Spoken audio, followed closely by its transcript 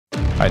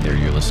Hi there,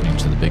 you're listening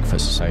to the Bigfoot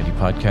Society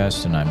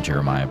podcast, and I'm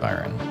Jeremiah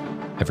Byron.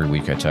 Every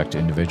week I talk to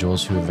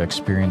individuals who have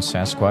experienced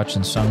Sasquatch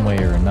in some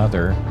way or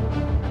another,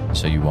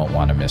 so you won't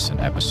want to miss an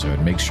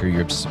episode. Make sure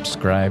you're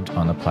subscribed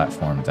on the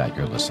platform that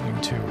you're listening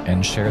to,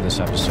 and share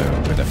this episode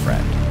with a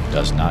friend. It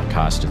does not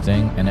cost a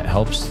thing, and it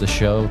helps the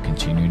show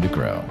continue to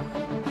grow.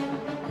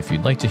 If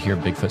you'd like to hear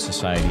Bigfoot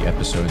Society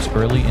episodes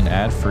early and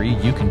ad-free,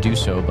 you can do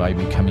so by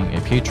becoming a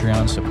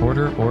Patreon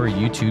supporter or a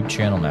YouTube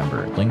channel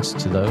member. Links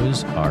to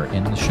those are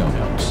in the show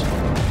notes.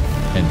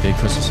 In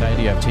Bigfoot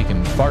Society, I've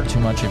taken far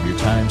too much of your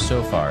time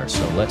so far,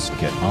 so let's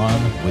get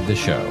on with the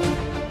show.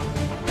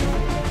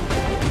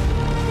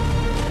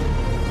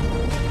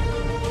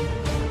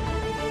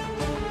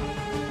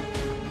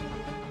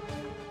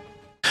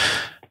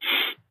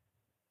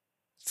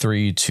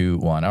 Three, two,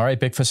 one. All right,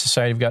 Bigfoot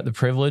Society, I've got the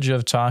privilege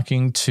of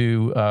talking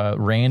to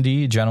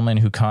Randy, a gentleman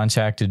who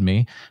contacted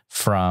me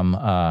from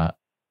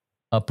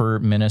upper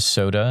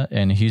Minnesota,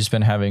 and he's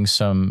been having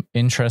some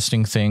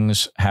interesting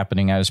things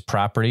happening at his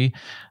property.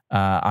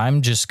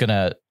 I'm just going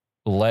to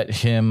let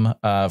him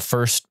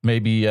first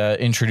maybe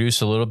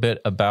introduce a little bit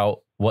about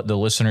what the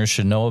listeners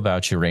should know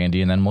about you,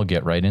 Randy, and then we'll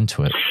get right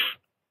into it.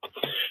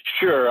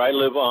 Sure. I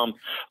live,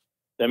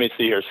 let me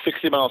see here,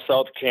 60 miles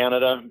south of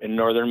Canada in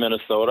northern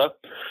Minnesota.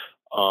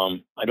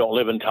 I don't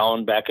live in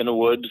town, back in the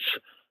woods.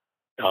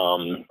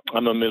 I'm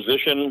a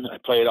musician. I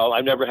play it all.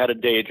 I've never had a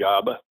day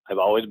job. I've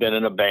always been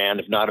in a band,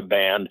 if not a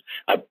band.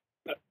 I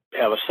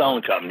have a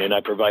sound company, and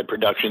I provide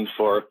productions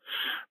for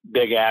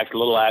big acts,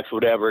 little acts,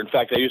 whatever. In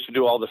fact, I used to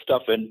do all the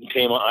stuff in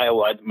Tama,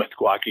 Iowa, at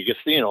Meskwaki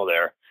Casino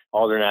there,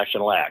 all their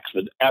national acts.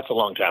 But that's a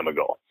long time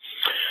ago.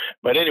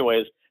 But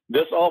anyways,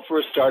 this all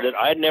first started.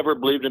 I had never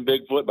believed in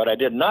Bigfoot, but I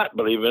did not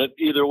believe in it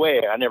either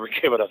way. I never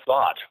gave it a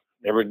thought.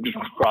 Never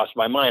crossed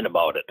my mind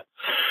about it.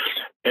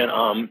 And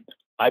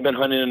I've been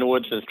hunting in the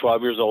woods since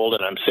 12 years old,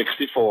 and I'm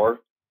 64.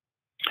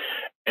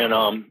 And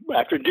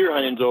after deer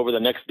hunting's over, the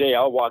next day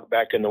I'll walk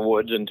back in the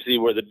woods and see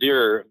where the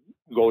deer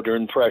go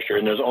during pressure.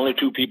 And there's only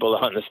two people that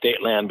hunt in the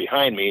state land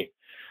behind me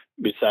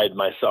besides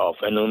myself.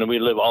 And then we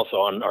live also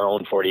on our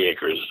own 40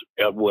 acres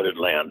of wooded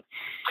land.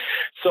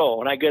 So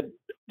when I get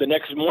the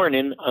next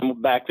morning,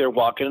 I'm back there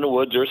walking in the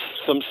woods. There's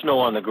some snow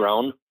on the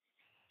ground.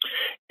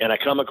 And I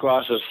come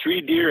across those 3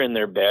 deer in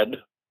their bed.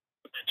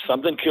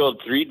 Something killed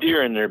 3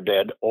 deer in their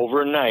bed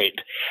overnight,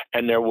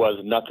 and there was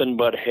nothing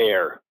but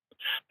hair.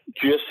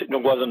 Just, it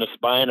wasn't a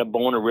spine, a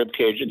bone, a rib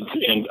cage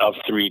of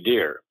 3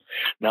 deer.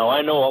 Now,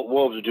 I know what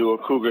wolves do or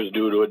cougars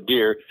do to a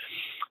deer.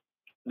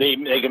 They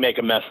can make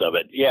a mess of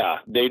it. Yeah,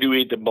 they do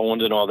eat the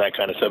bones and all that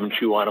kind of stuff and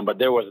chew on them, but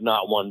there was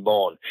not one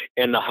bone.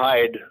 And the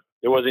hide,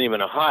 there wasn't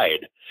even a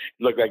hide. It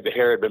looked like the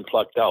hair had been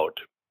plucked out.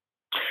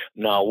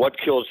 Now, what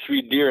kills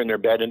 3 deer in their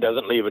bed and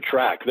doesn't leave a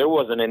track? There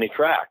wasn't any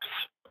tracks.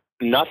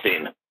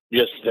 Nothing.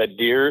 Just a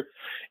deer.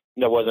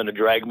 There wasn't a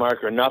drag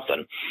mark or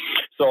nothing.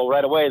 So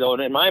right away, though,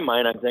 in my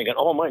mind, I'm thinking,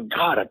 oh, my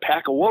God, a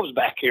pack of wolves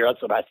back here.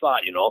 That's what I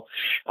thought, you know.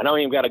 I don't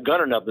even got a gun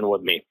or nothing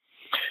with me.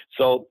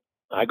 So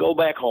I go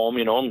back home,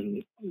 you know,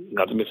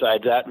 nothing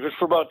besides that.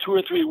 For about 2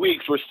 or 3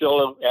 weeks, we're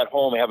still at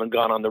home. Haven't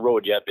gone on the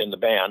road yet in the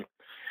band.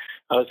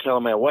 I was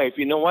telling my wife,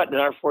 you know what, in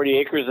our 40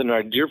 acres and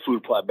our deer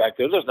food plot back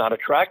there, there's not a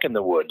track in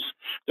the woods.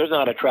 There's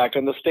not a track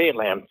in the state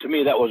land. To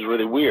me, that was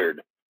really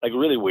weird, like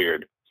really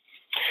weird.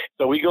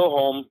 So we go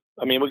home.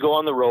 I mean, we go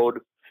on the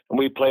road, and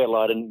we play a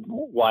lot in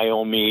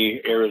Wyoming,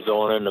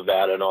 Arizona,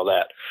 Nevada, and all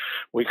that.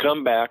 We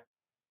come back,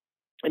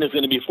 and it's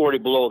going to be 40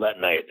 below that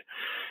night.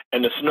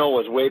 And the snow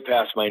was way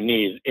past my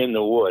knees in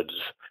the woods.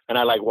 And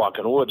I like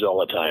walking the woods all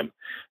the time.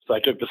 So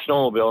I took the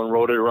snowmobile and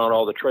rode it around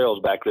all the trails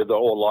back there, the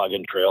old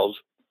logging trails.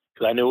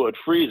 Because I knew it would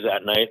freeze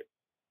that night,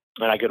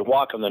 and I could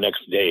walk them the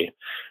next day.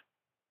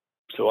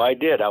 So I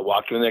did. I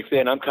walked them the next day,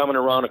 and I'm coming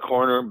around a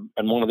corner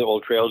on one of the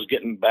old trails,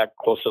 getting back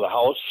close to the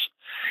house,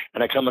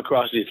 and I come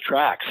across these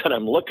tracks, and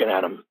I'm looking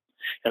at them,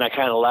 and I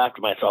kind of laughed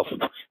to myself,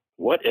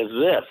 what is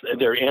this?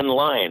 They're in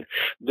line.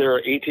 They're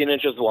 18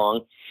 inches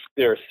long.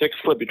 They're 6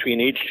 foot between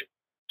each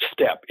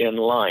step in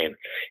line.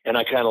 And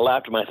I kind of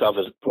laughed to myself,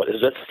 what is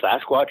this,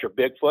 Sasquatch or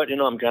Bigfoot? You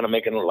know, I'm kind of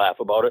making a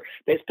laugh about it.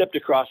 They stepped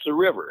across the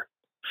river.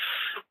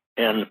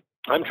 And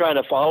I'm trying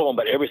to follow them,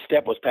 but every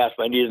step was past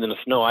my knees in the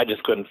snow. I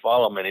just couldn't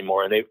follow them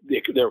anymore. And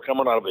they were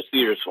coming out of a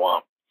cedar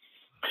swamp.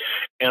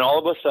 And all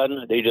of a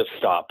sudden, they just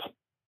stopped.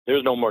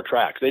 There's no more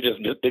tracks. They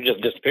just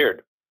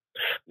disappeared.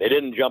 They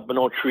didn't jump in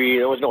no tree.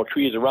 There was no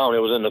trees around. It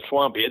was in the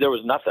swamp. There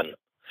was nothing.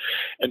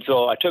 And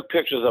so I took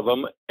pictures of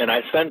them, and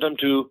I sent them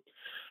to,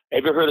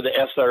 have you heard of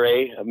the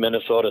SRA of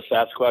Minnesota,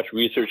 Sasquatch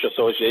Research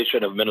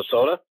Association of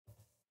Minnesota?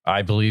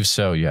 I believe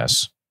so,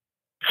 yes.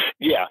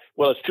 Yeah,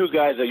 well, it's 2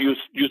 guys that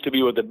used to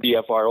be with the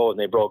BFRO, and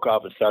they broke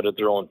off and started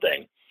their own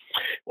thing.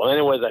 Well,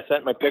 anyways, I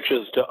sent my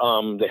pictures to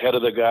the head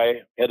of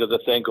the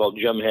thing called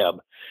Jim Hebb.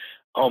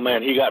 Oh,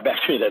 man, he got back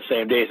to me that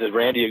same day. He said,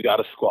 Randy, you got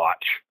a Squatch.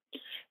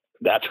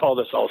 That's how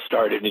this all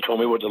started, and he told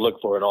me what to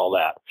look for and all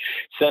that.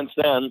 Since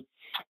then,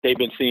 they've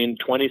been seen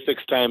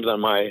 26 times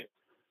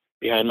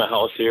behind my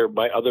house here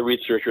by other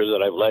researchers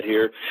that I've let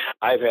here.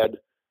 I've had,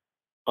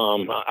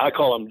 I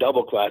call them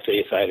double Class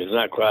A sightings,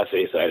 not Class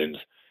A sightings.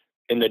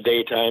 in the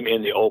daytime,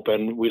 in the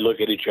open. We look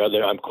at each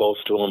other. I'm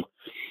close to them.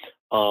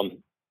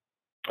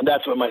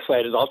 That's what my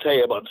sight is. I'll tell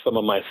you about some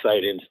of my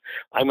sightings.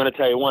 I'm going to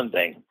tell you one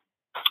thing.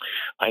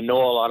 I know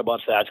a lot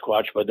about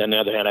Sasquatch, but on the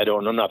other hand, I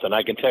don't know nothing.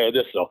 I can tell you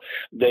this, though.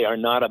 They are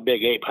not a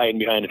big ape hiding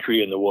behind a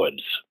tree in the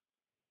woods.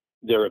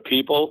 They're a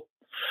people,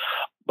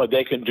 but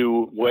they can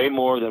do way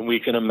more than we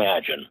can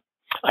imagine.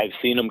 I've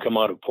seen them come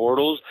out of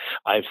portals.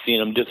 I've seen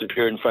them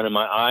disappear in front of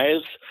my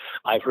eyes.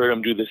 I've heard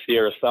them do the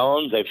Sierra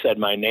sounds. They've said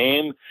my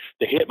name.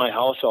 They hit my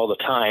house all the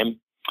time.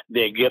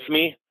 They gift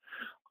me.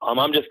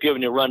 I'm just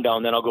giving you a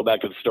rundown, then I'll go back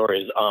to the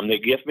stories. They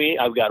gift me.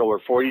 I've got over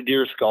 40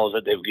 deer skulls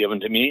that they've given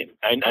to me.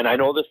 And I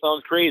know this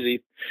sounds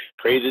crazy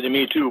to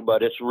me too,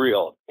 but it's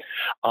real.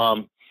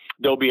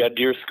 There'll be a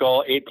deer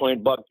skull,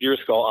 8-point buck deer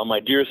skull on my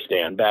deer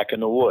stand back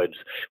in the woods.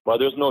 Well,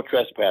 there's no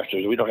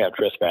trespassers. We don't have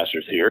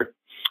trespassers here.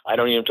 I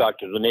don't even talk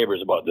to the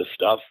neighbors about this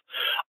stuff.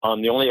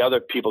 The only other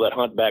people that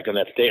hunt back in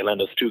that state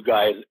land is 2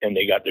 guys, and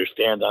they got their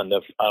stand on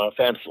the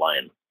fence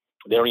line.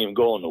 They don't even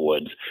go in the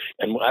woods,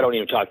 and I don't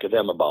even talk to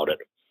them about it.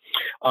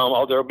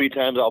 There'll be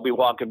times I'll be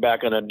walking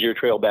back on a deer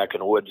trail back in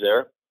the woods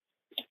there.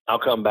 I'll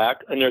come back,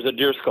 and there's a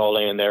deer skull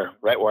laying there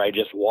right where I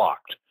just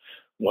walked.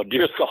 Well,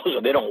 deer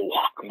skulls, they don't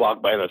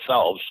walk by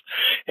themselves.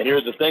 And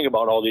here's the thing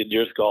about all these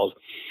deer skulls.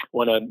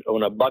 When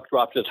a buck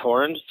drops its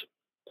horns,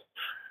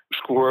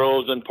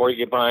 squirrels and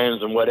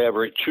porcupines and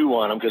whatever chew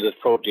on them because it's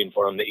protein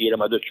for them. They eat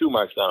them. There's chew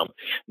marks on them.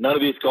 None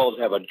of these skulls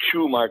have a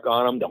chew mark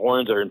on them. The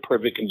horns are in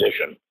perfect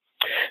condition.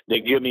 They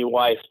give me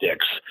Y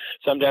sticks.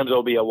 Sometimes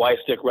there'll be a Y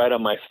stick right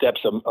on my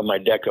steps of my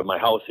deck of my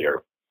house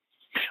here.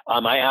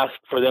 I ask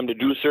for them to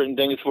do certain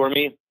things for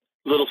me,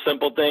 little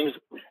simple things.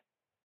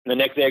 The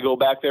next day I go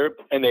back there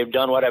and they've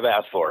done what I've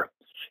asked for.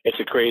 It's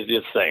the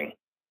craziest thing.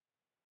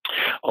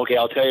 Okay,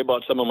 I'll tell you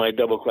about some of my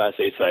double class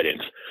A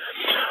sightings.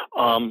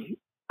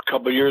 A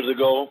couple of years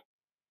ago,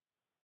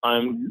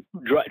 I'm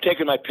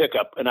taking my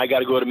pickup, and I got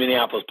to go to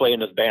Minneapolis playing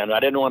this band. I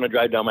didn't want to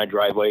drive down my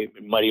driveway,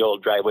 muddy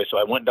old driveway, so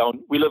I went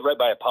down. We live right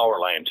by a power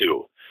line,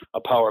 too,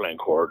 a power line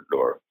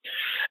corridor.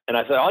 And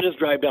I said, I'll just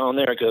drive down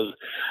there because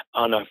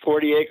on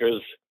 40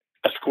 acres,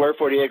 a square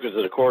 40 acres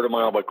is a quarter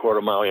mile by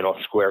quarter mile,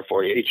 square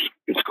 40.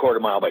 It's quarter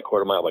mile by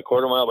quarter mile by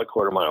quarter mile by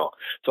quarter mile.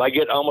 So I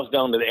get almost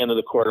down to the end of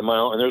the quarter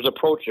mile, and there's an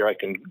approach there. I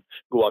can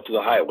go out to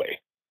the highway.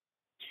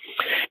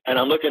 And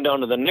I'm looking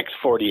down to the next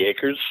 40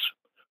 acres,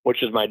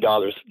 which is my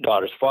daughter's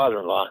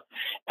father-in-law,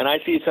 and I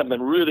see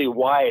something really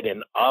wide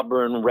and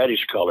auburn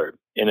reddish colored,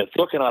 and it's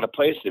looking out of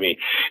place to me.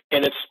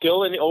 And it's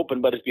still in the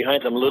open, but it's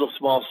behind some little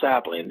small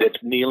sapling that's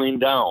kneeling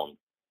down.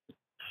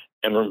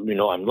 And,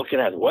 I'm looking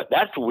at what?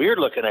 That's weird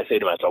looking. I say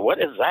to myself, what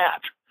is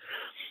that?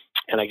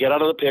 And I get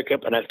out of the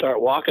pickup, and I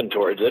start walking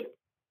towards it.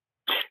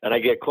 And I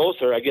get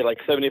closer. I get like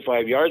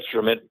 75 yards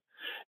from it,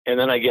 and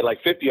then I get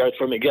like 50 yards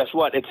from it. Guess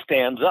what? It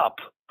stands up.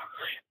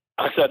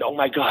 I said, oh,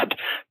 my God.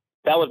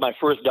 That was my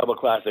first double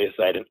class A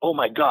sighting. Oh,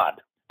 my God.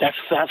 That's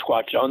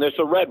Sasquatch down there. It's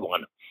a red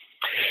one.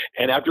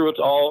 And after it's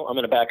all, I'm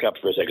going to back up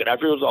for a second.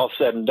 After it was all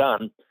said and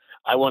done,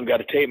 I went and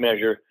got a tape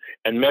measure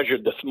and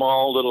measured the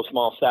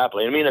small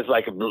sapling. I mean, it's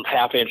like a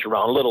half-inch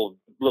around, little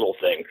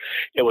thing.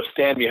 It was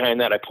standing behind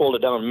that. I pulled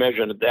it down and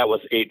measured it. That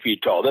was 8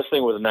 feet tall. This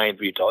thing was 9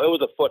 feet tall. It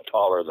was a foot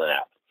taller than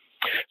that.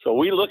 So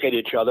we look at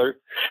each other,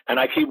 and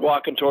I keep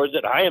walking towards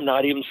it. I am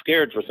not even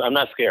scared. I'm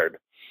not scared.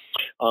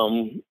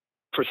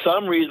 For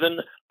some reason,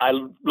 I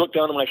look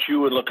down at my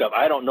shoe and look up.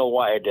 I don't know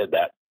why I did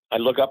that. I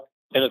look up,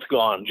 and it's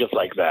gone just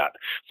like that.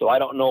 So I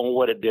don't know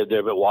what it did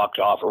there, if it walked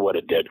off or what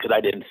it did, because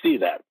I didn't see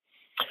that.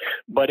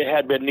 But it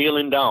had been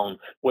kneeling down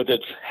with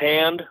its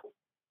hand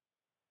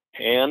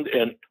and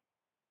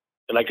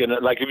like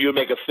if you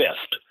make a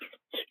fist,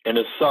 and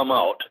its thumb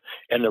out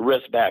and the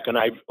wrist back. And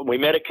we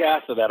made a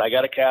cast of that. I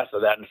got a cast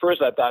of that. And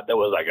first I thought that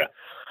was like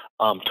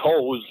a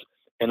toes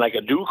and like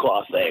a dew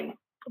claw thing,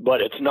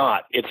 but it's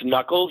not. It's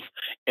knuckles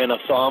and a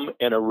thumb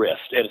and a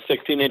wrist. And it's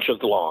 16 inches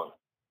long.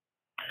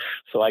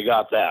 So I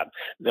got that.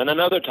 Then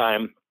another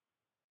time,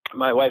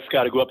 my wife's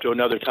got to go up to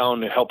another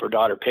town to help her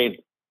daughter paint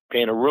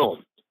a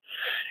room.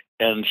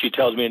 And she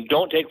tells me,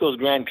 don't take those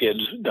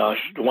grandkids.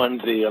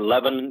 One's the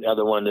 11, the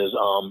other one is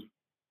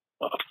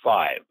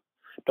 5.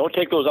 Don't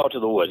take those out to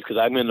the woods because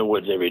I'm in the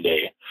woods every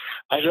day.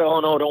 I said, oh,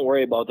 no, don't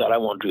worry about that. I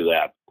won't do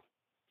that.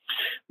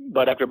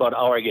 But after about an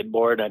hour, I get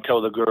bored, and I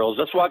tell the girls,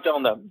 let's walk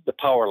down the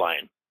power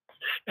line.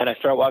 And I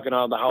start walking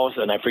out of the house,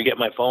 and I forget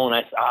my phone.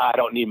 I say, I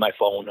don't need my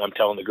phone. I'm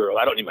telling the girl,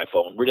 I don't need my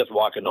phone. We're just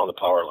walking down the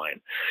power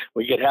line.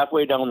 We get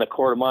halfway down the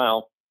quarter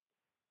mile.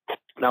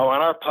 Now,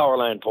 on our power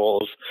line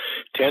poles,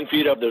 10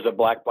 feet up, there's a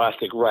black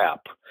plastic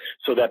wrap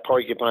so that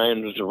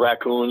porcupines,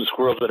 raccoons,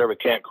 squirrels, whatever,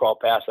 can't crawl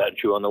past that and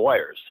chew on the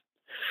wires.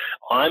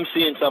 I'm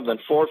seeing something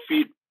 4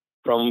 feet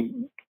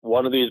from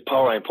one of these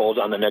power line poles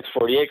on the next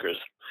 40 acres,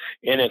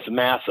 and it's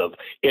massive.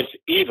 It's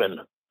even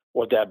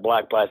with that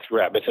black plastic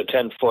wrap. It's a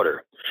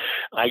 10-footer.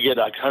 I get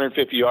like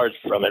 150 yards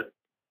from it,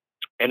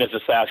 and it's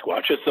a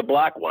Sasquatch. It's the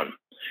black one,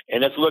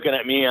 and it's looking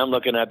at me. I'm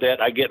looking at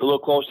that. I get a little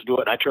closer to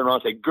it, and I turn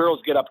around and say,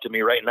 girls, get up to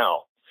me right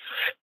now.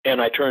 And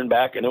I turned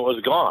back, and it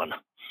was gone.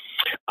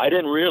 I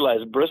didn't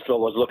realize Bristol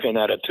was looking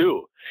at it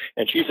too.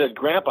 And she said,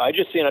 Grandpa, I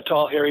just seen a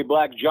tall, hairy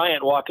black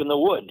giant walk in the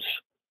woods.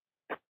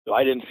 So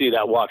I didn't see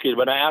that walk either,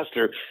 but I asked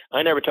her,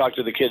 I never talked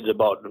to the kids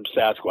about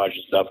Sasquatch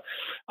and stuff.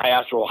 I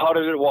asked her, well, how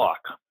did it walk?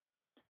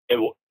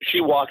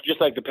 She walked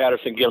just like the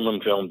Patterson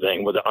Gimlin film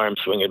thing with the arms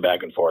swinging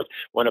back and forth.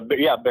 When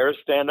bears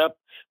stand up,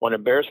 when a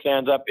bear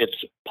stands up, its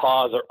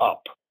paws are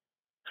up.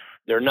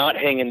 They're not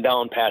hanging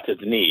down past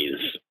its knees.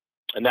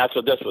 And that's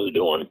what this was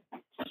doing.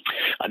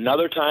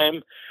 Another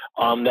time,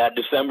 that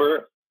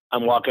December,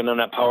 I'm walking on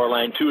that power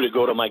line too to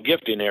go to my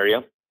gifting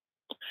area.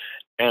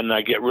 And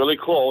I get really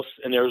close,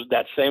 and there's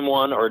that same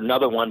one or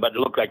another one, but it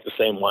looked like the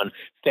same one,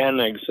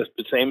 standing at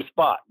the same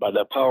spot by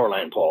the power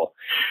line pole.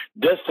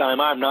 This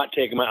time, I'm not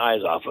taking my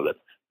eyes off of it.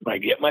 I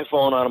get my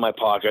phone out of my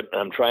pocket, and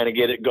I'm trying to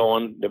get it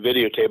going to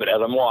videotape it as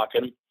I'm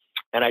walking.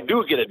 And I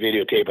do get it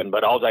videotaping,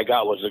 but all I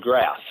got was the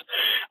grass.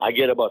 I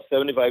get about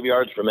 75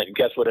 yards from it, and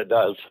guess what it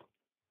does?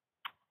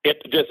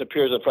 It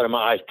disappears in front of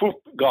my eyes. Poof,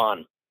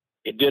 gone.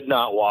 It did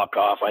not walk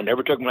off. I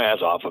never took my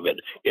eyes off of it.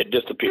 It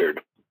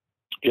disappeared.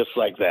 Just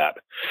like that.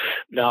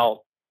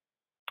 Now,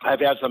 I've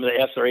had some of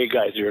the SRA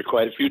guys here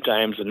quite a few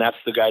times, and that's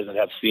the guys that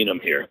have seen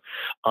them here.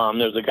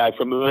 There's a guy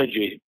from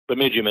Bemidji,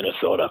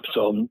 Minnesota.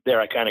 So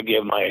there I kind of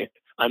give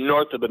I'm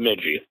north of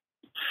Bemidji.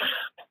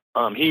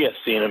 He has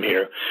seen them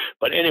here.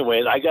 But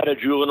anyways, I got a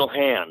juvenile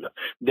hand.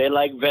 They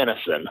like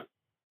venison.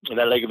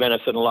 They like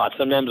venison a lot.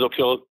 Sometimes they'll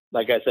kill,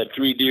 like I said,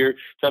 3 deer.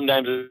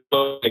 Sometimes it's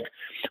like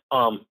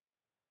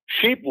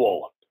sheep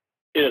wool.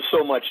 It is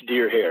so much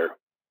deer hair.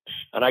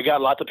 And I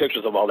got lots of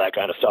pictures of all that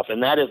kind of stuff.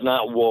 And that is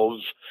not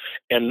wolves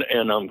and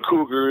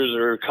cougars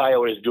or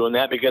coyotes doing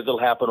that, because it'll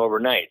happen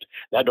overnight.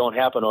 That don't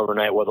happen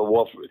overnight with a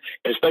wolf,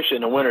 especially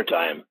in the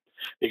wintertime.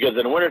 Because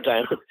in the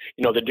wintertime,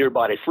 the deer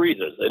body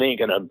freezes. It ain't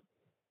going to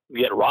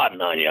get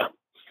rotten on you.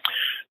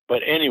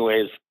 But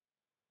anyways,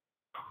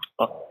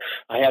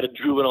 I had a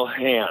juvenile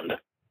hand.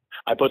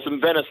 I put some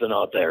venison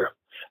out there.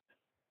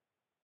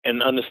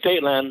 And on the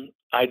state land,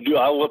 I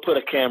will put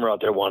a camera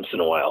out there once in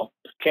a while.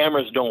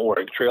 Cameras don't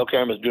work. Trail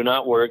cameras do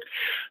not work.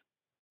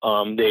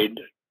 They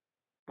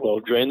will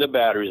drain the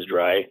batteries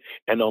dry,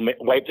 and they'll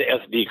wipe the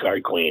SD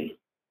card clean.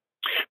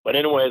 But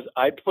anyways,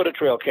 I put a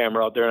trail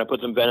camera out there, and I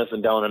put some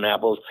venison down in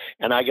apples,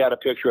 and I got a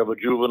picture of a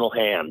juvenile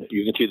hand.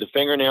 You can see the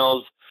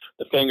fingernails,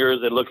 the fingers.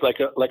 It looks like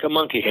a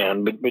monkey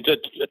hand, but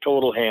it's a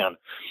total hand.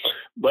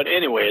 But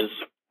anyways,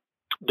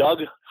 Doug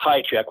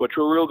Highcheck, which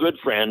we're real good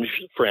friends,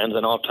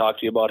 and I'll talk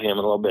to you about him in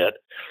a little bit.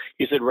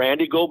 He said,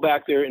 Randy, go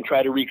back there and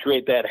try to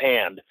recreate that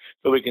hand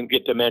so we can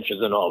get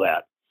dimensions and all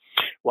that.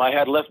 Well, I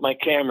had left my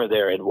camera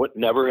there and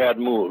never had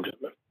moved.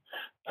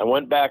 I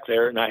went back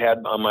there, and I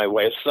had my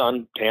wife's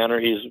son,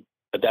 Tanner.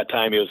 At that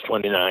time, he was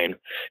 29,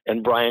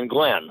 and Brian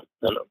Glenn,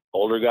 an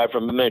older guy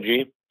from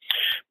Bemidji.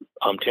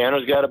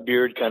 Tanner's got a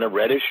beard, kind of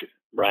reddish.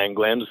 Brian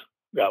Glenn's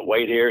got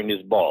white hair, and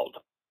he's bald.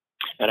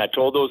 And I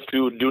told those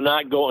two, do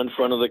not go in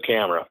front of the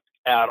camera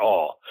at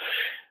all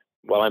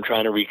while I'm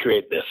trying to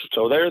recreate this.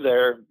 So they're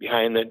there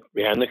behind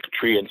the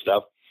tree and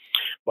stuff.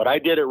 But I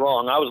did it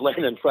wrong. I was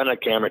laying in front of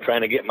the camera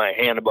trying to get my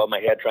hand above my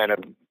head, trying to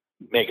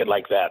make it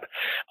like that.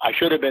 I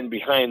should have been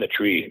behind the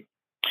tree.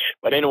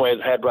 But anyways,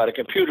 I had brought a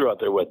computer out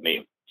there with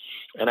me.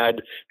 And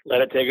I'd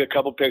let it take a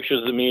couple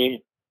pictures of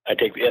me. I'd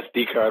take the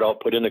SD card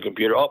out, put in the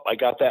computer. Oh, I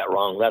got that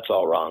wrong. That's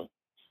all wrong.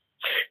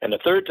 And the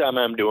third time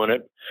I'm doing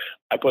it,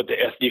 I put the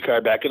SD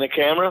card back in the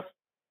camera,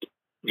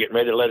 getting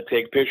ready to let it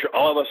take a picture.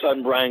 All of a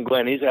sudden, Brian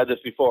Glenn, he's had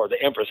this before, the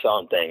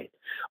infrasound thing.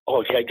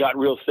 Oh, I got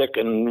real sick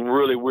and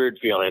really weird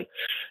feeling.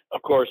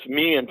 Of course,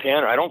 me and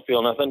Tanner, I don't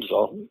feel nothing,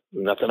 so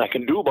nothing I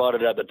can do about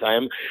it at the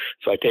time.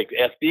 So I take the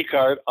SD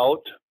card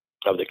out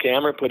of the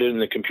camera, put it in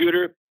the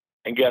computer,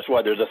 and guess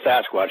what? There's a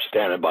Sasquatch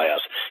standing by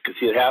us. You can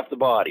see half the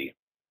body.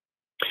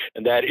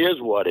 And that is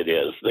what it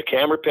is. The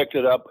camera picked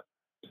it up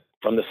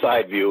from the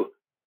side view.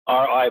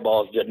 Our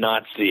eyeballs did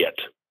not see it.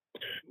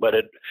 But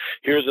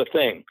here's the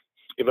thing.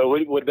 If it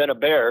would have been a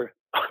bear,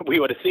 we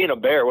would have seen a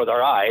bear with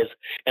our eyes,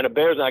 and a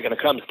bear's not going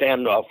to come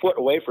stand a foot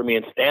away from me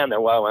and stand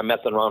there while I'm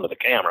messing around with the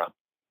camera.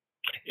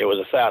 It was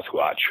a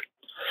Sasquatch.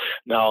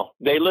 Now,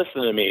 they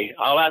listen to me.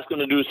 I'll ask them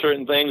to do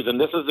certain things, and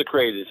this is the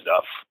crazy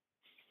stuff.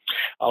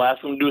 I'll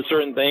ask them to do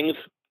certain things,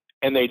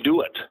 and they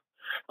do it.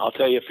 I'll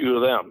tell you a few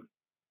of them.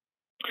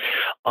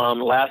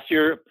 Last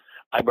year,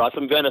 I brought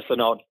some venison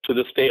out to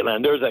the state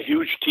land. There's a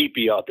huge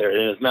teepee out there,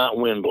 and it's not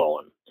wind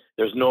blowing.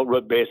 There's no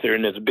root base there,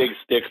 and there's big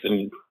sticks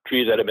and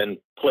trees that have been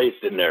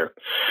placed in there.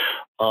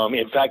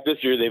 In fact,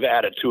 this year they've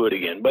added to it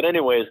again. But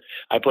anyways,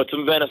 I put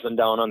some venison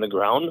down on the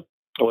ground.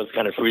 It was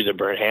kind of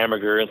freezer-burnt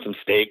hamburger and some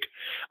steak.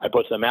 I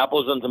put some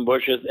apples and some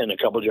bushes and a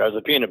couple jars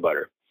of peanut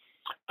butter.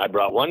 I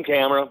brought one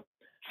camera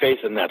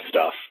facing that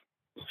stuff.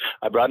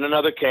 I brought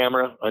another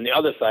camera on the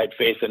other side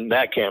facing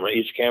that camera.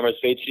 Each camera is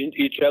facing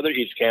each other.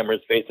 Each camera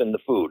is facing the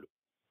food.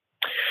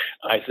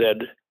 I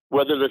said,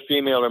 whether they're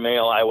female or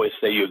male, I always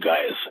say you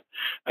guys.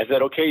 I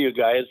said, okay, you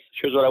guys,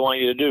 here's what I want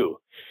you to do.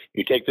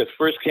 You take this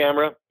first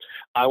camera.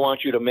 I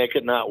want you to make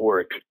it not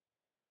work.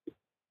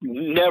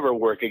 Never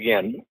work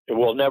again. It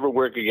will never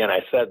work again.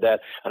 I said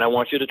that, and I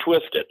want you to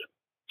twist it.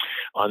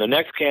 On the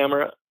next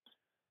camera,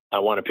 I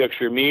want a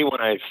picture of me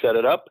when I set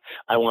it up.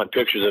 I want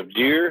pictures of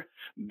deer,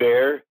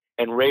 bear,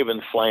 and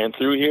ravens flying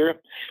through here.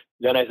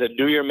 Then I said,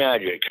 do your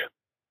magic.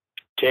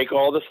 Take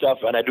all the stuff,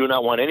 and I do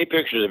not want any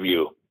pictures of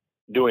you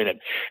doing it.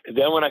 And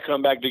then when I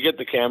come back to get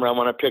the camera, I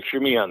want a picture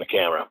of me on the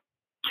camera.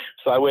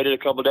 So I waited a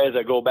couple of days.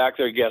 I go back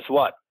there. Guess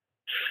what?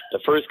 The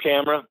first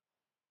camera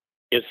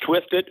is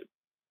twisted.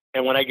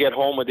 And when I get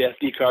home with the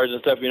SD cards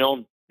and stuff,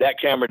 that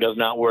camera does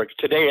not work.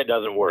 Today, it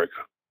doesn't work.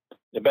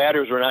 The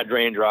batteries were not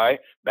drained dry.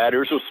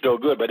 Batteries were still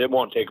good, but it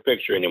won't take a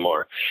picture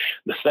anymore.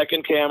 The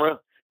second camera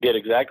did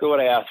exactly what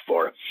I asked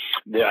for.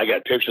 I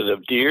got pictures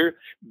of deer,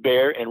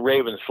 bear, and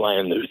ravens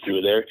flying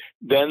through there.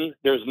 Then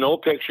there's no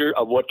picture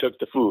of what took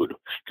the food.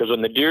 Because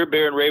when the deer,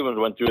 bear, and ravens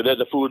went through there,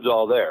 the food's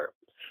all there.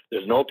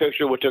 There's no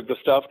picture of what took the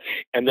stuff.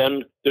 And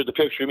then there's a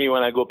picture of me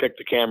when I go pick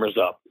the cameras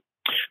up.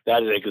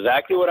 That is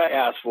exactly what I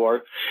asked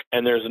for.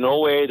 And there's no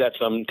way that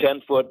some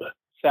 10-foot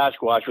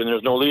Sasquatch, when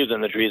there's no leaves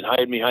in the trees,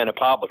 hide behind a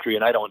poplar tree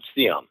and I don't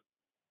see them.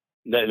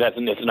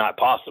 It's not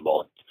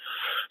possible.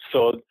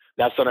 So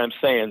that's what I'm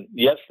saying.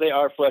 Yes, they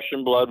are flesh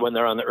and blood when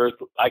they're on the earth.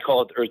 I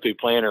call it the earthly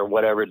plane or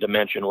whatever,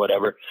 dimension,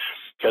 whatever,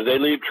 because they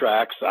leave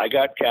tracks. I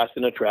got cast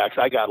in the tracks.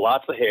 I got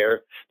lots of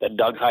hair that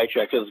Doug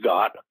Highcheck has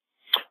got.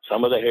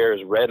 Some of the hair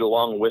is red,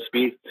 long,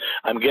 wispy.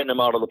 I'm getting them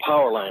out of the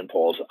power line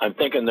poles. I'm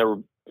thinking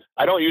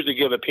I don't usually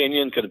give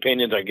opinions because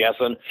opinions are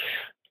guessing.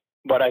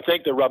 But I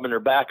think they're rubbing their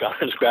back on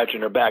and scratching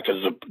their back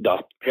because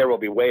the hair will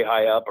be way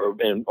high up or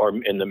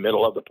in the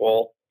middle of the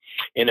pole,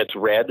 and it's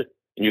red,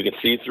 and you can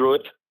see through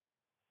it.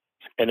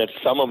 And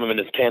some of them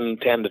is 10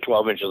 to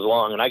 12 inches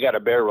long, and I got a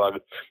bear rug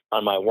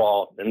on my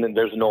wall, and then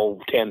there's no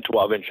 10,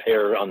 12-inch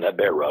hair on that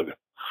bear rug.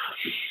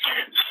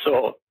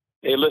 So,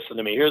 hey, listen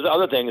to me. Here's the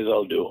other things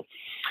I'll do.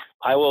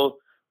 I will,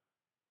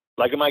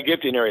 like in my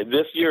gifting area,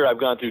 this year I've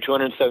gone through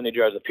 270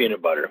 jars of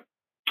peanut butter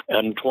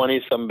and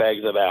 20-some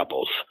bags of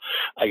apples.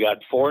 I got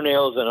 4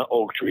 nails in an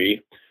oak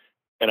tree,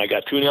 and I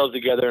got 2 nails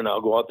together, and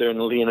I'll go out there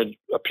and lean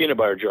a peanut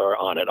butter jar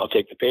on it. I'll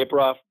take the paper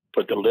off,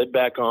 put the lid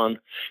back on,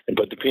 and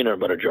put the peanut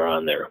butter jar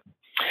on there.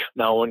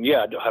 Now,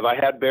 have I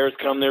had bears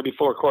come there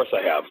before? Of course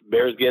I have.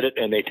 Bears get it,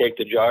 and they take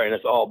the jar, and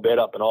it's all bit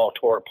up and all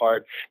tore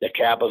apart. The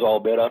cap is all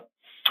bit up.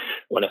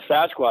 When a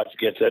Sasquatch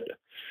gets it,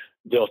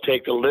 they'll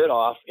take the lid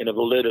off, and if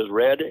the lid is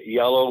red,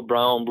 yellow,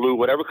 brown, blue,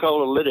 whatever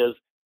color the lid is,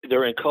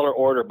 they're in color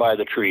order by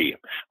the tree.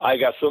 I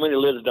got so many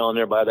lids down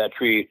there by that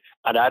tree,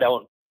 and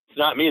it's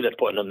not me that's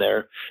putting them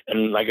there.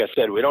 And like I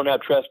said, we don't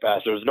have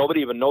trespassers.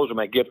 Nobody even knows where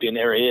my gifting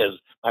area is.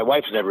 My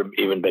wife's never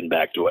even been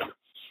back to it.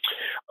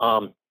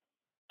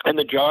 And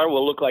the jar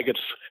will look like it's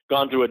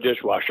gone through a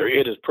dishwasher.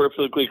 It is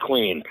perfectly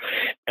clean.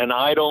 And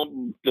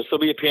this will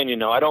be opinion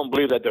now, I don't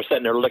believe that they're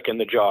sitting there licking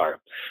the jar.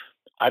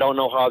 I don't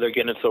know how they're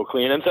getting it so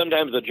clean. And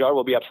sometimes the jar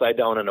will be upside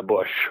down in a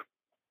bush.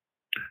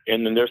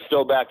 And then they're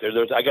still back there.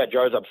 I got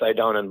jars upside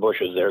down in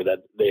bushes there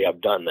that they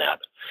have done that.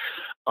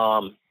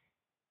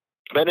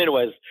 But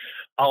anyways,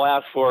 I'll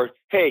ask for,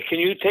 hey, can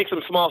you take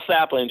some small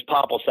saplings,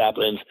 popple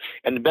saplings,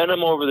 and bend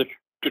them over the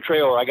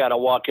trail where I got to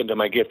walk into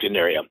my gifting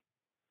area?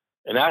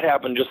 And that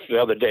happened just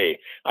the other day.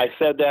 I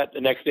said that.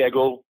 The next day I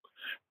go,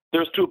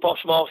 there's 2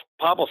 small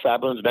popple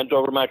saplings bent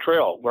over my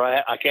trail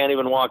where I can't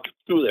even walk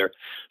through there.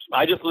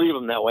 I just leave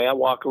them that way. I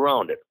walk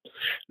around it.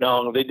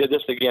 Now, they did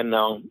this again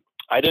now.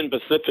 I didn't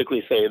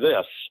specifically say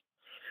this,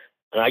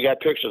 and I got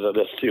pictures of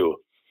this too.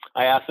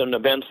 I asked them to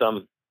bend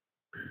some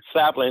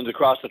saplings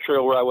across the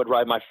trail where I would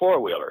ride my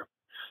 4-wheeler.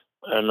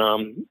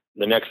 And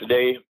the next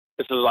day,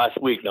 this is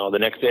last week now, the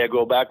next day I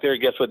go back there,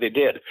 guess what they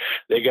did?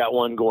 They got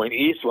one going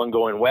east, one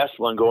going west,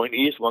 one going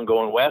east, one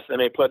going west,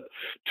 and they put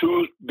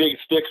 2 big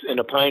sticks in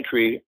a pine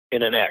tree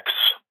in an X.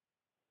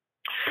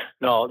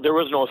 Now, there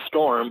was no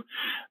storm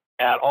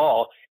at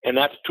all, and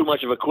that's too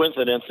much of a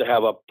coincidence to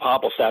have a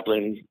popple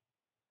sapling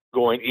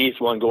going east,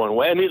 one going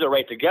west, and these are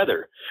right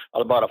together,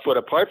 about a foot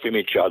apart from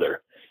each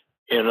other.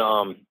 And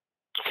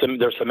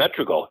they're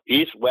symmetrical,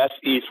 east, west,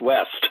 east,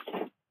 west.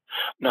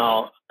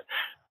 Now,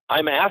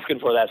 I'm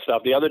asking for that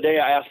stuff. The other day,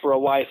 I asked for a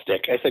Y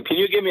stick. I said, can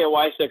you give me a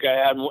Y stick?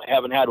 I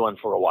haven't had one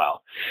for a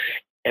while.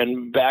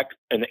 And back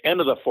in the end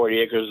of the 40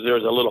 acres,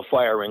 there's a little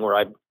fire ring where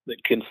I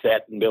can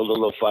set and build a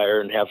little fire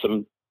and have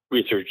some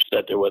research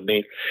set there with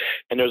me.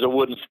 And there's a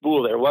wooden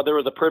spool there. Well, there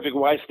was a perfect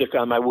Y stick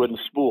on my wooden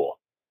spool.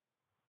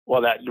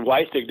 Well, that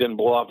Y stick didn't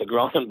blow off the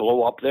ground and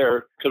blow up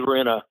there because we're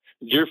in a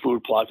deer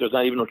food plot. There's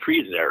not even no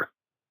trees there.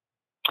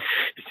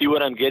 You see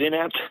what I'm getting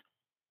at?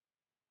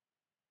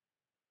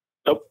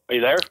 Oh, are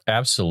you there?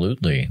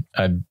 Absolutely.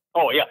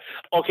 Oh, yeah.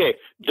 Okay.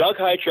 Doug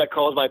Highcheck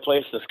calls my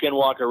place the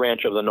Skinwalker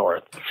Ranch of the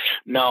North.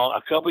 Now,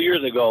 a couple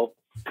years ago,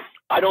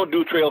 I don't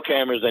do trail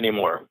cameras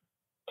anymore.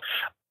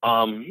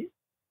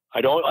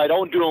 I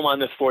don't do them on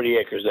this 40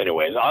 acres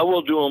anyways. I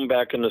will do them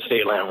back in the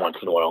state land once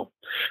in a while.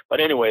 But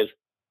anyways,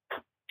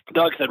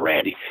 Doug said,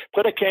 Randy,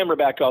 put a camera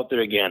back out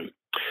there again.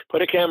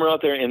 Put a camera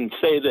out there and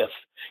say this.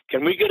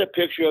 Can we get a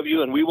picture of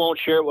you and we won't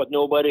share it with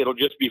nobody? It'll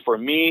just be for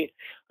me.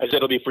 I said,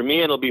 it'll be for me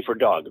and it'll be for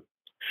Doug.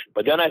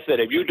 But then I said,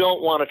 if you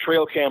don't want a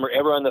trail camera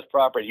ever on this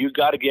property, you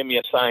got to give me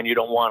a sign you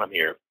don't want them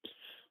here.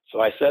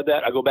 So I said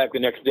that. I go back the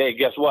next day.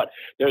 Guess what?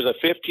 There's a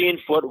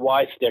 15-foot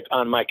Y stick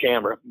on my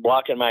camera,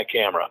 blocking my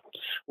camera.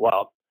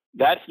 Well,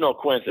 that's no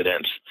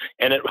coincidence.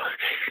 And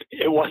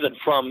it wasn't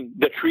from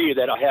the tree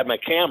that I had my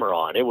camera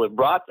on. It was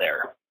brought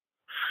there.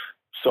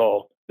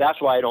 So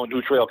that's why I don't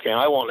do trail cam.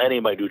 I won't let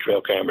anybody do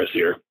trail cameras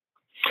here.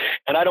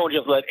 And I don't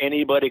just let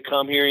anybody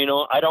come here.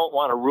 I don't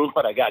want to ruin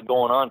what I got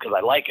going on because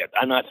I like it.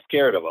 I'm not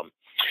scared of them.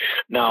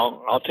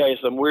 Now, I'll tell you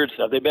some weird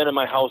stuff. They've been in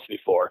my house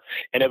before.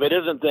 And if it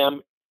isn't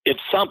them, it's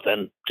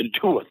something to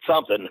do with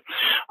something.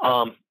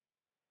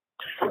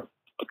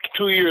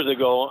 2 years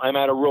ago, I'm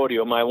at a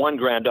rodeo. My one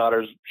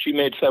granddaughter, she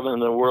made 7th in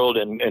the world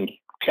in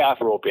calf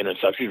roping and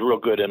stuff. She's real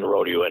good in the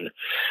rodeo and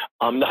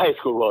the high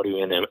school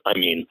rodeo.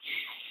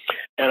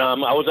 And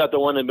I was at the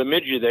one in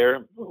Bemidji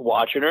there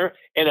watching her,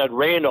 and it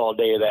rained all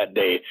day that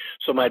day.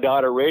 So my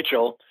daughter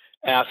Rachel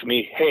asked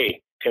me,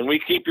 "Hey, can we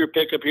keep your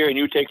pickup here and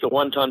you take the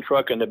 1-ton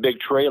truck and the big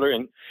trailer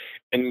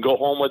and go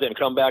home with it and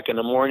come back in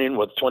the morning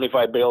with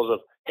 25 bales of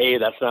hay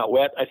that's not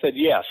wet?" I said,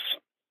 "Yes,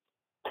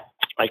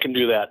 I can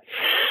do that."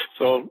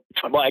 So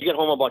I get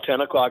home about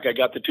 10 o'clock. I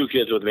got the 2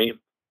 kids with me,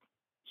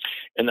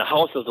 and the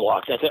house is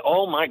locked. I said,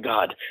 "Oh, my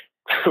God."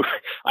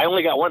 I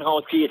only got one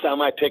house key. It's on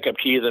my pickup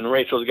keys, and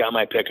Rachel's got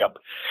my pickup,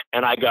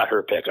 and I got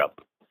her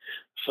pickup.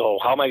 So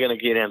how am I going to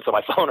get in? So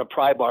I found a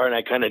pry bar, and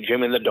I kind of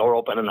jimmied the door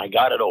open, and I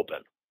got it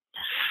open.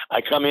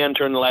 I come in,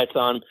 turn the lights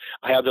on.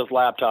 I have this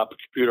laptop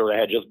computer I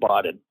had just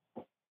bought it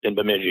in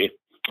Bemidji.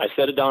 I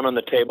set it down on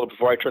the table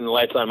before I turn the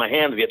lights on. My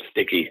hands get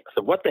sticky. I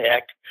said, "What the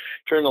heck?"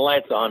 Turn the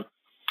lights on.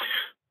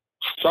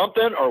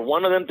 Something or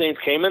one of them things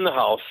came in the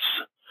house,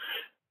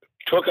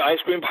 took ice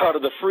cream out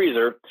of the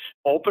freezer,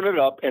 opened it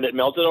up, and it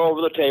melted all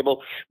over the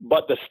table.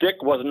 But the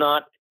stick was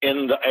not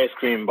in the ice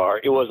cream bar.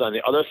 It was on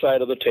the other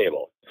side of the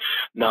table.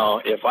 Now,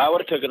 if I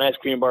would have took an ice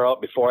cream bar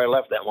out before I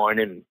left that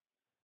morning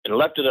and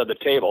left it at the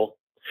table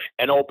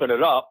and opened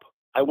it up,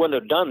 I wouldn't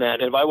have done that.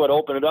 And if I would have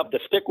opened it up, the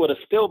stick would have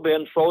still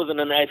been frozen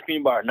in the ice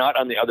cream bar, not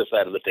on the other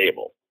side of the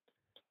table.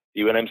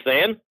 You know what I'm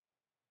saying?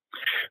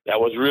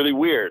 That was really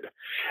weird.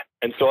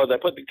 And so as I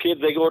put the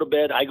kids, they go to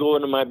bed, I go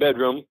into my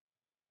bedroom.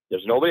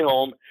 There's nobody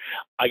home.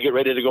 I get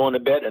ready to go into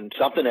bed, and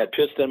something had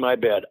pissed in my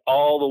bed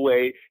all the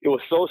way. It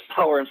was so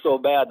sour and so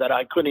bad that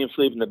I couldn't even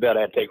sleep in the bed.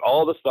 I had to take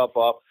all the stuff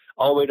off,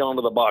 all the way down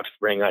to the box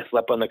spring. I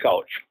slept on the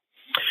couch.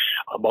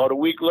 About a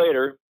week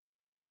later,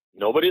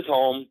 nobody's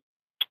home.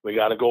 We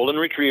got a golden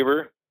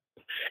retriever.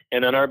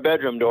 And in our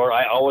bedroom door,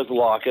 I always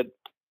lock it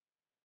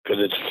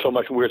because it's so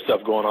much weird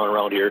stuff going on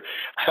around here.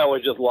 I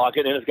always just lock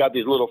it, and it's got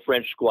these little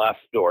French glass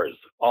doors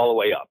all the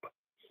way up.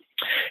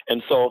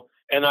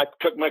 And I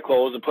took my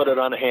clothes and put it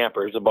on a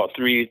hamper. It's about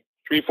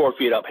 4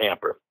 feet up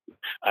hamper.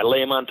 I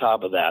lay him on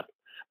top of that.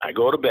 I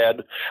go to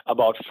bed.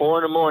 About 4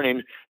 in the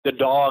morning, the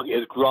dog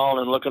is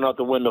growling, looking out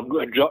the window,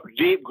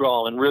 deep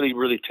growling, really,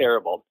 really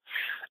terrible.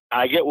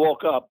 I get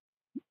woke up,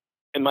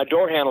 and my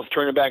door handle's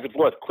turning back and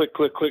forth. Click,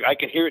 click, click. I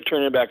can hear it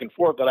turning back and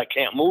forth, but I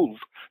can't move.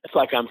 It's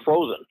like I'm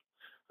frozen.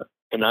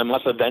 And I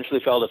must have eventually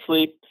fell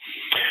asleep.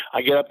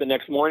 I get up the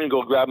next morning,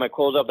 go grab my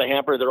clothes off the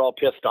hamper. They're all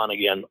pissed on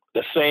again.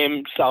 The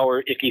same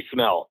sour, icky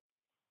smell.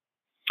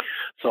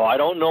 So I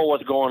don't know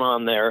what's going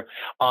on there.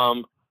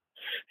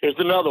 Here's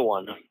another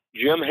one.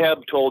 Jim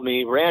Hebb told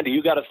me, "Randy,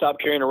 you got to stop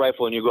carrying a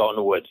rifle when you go out in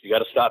the woods. You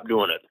got to stop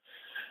doing it.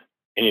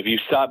 And if you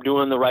stop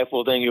doing the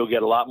rifle thing, you'll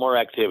get a lot more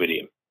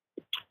activity."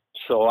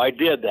 So I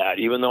did that,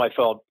 even though I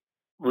felt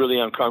really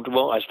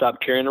uncomfortable. I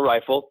stopped carrying a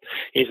rifle.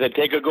 He said,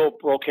 "Take a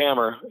GoPro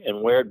camera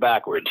and wear it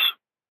backwards."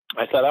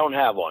 I said, "I don't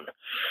have one."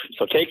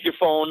 So take your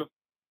phone,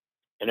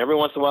 and every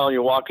once in a while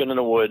you're walking in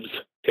the woods,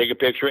 take a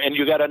picture, and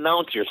you got to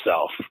announce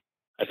yourself.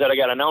 I said, "I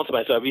got to announce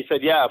myself." He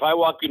said, "Yeah, if I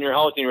walk in your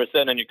house and you were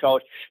sitting on your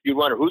couch, you'd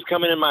wonder, who's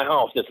coming in my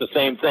house?" It's the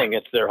same thing.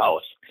 It's their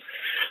house.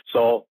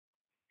 So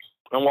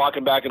I'm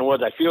walking back in the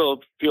woods. I feel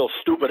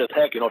stupid as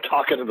heck,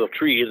 talking to the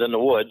trees in the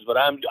woods, but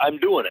I'm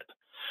doing it.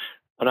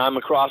 And I'm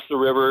across the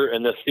river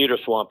in the cedar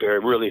swamp area,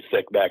 really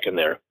thick back in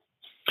there.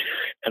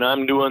 And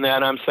I'm doing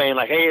that. I'm saying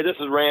like, "Hey, this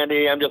is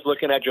Randy. I'm just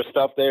looking at your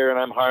stuff there, and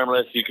I'm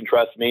harmless. You can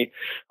trust me."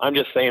 I'm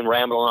just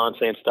rambling on,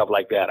 saying stuff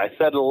like that. I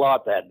said it a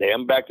lot that day.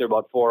 I'm back there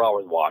about 4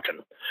 hours walking.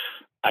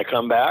 I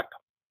come back.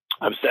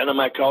 I'm sitting on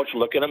my couch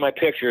looking at my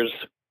pictures.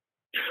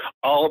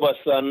 All of a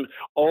sudden,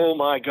 oh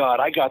my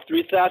God, I got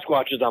 3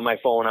 Sasquatches on my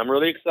phone. I'm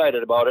really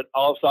excited about it.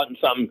 All of a sudden,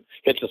 something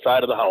hits the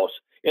side of the house.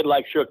 It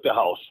like shook the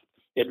house.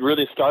 It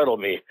really startled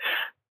me.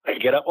 I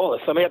get up. Oh,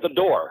 there's somebody at the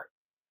door.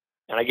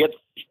 And I get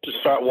to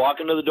start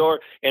walking to the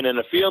door, and in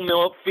a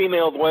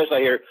female voice, I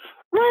hear,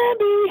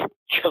 "Randy,"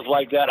 just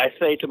like that. I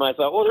say to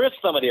myself, "Oh, there is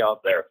somebody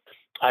out there."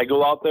 I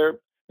go out there.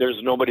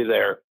 There's nobody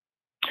there.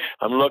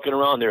 I'm looking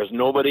around. There's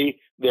nobody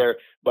there.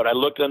 But I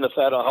looked on the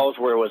side of the house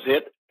where it was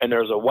hit, and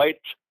there's a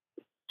white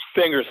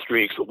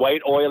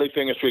oily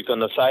finger streaks on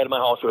the side of my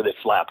house where they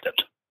slapped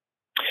it.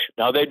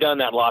 Now, they've done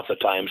that lots of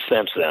times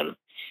since then.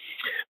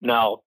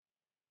 Now,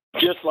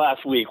 just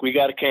last week, we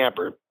got a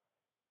camper.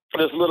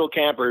 This little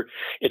camper,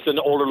 it's an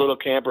older little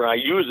camper. I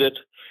use it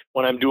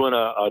when I'm doing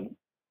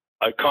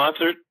a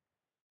concert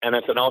and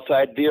it's an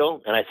outside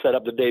deal, and I set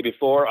up the day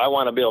before, I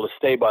want to be able to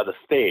stay by the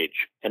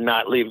stage and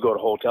not leave, go to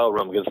hotel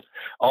room, because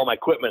all my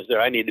equipment's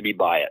there. I need to be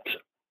by it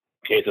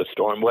in case of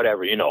storm,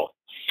 whatever, you know.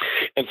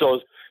 And so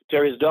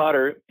Terry's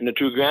daughter and the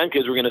 2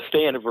 grandkids were going to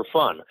stay in it for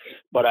fun,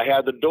 but I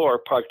had the door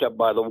parked up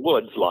by the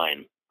woods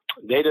line.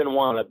 They didn't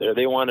want it there.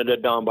 They wanted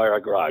it down by our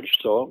garage.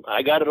 So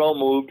I got it all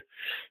moved,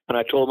 and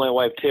I told my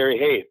wife, Terry,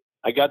 hey,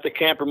 I got the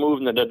camper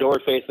moved and the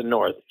door facing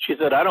north. She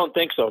said, I don't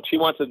think so. She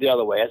wants it the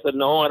other way. I said,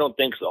 no, I don't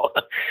think so.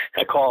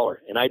 I call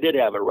her, and I did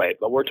have it right,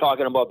 but we're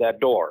talking about that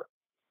door.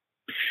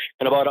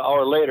 And about an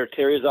hour later,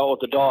 Terry's out with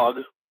the dog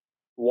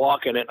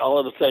walking, and all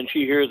of a sudden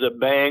she hears a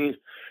bang.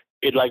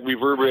 It like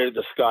reverberated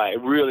the sky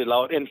really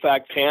loud. In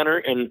fact, Tanner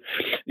and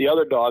the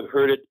other dog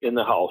heard it in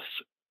the house.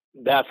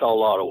 That's how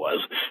loud it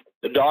was.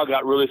 The dog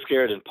got really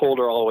scared and pulled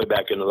her all the way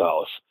back into the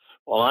house.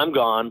 Well, I'm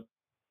gone.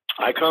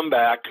 I come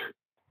back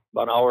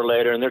about an hour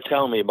later, and they're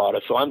telling me about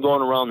it. So I'm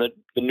going around the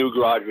new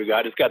garage we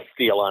got. It's got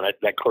steel on it,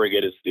 that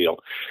corrugated steel.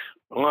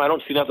 Well, I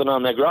don't see nothing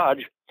on that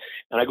garage.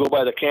 And I go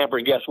by the camper,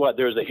 and guess what?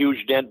 There's a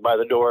huge dent by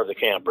the door of the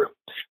camper.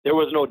 There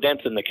was no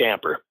dents in the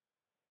camper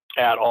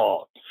at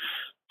all.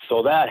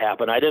 So that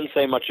happened. I didn't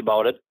say much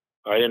about it.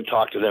 I didn't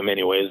talk to them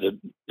anyways,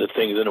 the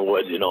things in the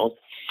woods, you know.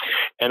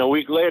 And a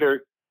week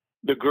later,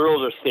 the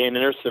girls are staying in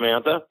there,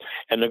 Samantha,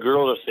 and the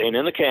girls are staying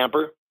in the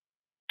camper.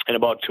 And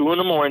about 2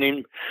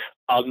 a.m,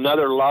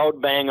 another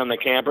loud bang on the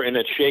camper, and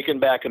it's shaking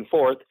back and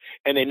forth,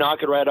 and they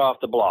knock it right off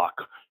the block.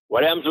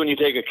 What happens when you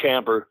take a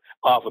camper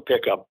off a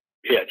pickup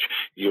hitch?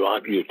 You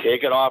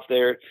take it off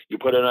there, you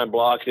put it on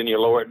blocks, and you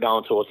lower it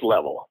down so it's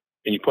level.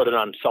 And you put it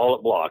on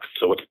solid blocks.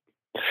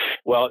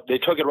 Well, they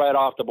took it right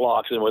off the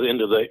blocks and was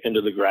into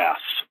the grass.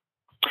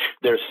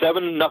 There's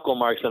 7 knuckle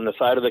marks on the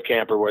side of the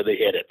camper where they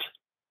hit it.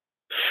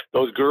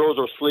 Those girls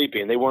were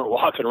sleeping. They weren't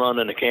walking around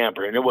in the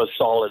camper, and it was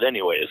solid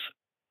anyways.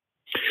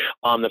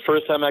 The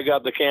first time I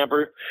got the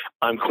camper,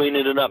 I'm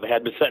cleaning it up. It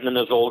had been sitting in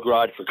this old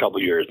garage for a couple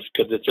of years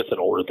because it's just an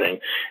older thing.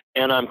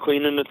 And I'm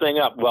cleaning the thing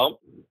up. Well,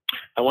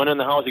 I went in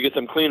the house to get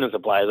some cleaning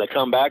supplies. I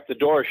come back, the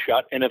door is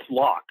shut, and it's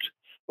locked.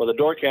 Well, the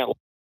door can't lock.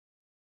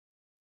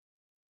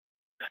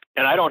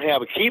 And I don't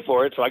have a key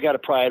for it, so I got to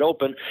pry it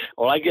open.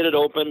 Well, I get it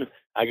open.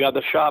 I got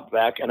the shop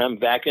vac, and I'm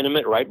vacuuming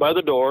it right by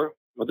the door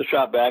with the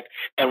shop vac.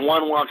 And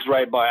one walks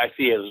right by. I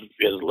see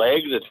his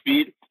legs, his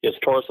feet, his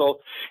torso.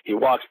 He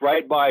walks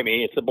right by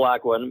me. It's a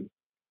black one.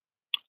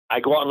 I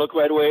go out and look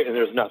right away, and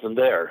there's nothing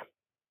there.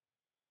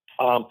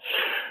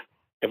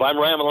 If I'm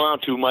rambling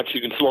on too much,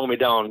 you can slow me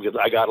down because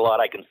I got a lot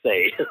I can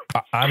say.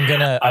 I'm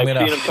gonna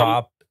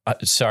hop.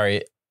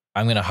 Sorry.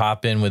 I'm going to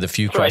hop in with a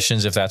few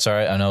questions, if that's all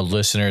right. I know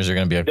listeners are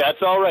going to be like,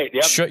 that's all right.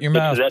 Yep. Shut your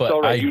mouth. That's but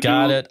all right.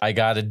 I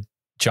got to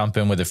jump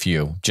in with a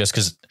few just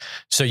because.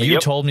 So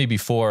you told me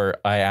before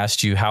I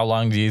asked you, how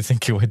long do you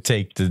think it would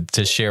take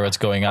to share what's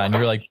going on? You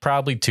were like,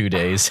 probably 2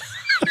 days.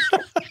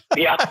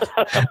 Yeah.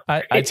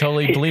 I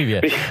totally believe you.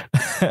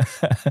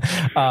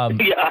 I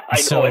know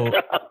so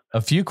it.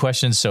 A few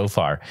questions so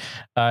far.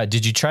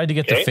 Did you try to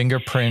get the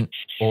fingerprint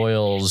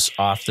oils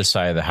off the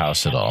side of the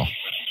house at all?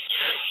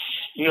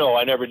 No,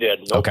 I never did.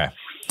 Nope. Okay.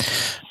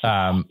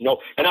 No.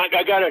 And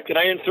I got to, can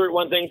I insert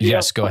one thing?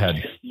 Yes, go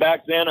ahead.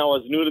 Back then I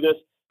was new to this.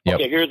 Yep.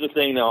 Okay, here's the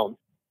thing now.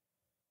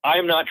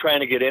 I'm not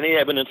trying to get any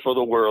evidence for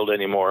the world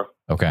anymore.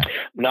 Okay.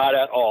 Not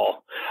at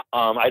all.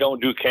 I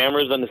don't do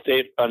cameras on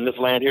this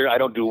land here. I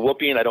don't do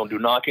whooping. I don't do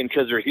knocking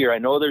because they're here. I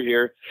know they're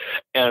here.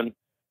 And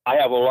I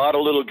have a lot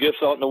of little gifts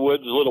out in the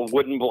woods, little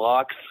wooden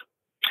blocks,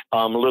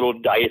 little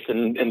dice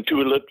and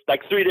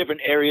 3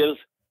 different areas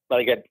that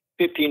I get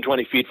 15,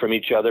 20 feet from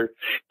each other.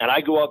 And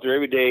I go out there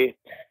every day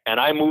and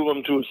I move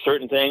them to a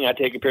certain thing. I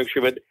take a picture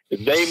of it.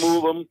 If they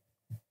move them,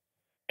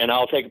 and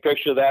I'll take a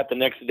picture of that the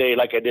next day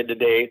like I did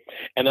today,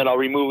 and then I'll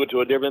remove it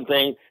to a different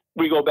thing.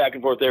 We go back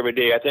and forth every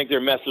day. I think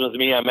they're messing with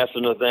me. I'm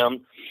messing with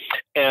them.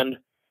 And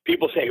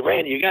people say,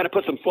 Randy, you got to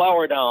put some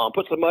flour down,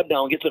 put some mud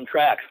down, get some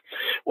tracks.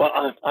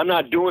 Well, I'm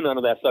not doing none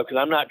of that stuff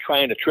because I'm not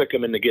trying to trick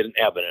them into getting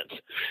evidence.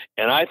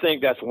 And I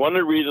think that's one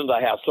of the reasons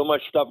I have so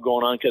much stuff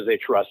going on, because they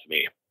trust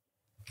me.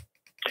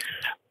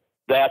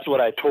 That's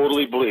what I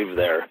totally believe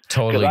there.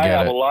 Totally get it. Because I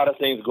have it. a lot of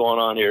things going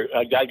on here.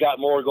 I got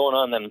more going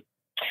on than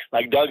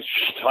like Doug's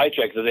high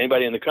checks as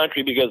anybody in the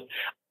country, because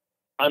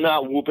I'm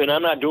not whooping.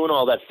 I'm not doing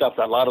all that stuff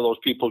that a lot of those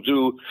people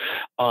do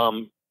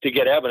to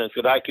get evidence,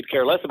 because I could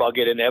care less about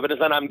getting evidence,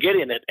 and I'm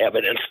getting it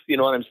evidence. You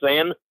know what I'm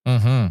saying?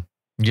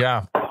 Mm-hmm.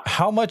 Yeah.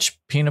 How much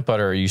peanut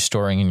butter are you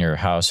storing in your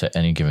house at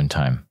any given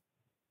time?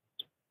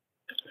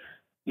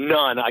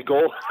 None. I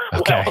go.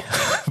 Okay.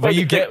 Well, but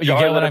you get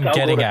what I'm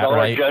getting at,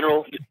 right?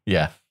 General.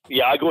 Yeah.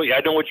 Yeah, I go.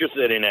 I know what you're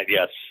sitting at.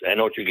 Yes, I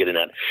know what you're getting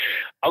at.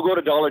 I'll go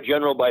to Dollar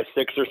General, buy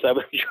 6 or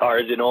 7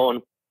 jars,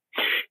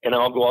 and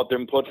I'll go out there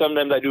and put.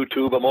 Sometimes I do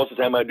 2, but most of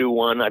the time I do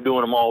 1. I'm doing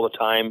them all the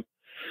time,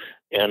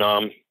 and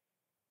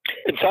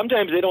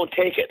sometimes they don't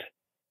take it,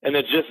 and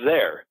it's just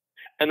there.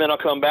 And then I'll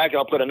come back,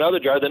 I'll put another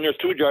jar. Then there's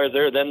 2 jars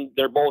there. Then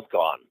they're both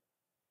gone.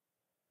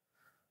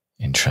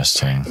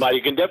 Interesting. But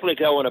you can definitely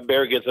tell when a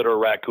bear gets it or a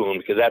raccoon,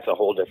 because that's a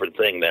whole different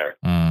thing there.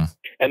 Mm.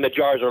 and the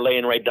jars are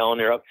laying right down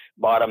there up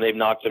bottom. They've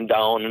knocked them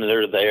down, and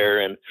they're there.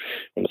 And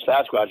when the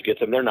Sasquatch gets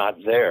them, they're not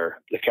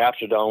there. The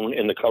caps are down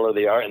in the color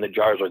they are, and the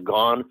jars are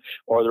gone,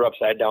 or they're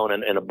upside down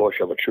in a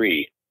bush of a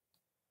tree.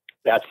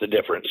 That's the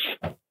difference.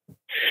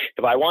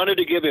 If I wanted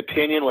to give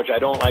opinion, which I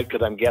don't like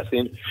because I'm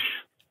guessing,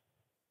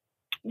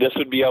 this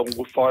would be a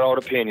far out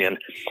opinion.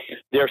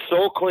 They're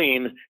so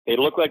clean, they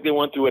look like they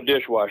went through a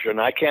dishwasher, and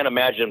I can't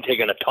imagine them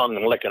taking a tongue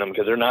and licking them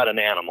because they're not an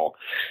animal.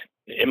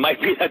 It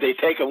might be that they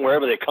take them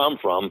wherever they come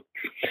from,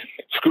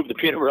 scoop the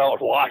peanut butter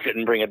out, wash it,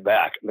 and bring it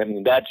back. I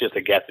mean, that's just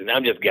a guessing.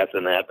 I'm just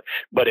guessing that,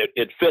 but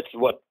it fits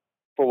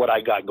for what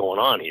I got going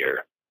on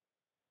here.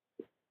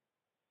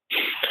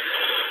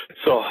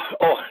 So,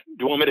 do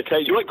you want me to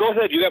tell you? Go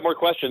ahead. You got more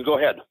questions. Go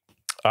ahead.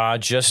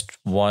 Just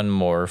one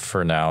more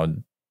for now.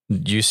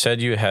 You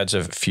said you had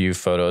a few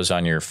photos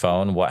on your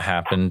phone. What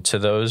happened to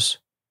those?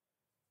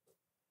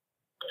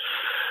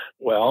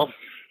 Well,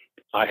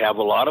 I have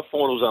a lot of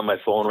photos on my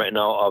phone right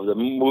now of the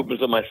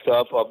movements of my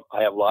stuff.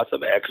 I have lots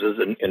of X's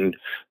and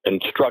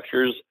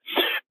structures,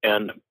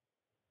 and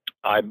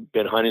I've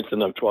been hunting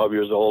since I'm 12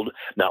 years old.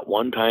 Not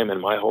one time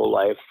in my whole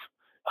life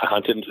I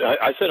hunted.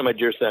 I sit in my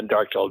deer stand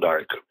dark till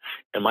dark,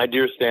 and my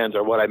deer stands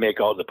are what I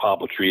make out of the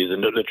poplar trees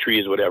and the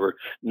trees, whatever.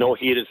 No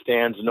heated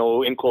stands,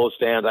 no enclosed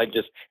stands. I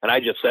just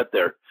sit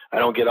there. I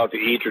don't get out to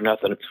eat or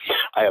nothing.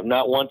 I have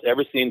not once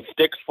ever seen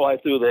sticks fly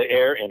through the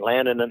air and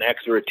land in an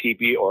X or a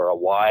teepee or a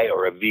Y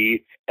or a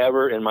V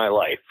ever in my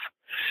life.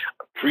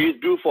 Trees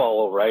do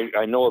fall over.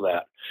 I know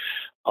that.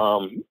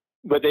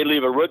 But they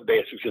leave a root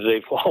base because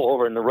they fall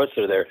over and the roots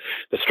are there.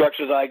 The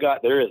structures I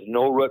got, there is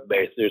no root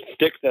base. There's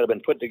sticks that have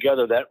been put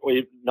together that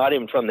way, not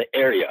even from the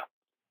area.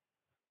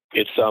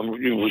 It's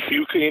if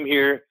you came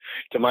here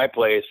to my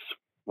place,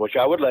 which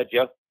I would let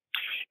you,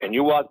 and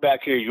you walk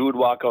back here, you would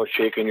walk out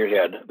shaking your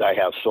head. I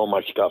have so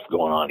much stuff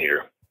going on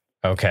here.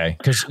 Okay.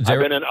 Because I've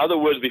been in other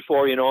woods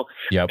before, Yep.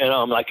 And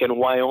I'm like in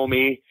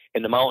Wyoming,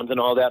 in the mountains and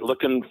all that,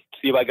 looking,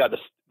 see if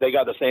they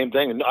got the same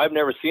thing. And I've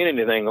never seen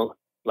anything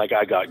like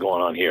I got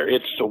going on here.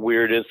 It's the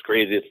weirdest,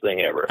 craziest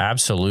thing ever.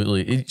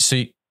 Absolutely.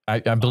 So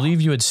I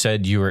believe you had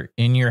said you were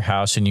in your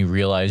house and you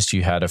realized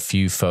you had a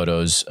few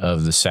photos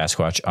of the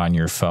Sasquatch on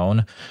your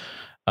phone.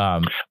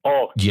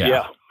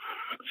 Yeah.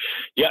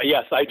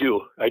 Yes, I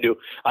do.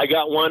 I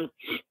got one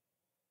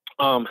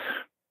a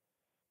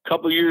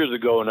couple years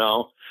ago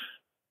now.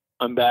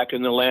 I'm back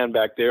in the land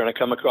back there, and I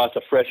come across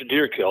a fresh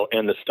deer kill,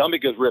 and the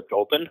stomach is ripped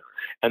open,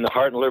 and the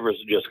heart and liver is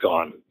just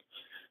gone.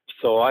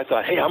 So I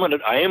thought, hey, I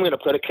am gonna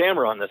put a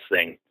camera on this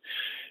thing,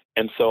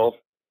 and so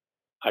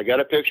I got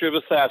a picture of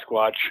a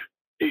Sasquatch.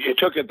 It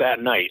took it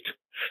that night.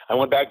 I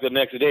went back the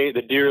next day.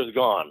 The deer is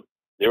gone.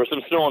 There was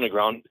some snow on the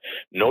ground,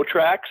 no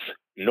tracks,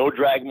 no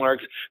drag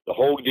marks. The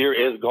whole deer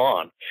is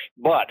gone.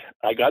 But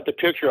I got the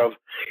picture of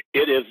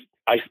it is.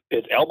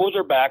 Its elbows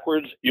are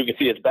backwards. You can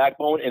see its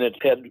backbone and its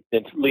head.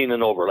 It's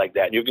leaning over like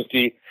that. You can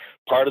see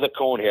part of the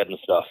cone head and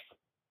stuff,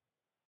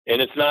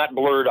 and it's not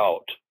blurred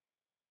out.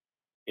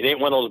 It ain't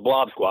one of those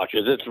blob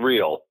squatches. It's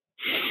real.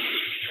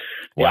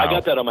 Wow. Yeah, I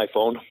got that on my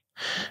phone.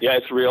 Yeah,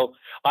 it's real.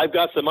 I've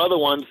got some other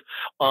ones.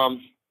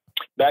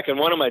 Back in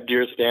one of my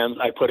deer stands,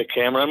 I put a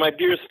camera on my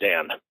deer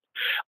stand.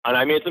 And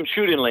I made some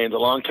shooting lanes a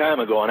long time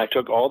ago, and I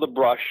took all the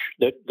brush,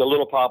 the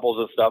little popples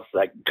and stuff that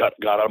I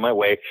got out of my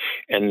way,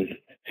 and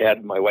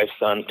had my wife's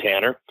son,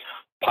 Tanner,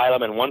 pile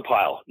them in one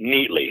pile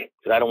neatly,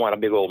 because I don't want a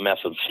big old mess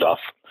of stuff.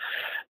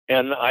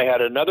 And I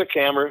had another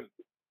camera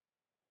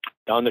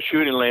on the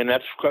shooting lane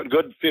that's a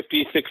good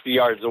 50, 60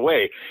 yards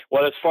away.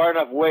 Well, it's far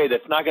enough away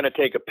that's not going to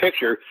take a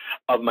picture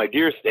of my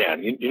deer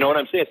stand. You know what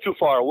I'm saying? It's too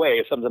far away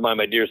if something's on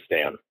my deer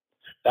stand.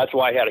 That's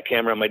why I had a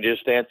camera on my deer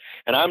stand.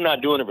 And I'm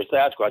not doing it for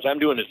Sasquatch. I'm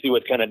doing it to see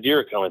what kind of deer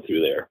are coming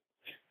through there.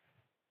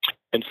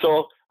 And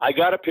so I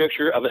got a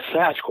picture of a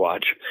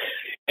Sasquatch,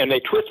 and they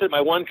twisted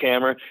my one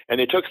camera, and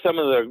they took some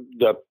of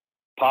the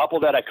popple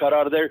that I cut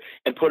out of there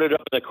and put it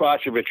up in the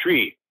crotch of a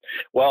tree.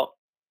 Well,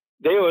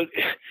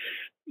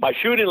 my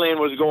shooting lane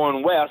was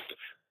going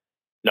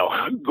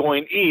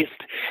east,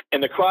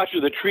 and the crotch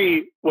of the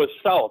tree was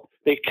south.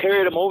 They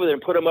carried them over there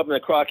and put them up in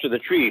the crotch of the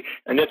tree.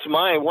 And it's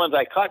my ones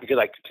I cut because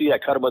I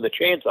cut them with a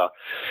chainsaw.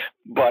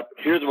 But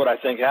here's what I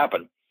think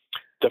happened.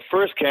 The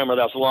first camera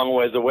that's a long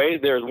ways away,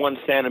 there's one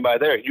standing by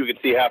there. You can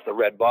see half the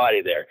red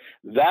body there.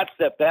 That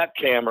set that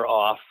camera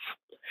off,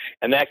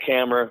 and that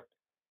camera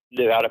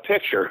got a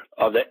picture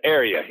of the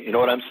area. You know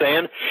what I'm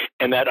saying?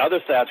 And that other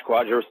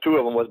Sasquatch, there was two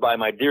of them, was by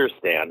my deer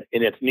stand,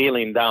 and it's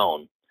kneeling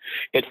down.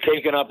 It's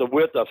taken up the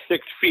width of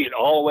 6 feet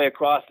all the way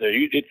across there.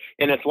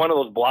 And it's one of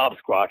those blob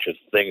squatches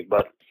things,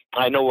 but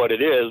I know what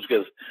it is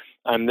because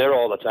I'm there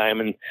all the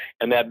time,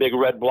 and that big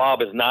red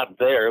blob is not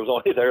there. It was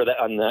only there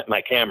on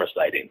my camera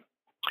sighting.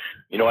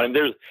 You know, and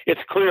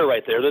it's clear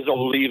right there. There's no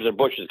leaves and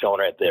bushes going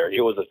right there.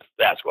 It was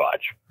a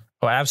Sasquatch.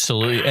 Oh,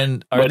 absolutely.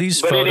 And are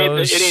these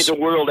photos? It ain't the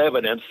world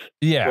evidence.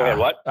 Yeah. Go ahead,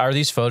 what? Are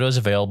these photos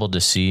available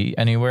to see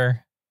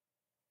anywhere?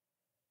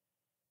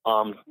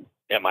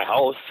 at my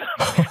house.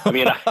 I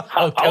mean,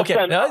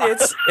 okay. No,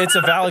 it's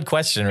a valid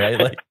question, right?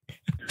 Like,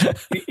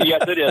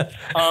 yes, it is.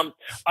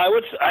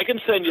 I can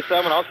send you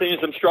some, and I'll send you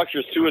some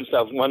structures too and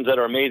stuff. Ones that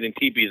are amazing,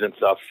 teepees and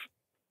stuff.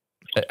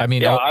 I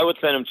mean, yeah, I would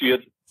send them to you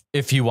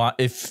if you want.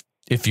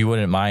 If you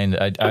wouldn't mind,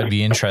 I'd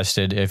be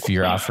interested if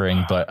you're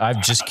offering. But I'm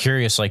just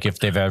curious, like if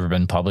they've ever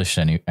been published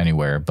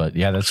anywhere. But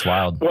yeah, that's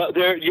wild. Well,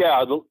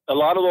 a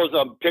lot of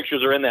those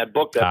pictures are in that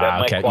book that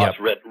Mike Kloss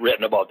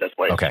written about this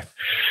place. Okay.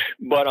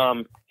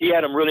 But he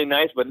had them really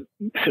nice, but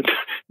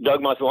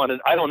Doug must have wanted,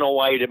 I don't know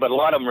why he did, but a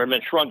lot of them have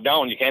been shrunk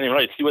down. You can't even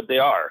really see what they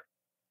are.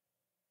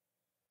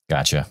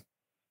 Gotcha.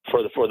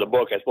 For the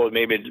book, I suppose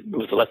maybe it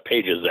was less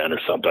pages then or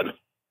something.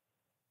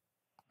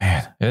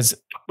 Man,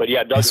 but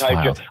yeah, Doug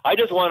Hyde. I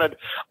just wanted,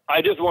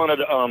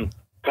 God,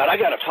 I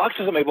got to talk to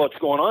somebody about what's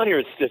going on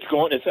here.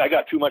 I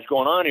got too much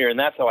going on here, and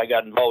that's how I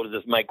got involved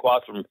with this Mike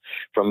Kloss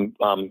from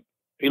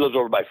he lives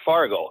over by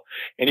Fargo,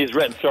 and he's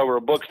written several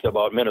books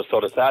about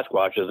Minnesota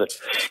Sasquatches.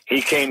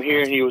 He came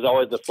here, and he was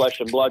always the flesh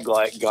and blood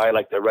guy,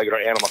 like the regular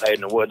animal hide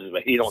in the woods,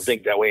 but he don't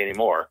think that way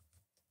anymore.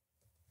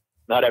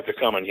 Not after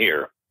coming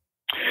here.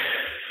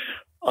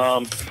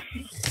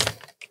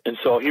 And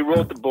so he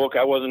wrote the book.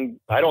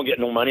 I don't get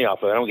no money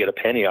off of it. I don't get a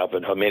penny off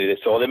of it. How many they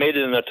sold? They made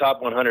it in the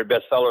top 100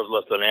 bestsellers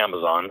list on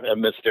Amazon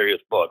and Mysterious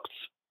Books.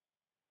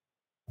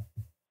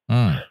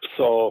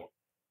 So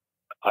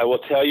I will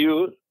tell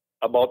you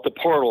about the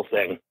portal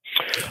thing.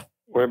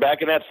 We're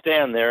back in that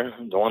stand there,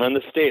 the one on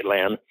the state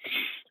land,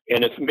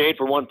 and it's made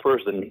for one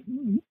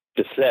person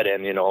to set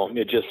in,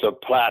 It's just a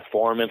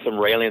platform and some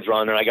railings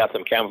around there. I got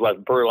some camouflage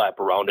burlap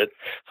around it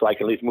so I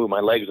can at least move my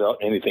legs out.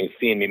 Anything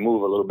seeing me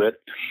move a little bit.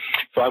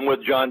 So I'm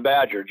with John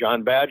Badger.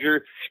 John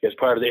Badger is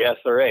part of the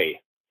SRA.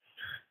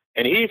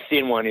 And he's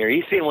seen one here.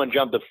 He's seen one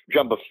jump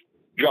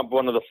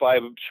one of the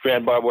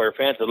 5-strand barbed wire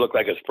fence that looked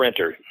like a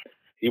sprinter.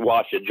 He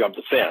watched it jump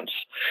the fence.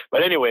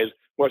 But anyways,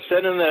 we're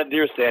sitting in that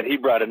deer stand. He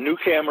brought a new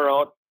camera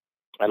out.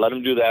 I let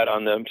him do that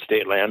on the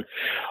state land.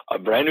 A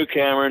brand new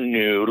camera,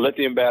 new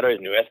lithium batteries,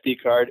 new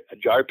SD card, a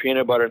jar of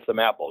peanut butter, and some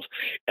apples.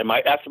 And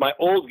that's my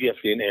old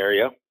gifting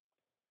area.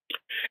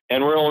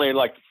 And we're only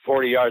like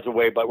 40 yards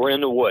away, but we're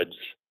in the woods.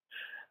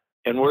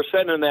 And we're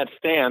sitting in that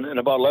stand, and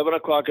about 11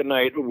 o'clock at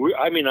night,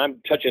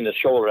 I'm touching his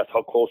shoulder. That's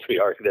how close we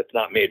are, because it's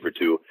not made for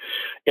two.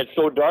 It's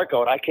so dark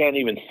out, I can't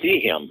even see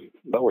him,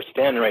 but we're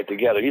standing right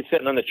together. He's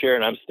sitting on the chair,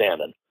 and I'm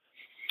standing.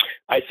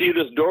 I see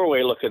this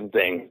doorway-looking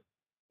thing,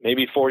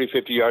 maybe 40,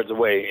 50 yards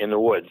away in the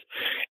woods.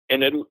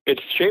 And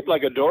it's shaped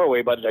like a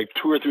doorway, but like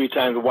 2 or 3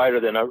 times wider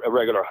than a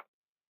regular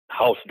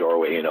house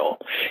doorway,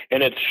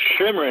 And it's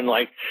shimmering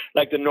like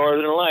the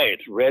northern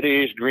lights,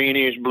 reddish,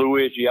 greenish,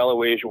 bluish,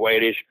 yellowish,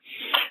 whitish.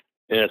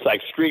 And it's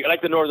like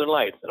the northern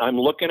lights. And I'm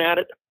looking at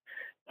it.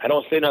 I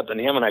don't say nothing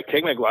to him, and I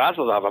take my glasses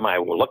off. Am I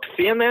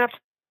seeing that?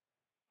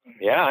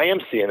 Yeah, I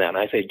am seeing that. And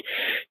I say,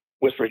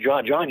 whisper,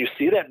 John, you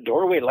see that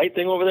doorway light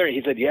thing over there? And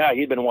he said, yeah,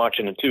 he'd been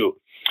watching it too.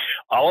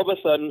 All of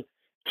a sudden,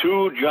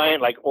 2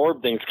 giant like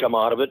orb things come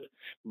out of it,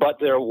 but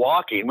they're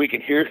walking. We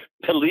can hear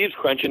the leaves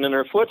crunching in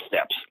their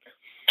footsteps.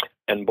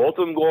 And both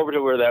of them go over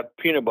to where that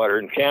peanut butter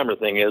and camera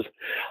thing is.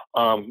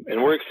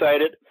 And we're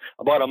excited.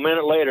 About a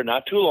minute later,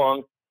 not too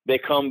long, they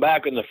come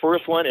back, and the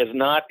first one is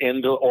not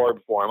in the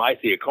orb form. I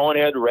see a cone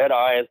head, red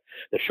eyes,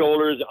 the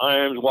shoulders, the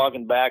arms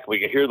walking back.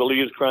 We can hear the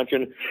leaves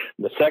crunching.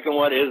 The second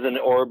one is an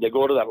orb. They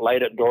go to that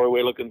lighted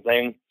doorway looking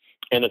thing,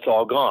 and it's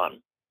all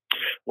gone.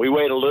 We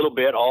wait a little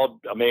bit,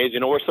 all amazed.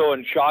 We're so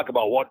in shock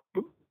about what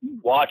we're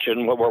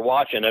watching.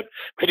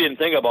 We didn't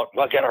think about,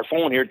 look at our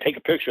phone here, take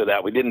a picture of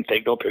that. We didn't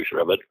take no picture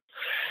of it.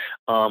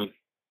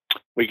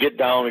 We get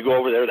down, we go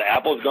over there. The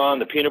apple's gone,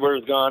 the peanut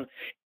butter's gone.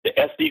 The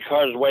SD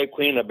card is wiped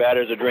clean, the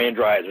batteries are drained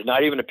dry. There's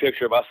not even a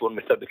picture of us when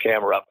we set the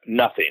camera up.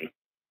 Nothing.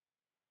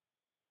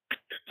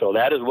 So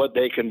that is what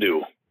they can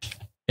do.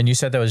 And you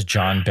said that was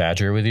John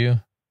Badger with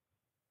you?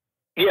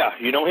 Yeah,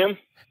 you know him?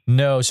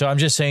 No, so I'm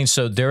just saying,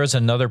 so there is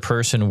another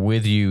person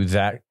with you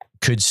that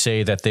could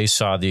say that they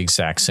saw the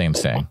exact same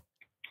thing.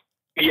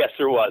 Yes,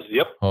 there was.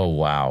 Yep. Oh,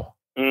 wow.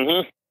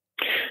 Mm-hmm.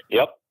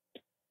 Yep.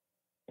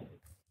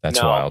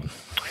 That's wild.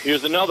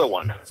 Here's another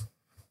one.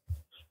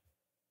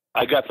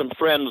 I got some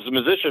friends,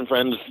 musician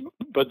friends,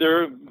 but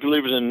they're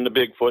believers in the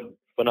Bigfoot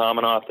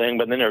phenomena thing,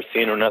 but they never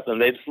seen or nothing.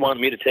 They just wanted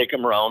me to take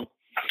him around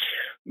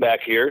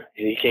back here.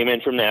 He came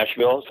in from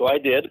Nashville, so I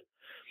did.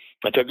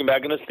 I took him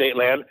back in the state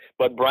land.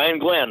 But Brian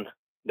Glenn,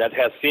 that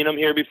has seen him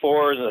here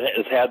before,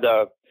 has had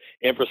the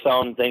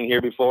infrasound thing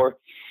here before,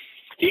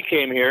 he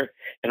came here,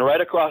 and right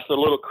across the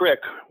little creek,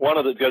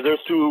 because there's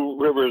 2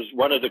 rivers,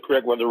 one is the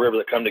creek, one is the river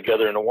that come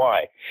together in a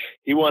Y.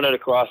 He wanted to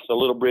cross the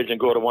little bridge and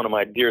go to one of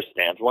my deer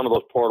stands, one of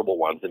those portable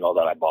ones, that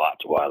I bought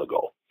a while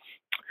ago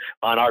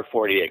on our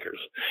 40 acres.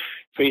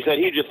 So he said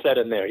he just sat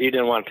in there. He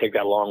didn't want to take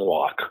that long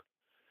walk.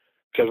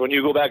 Because when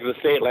you go back to the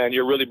state land,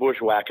 you're really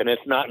bushwhacking.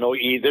 It's not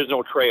there's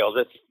no trails.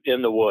 It's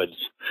in the woods.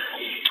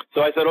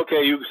 So I said,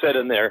 okay, you sit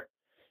in there.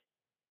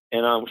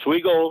 And so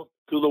we go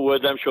through the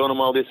woods. I'm showing them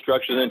all these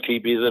structures and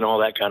teepees and all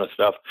that kind of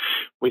stuff.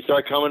 We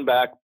start coming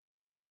back.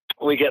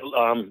 We get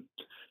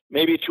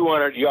maybe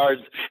 200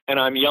 yards, and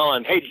I'm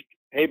yelling,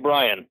 hey,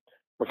 Brian,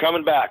 We're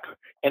coming back.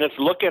 And it's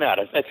looking at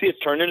us. I see it's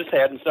turning its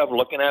head and stuff,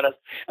 looking at us.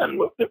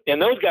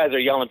 And those guys are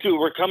yelling too.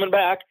 We're coming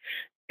back.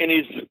 And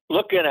he's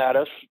looking at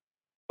us,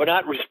 but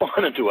not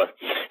responding to us.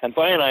 And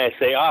finally I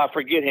say,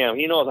 forget him.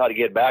 He knows how to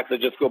get back. So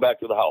just go back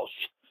to the house.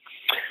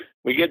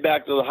 We get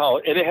back to the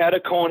house. And it had a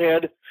cone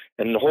head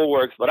and the whole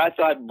works. But I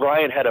thought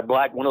Brian had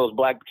one of those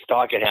black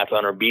stocking hats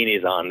on or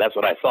beanies on. That's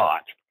what I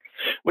thought.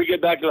 We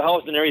get back to the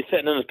house and there he's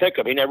sitting in his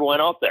pickup. He never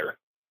went out there.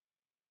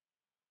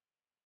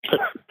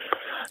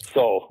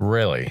 So.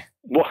 Really?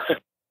 Well,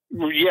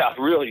 yeah,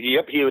 really.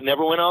 Yep. He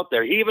never went out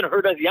there. He even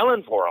heard us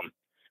yelling for him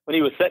when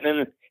he was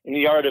sitting in the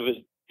yard of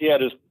he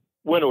had his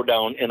window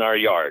down in our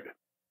yard.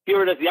 He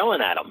heard us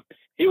yelling at him.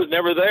 He was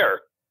never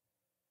there.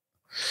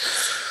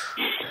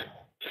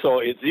 So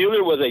it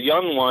either was a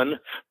young one,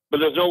 but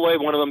there's no way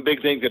one of them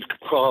big things could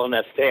crawl in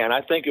that stand.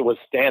 I think it was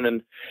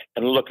standing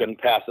and looking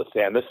past the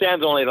stand. The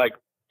stand's only like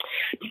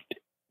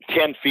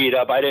 10 feet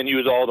up. I didn't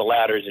use all the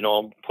ladders,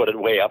 put it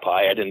way up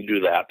high. I didn't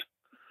do that.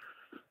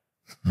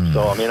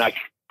 So, I mean, I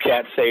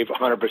can't say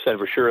 100%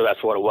 for sure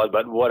that's what it was,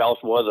 but what else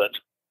was it?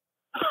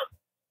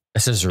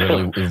 This is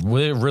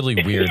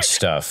really weird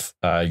stuff.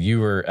 You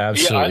were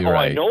absolutely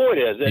right. I know it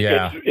is.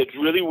 Yeah. It's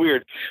really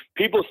weird.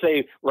 People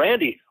say,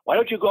 Randy, why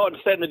don't you go out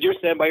and sit in the deer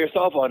stand by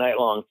yourself all night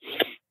long?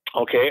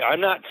 Okay,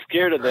 I'm not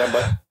scared of them,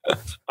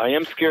 but I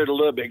am scared a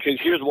little bit because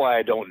here's why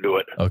I don't do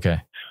it.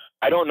 Okay.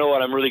 I don't know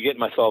what I'm really getting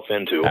myself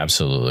into.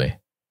 Absolutely.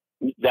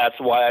 That's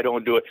why I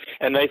don't do it.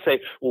 And they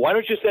say, well, why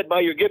don't you sit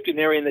by your gifting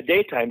area in the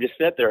daytime? Just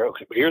sit there.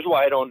 Okay, here's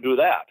why I don't do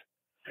that.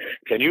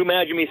 Can you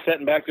imagine me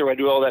sitting back there? I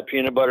do all that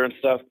peanut butter and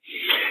stuff,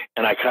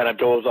 and I kind of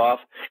doze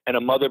off, and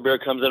a mother bear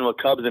comes in with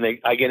cubs, and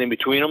I get in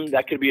between them.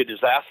 That could be a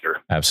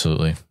disaster.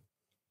 Absolutely.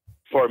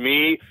 For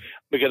me,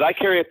 because I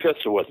carry a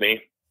pistol with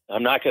me.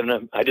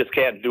 I just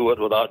can't do it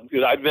without,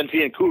 because I've been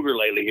seeing cougar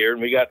lately here,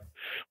 and we got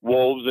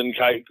wolves and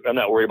I'm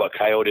not worried about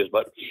coyotes,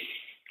 but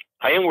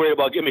I am worried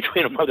about getting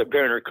between a mother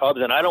bear and her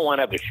cubs, and I don't want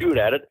to have to shoot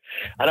at it.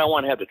 I don't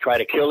want to have to try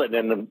to kill it,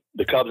 and then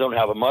the cubs don't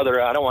have a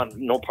mother. I don't want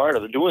no part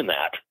of doing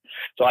that.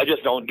 So I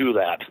just don't do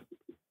that.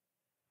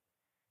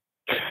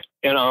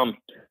 And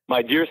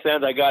my deer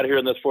stands I got here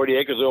in this 40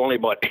 acres are only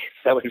about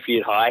 7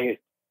 feet high.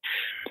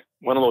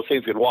 One of those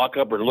things could walk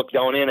up and look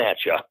down in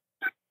at you.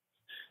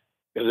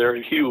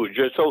 They're huge.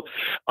 So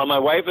my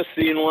wife has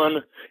seen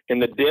one in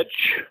the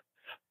ditch.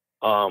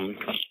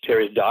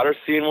 Terry's daughter's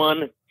seen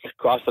one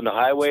crossing the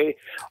highway.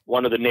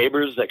 One of the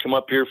neighbors that come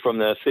up here from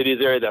the cities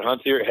area that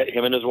hunts here,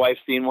 him and his wife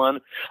seen one.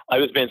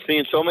 I've been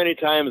seeing so many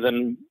times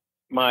in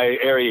my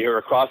area here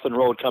across the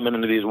road coming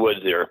into these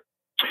woods here.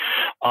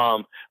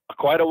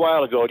 Quite a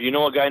while ago, do you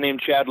know a guy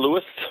named Chad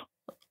Lewis?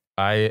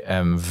 I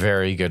am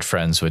very good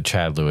friends with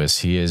Chad Lewis.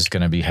 He is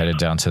going to be headed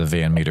down to the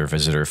Van Meter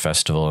Visitor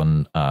Festival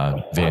in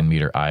Van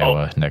Meter,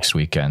 Iowa next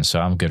weekend. So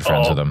I'm good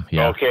friends with him.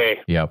 Yeah. Okay.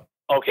 Yep.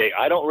 Okay.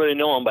 I don't really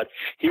know him, but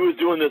he was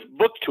doing this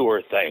book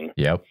tour thing.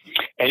 Yep.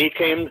 And he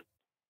came,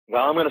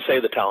 well, I'm going to say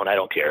the town. I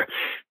don't care.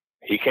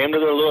 He came to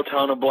the little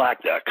town of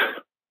Black Duck,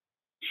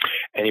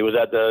 and he was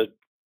at the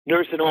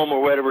nursing home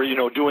or whatever,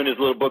 doing his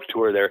little book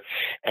tour there.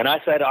 And I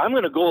said, I'm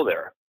going to go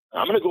there.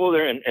 I'm going to go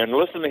there and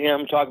listen to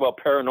him talk about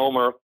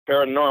paranormal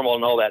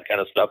and all that kind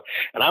of stuff.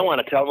 And I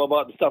want to tell him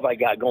about the stuff I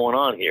got going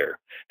on here,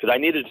 because I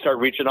needed to start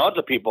reaching out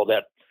to people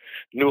that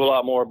knew a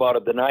lot more about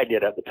it than I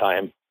did at the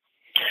time.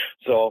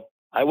 So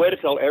I waited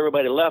till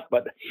everybody left,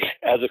 but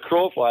as a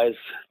crow flies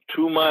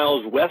 2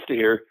 miles west of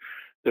here,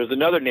 there's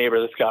another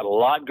neighbor that's got a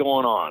lot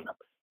going on,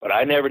 but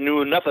I never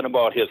knew nothing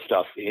about his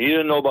stuff. He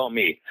didn't know about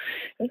me.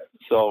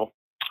 So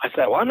I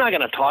said, well, I'm not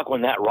going to talk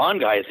when that Ron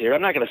guy is here.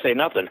 I'm not going to say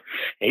nothing.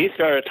 And he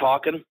started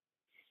talking.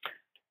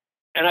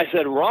 And I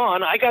said,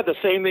 Ron, I got the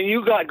same thing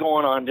you got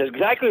going on,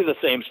 exactly the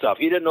same stuff.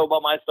 He didn't know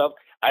about my stuff.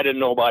 I didn't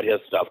know about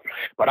his stuff.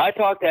 But I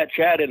talked that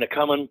Chad into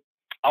coming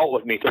out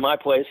with me to my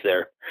place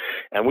there.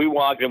 And we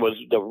walked,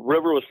 the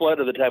river was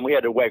flooded at the time. We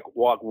had to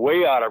walk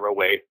way out of our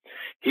way.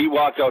 He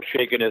walked out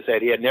shaking his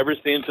head. He had never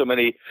seen so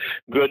many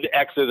good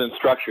X's and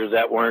structures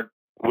that weren't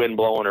wind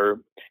blown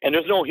and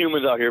there's no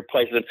humans out here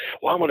placing,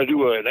 well, I'm going to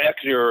do an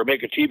X or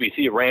make a TB,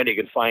 see if Randy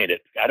can find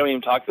it. I don't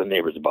even talk to the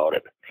neighbors about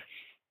it.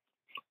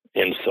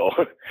 And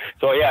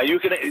so yeah, you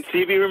can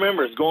see if he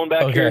remembers going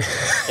back here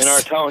in our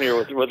town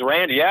here with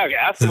Randy. Yeah,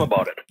 ask him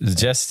about it.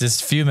 Just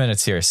a few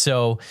minutes here.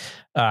 So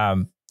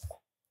Chad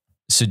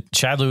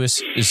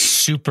Lewis is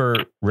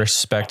super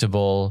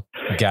respectable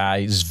guy.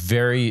 He's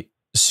very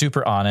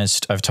super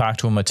honest. I've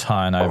talked to him a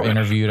ton. I've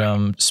interviewed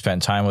him,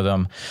 spent time with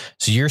him.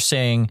 So you're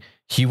saying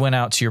he went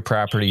out to your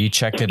property, he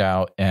checked it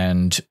out,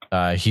 and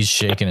he's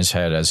shaking his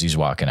head as he's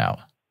walking out.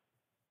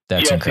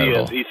 That's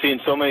incredible. He is. He's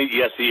seen so many.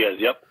 Yes, he is.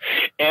 Yep.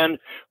 And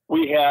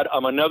we had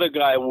another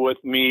guy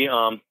with me.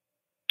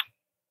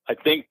 I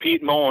think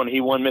Pete Moen. He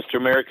won Mr.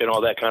 America and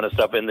all that kind of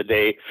stuff in the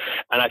day.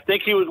 And I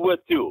think he was with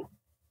too.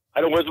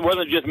 It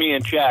wasn't just me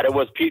and Chad. It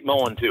was Pete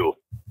Moen too.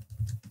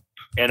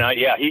 And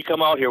he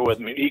come out here with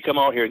me. He come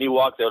out here and he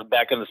walked out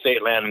back in the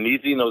state land and he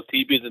seen those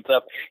teepees and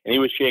stuff. And he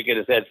was shaking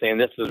his head saying,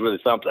 this is really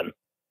something.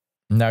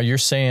 Now you're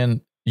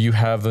saying you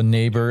have a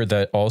neighbor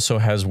that also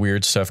has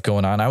weird stuff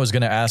going on. I was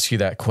going to ask you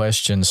that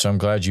question, so I'm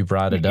glad you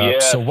brought it up.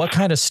 Yes. So what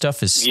kind of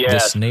stuff is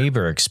this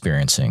neighbor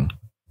experiencing?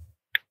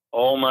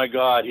 Oh my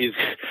God.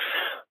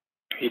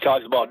 He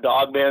talks about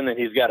Dogman, and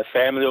he's got a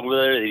family over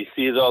there that he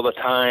sees all the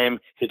time.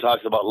 He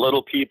talks about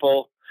little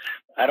people.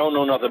 I don't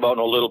know nothing about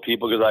no little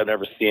people because I've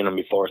never seen them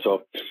before.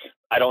 So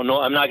I don't know.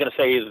 I'm not going to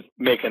say he's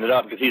making it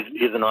up because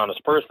he's an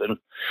honest person.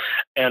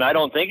 And I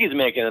don't think he's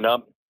making it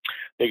up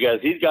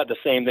because he's got the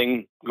same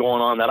thing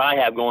going on that I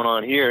have going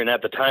on here. And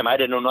at the time, I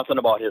didn't know nothing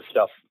about his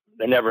stuff.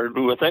 I never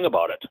knew a thing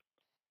about it.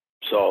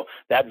 So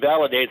that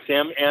validates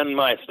him and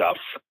my stuff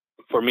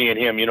for me and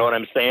him. You know what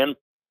I'm saying?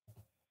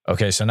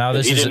 Okay, so now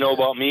he didn't know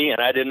about me, and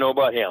I didn't know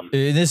about him.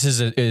 This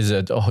is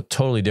a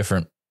totally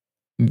different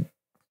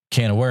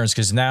can of worms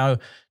because now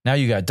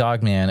you got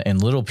Dogman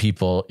and little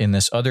people in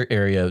this other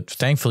area.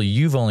 Thankfully,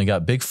 you've only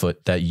got Bigfoot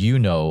that you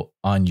know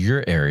on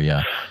your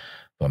area.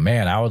 But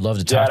man, I would love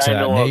to talk to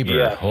that neighbor.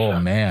 Yes. Oh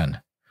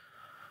man.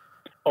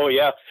 Oh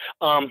yeah.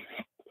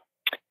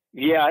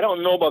 Yeah, I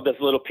don't know about this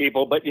little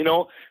people, but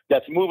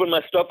that's moving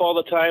my stuff all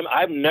the time.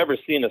 I've never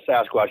seen a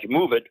Sasquatch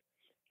move it.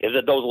 Is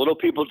it those little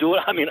people do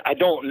it? I mean, I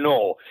don't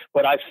know,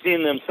 but I've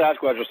seen them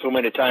Sasquatches so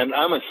many times.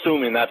 I'm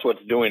assuming that's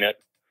what's doing it,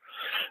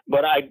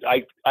 but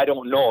I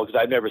don't know because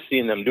I've never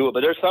seen them do it. But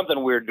there's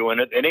something weird doing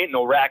it. It ain't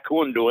no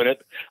raccoon doing it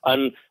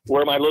on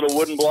where my little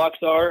wooden blocks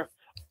are,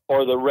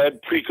 or the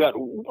red pre-cut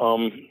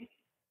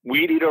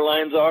weed eater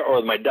lines are,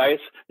 or my dice.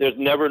 There's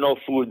never no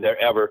food there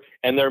ever,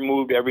 and they're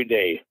moved every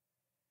day.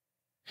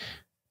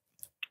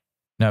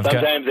 Now,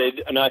 sometimes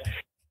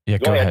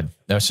go ahead.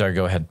 No, sorry,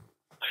 go ahead.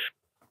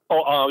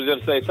 Oh, I was going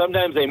to say,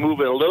 sometimes they move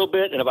it a little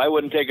bit, and if I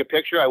wouldn't take a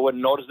picture, I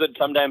wouldn't notice it.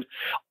 Sometimes,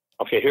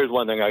 okay, here's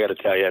one thing I got to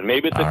tell you, and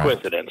maybe it's a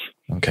coincidence.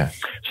 Okay.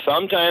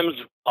 Sometimes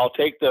I'll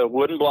take the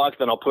wooden blocks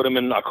and I'll put them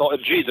in, I'll call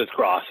it Jesus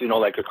cross,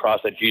 like a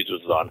cross that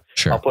Jesus is on.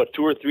 Sure. I'll put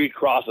 2 or 3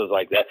 crosses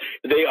like that.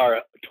 They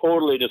are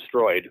totally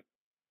destroyed.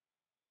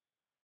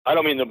 I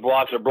don't mean the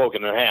blocks are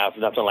broken in half,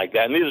 nothing like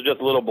that. And these are just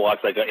little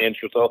blocks, like an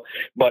inch or so,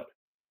 but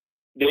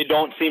they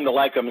don't seem to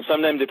like them. And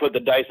sometimes they put the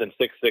dice in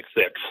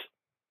 666.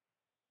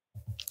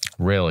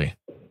 Really?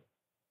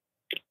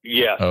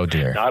 Yeah. Oh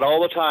dear. Not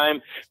all the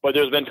time, but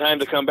there's been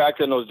times to come back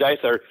to those dice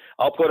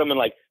I'll put them in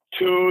like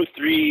 2,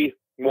 3,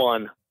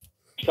 1,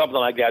 something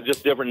like that,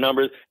 just different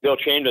numbers. They'll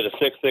change it to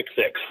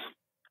 666.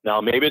 Now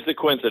maybe it's a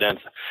coincidence,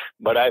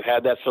 but I've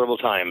had that several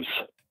times.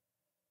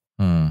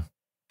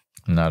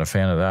 Not a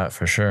fan of that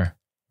for sure.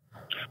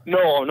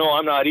 No,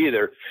 I'm not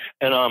either.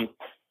 And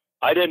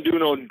I didn't do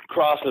no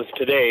crosses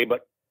today,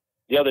 but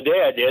the other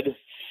day I did.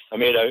 I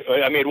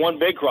made one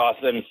big cross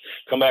and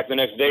come back the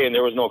next day and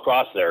there was no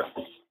cross there.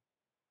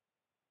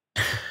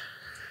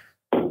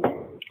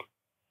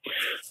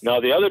 Now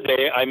the other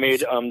day I made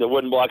the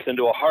wooden blocks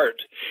into a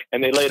heart,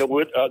 and they laid a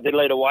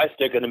Y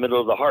stick in the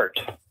middle of the heart.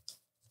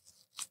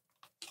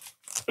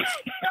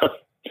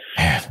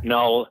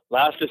 Now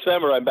last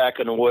December I'm back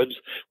in the woods.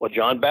 Well,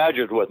 John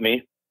Badger's with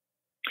me,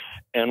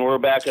 and we're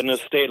back in the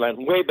state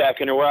line, way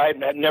back in there where I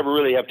never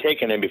really have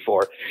taken him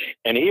before.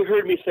 And he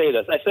heard me say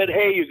this. I said,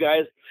 "Hey, you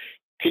guys,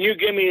 can you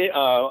give me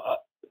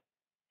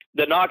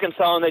the knocking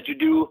sound that you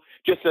do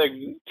just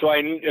so I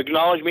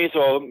acknowledge me,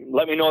 so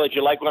let me know that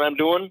you like what I'm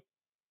doing,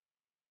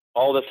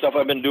 all the stuff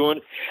I've been doing?"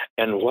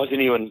 And it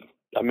wasn't even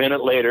a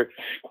minute later,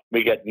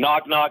 we get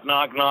knock, knock,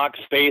 knock, knock,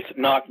 space,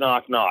 knock,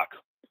 knock, knock.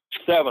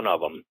 7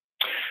 of them.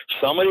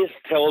 Somebody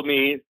told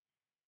me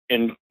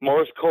in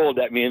Morse code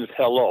that means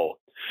hello.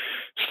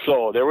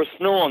 So there was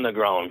snow on the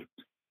ground.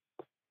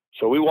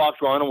 So we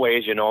walked around a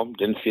ways,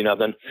 didn't see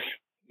nothing.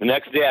 The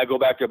next day I go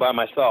back there by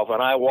myself,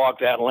 and I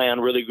walked that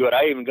land really good.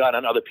 I even got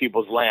on other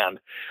people's land,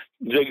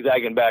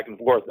 zigzagging back and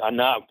forth.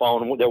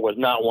 There was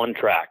not one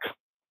track.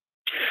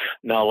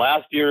 Now,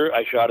 last year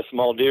I shot a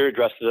small deer,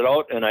 dressed it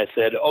out, and I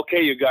said,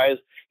 "Okay, you guys,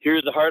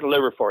 here's the heart and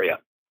liver for you."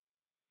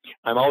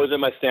 I'm always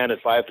in my stand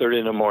at 5:30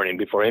 in the morning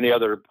before any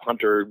other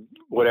hunter,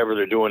 whatever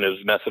they're doing,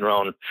 is messing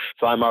around.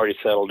 So I'm already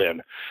settled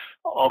in.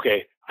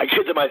 Okay, I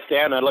get to my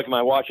stand, I look at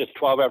my watch, it's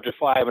 12 after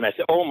 5, and I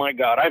say, "Oh my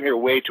God, I'm here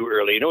way too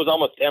early." And it was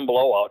almost 10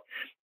 below out.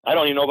 I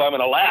don't even know if I'm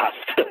going to last.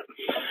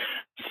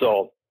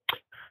 So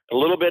a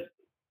little bit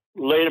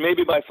later,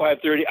 maybe by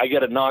 5:30, I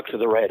get a knock to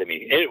the right of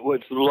me. It was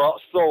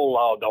so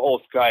loud, the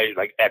whole sky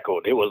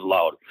echoed. It was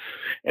loud.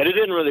 And it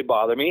didn't really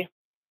bother me.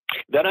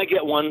 Then I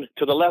get one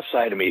to the left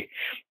side of me.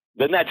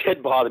 Then that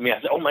did bother me.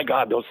 I said, "Oh my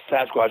God, those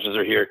Sasquatches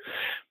are here."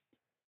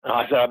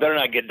 I said, "I better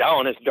not get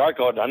down. It's dark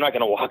out. I'm not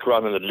going to walk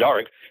around in the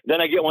dark."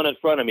 Then I get one in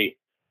front of me.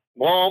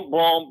 Blom,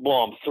 blom,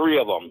 blom. 3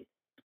 of them.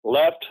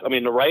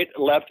 The right,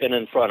 left, and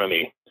in front of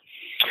me.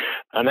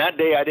 And that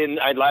day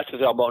I lasted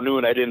till about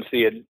noon. I didn't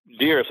see a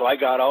deer. So I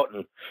got out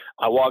and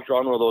I walked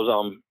around where those,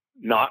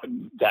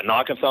 that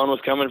knocking sound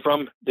was coming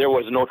from. There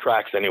was no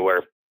tracks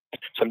anywhere.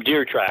 Some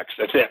deer tracks.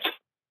 That's it.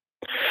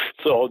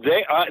 So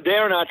they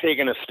are not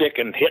taking a stick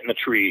and hitting a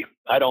tree.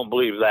 I don't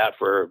believe that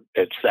for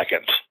a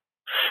second.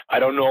 I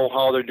don't know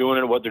how they're doing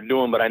it, what they're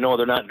doing, but I know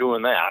they're not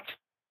doing that.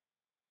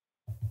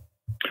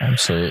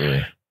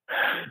 Absolutely.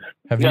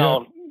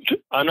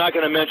 I'm not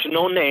going to mention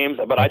no names,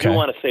 but Okay. I do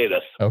want to say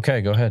this.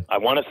 Okay, go ahead. I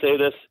want to say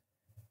this.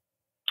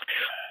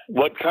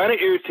 What kind of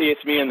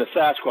irritates me in the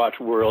Sasquatch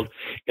world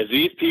is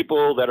these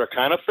people that are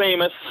kind of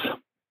famous,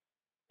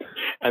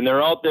 and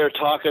they're out there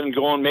talking,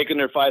 going, making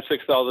their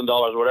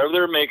 $5,000-$6,000, whatever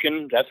they're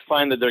making. That's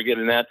fine that they're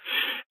getting that,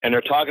 and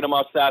they're talking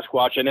about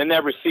Sasquatch, and they've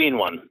never seen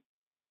one,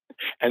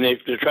 and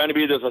they're trying to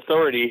be this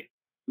authority.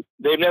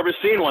 They've never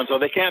seen one, so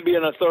they can't be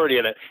an authority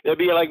in it. It'd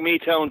be like me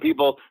telling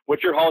people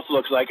what your house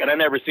looks like, and I've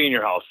never seen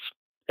your house.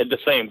 It's the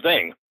same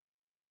thing.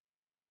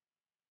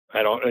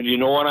 I don't. You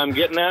know what I'm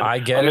getting at? I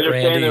get it, they're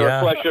Randy. saying they're Yeah.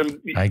 a flesh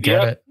and, I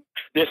get it.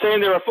 They're saying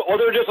they're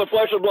just a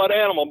flesh and blood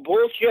animal.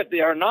 Bullshit.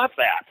 They are not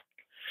that.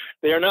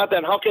 They are not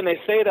that. How can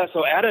they say that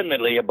so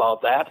adamantly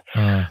about that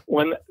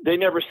when they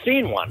never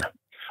seen one?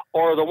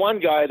 Or the one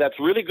guy that's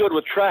really good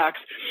with tracks,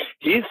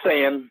 he's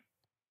saying,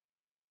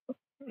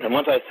 and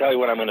once I tell you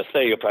what I'm going to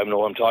say, you'll probably know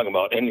what I'm talking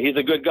about. And he's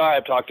a good guy.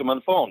 I've talked to him on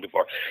the phone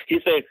before.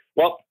 He's saying,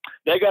 well,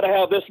 they got to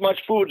have this much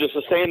food to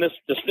sustain this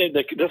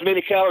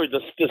many calories to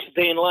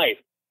sustain life.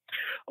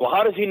 Well,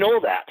 how does he know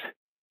that?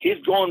 He's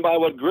going by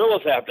what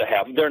gorillas have to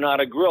have. They're not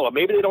a gorilla.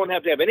 Maybe they don't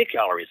have to have any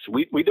calories.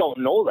 We don't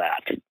know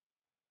that.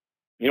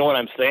 You know what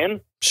I'm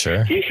saying?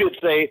 Sure. He should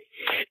say,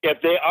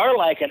 if they are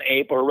like an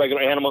ape or a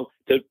regular animal,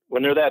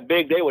 when they're that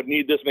big, they would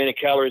need this many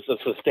calories to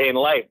sustain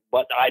life.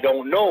 But I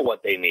don't know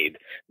what they need.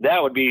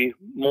 That would be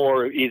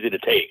more easy to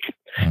take.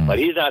 But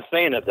he's not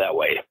saying it that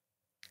way.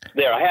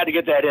 There, I had to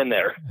get that in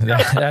there.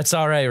 That's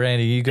all right,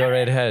 Randy. You go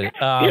right ahead.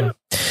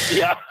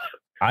 Yeah.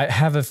 I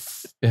have a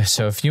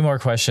few more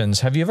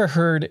questions. Have you ever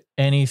heard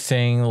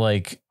anything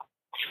like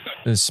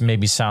this?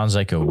 Maybe sounds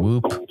like a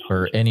whoop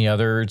or any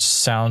other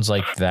sounds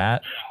like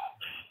that?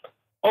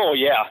 Oh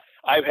yeah,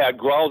 I've had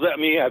growls at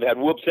me. I've had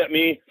whoops at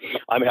me.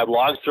 I've had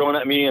logs thrown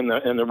at me in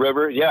the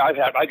river. Yeah,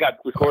 I got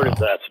recorded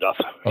for that stuff.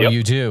 Oh, yep.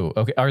 You do?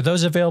 Okay. Are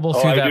those available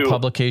through that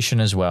publication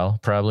as well?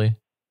 Probably.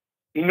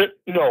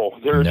 No,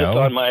 they're just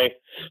on my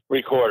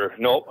recorder.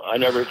 Nope, I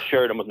never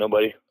shared them with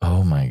nobody.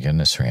 Oh my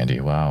goodness,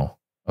 Randy! Wow.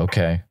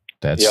 Okay.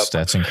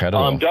 That's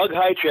incredible. Doug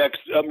Hychek's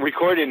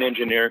recording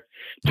engineer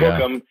took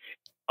them,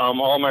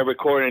 all my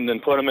recordings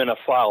and put them in a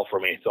file for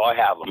me, so I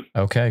have them.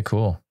 Okay,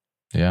 cool.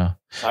 Yeah.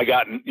 I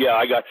got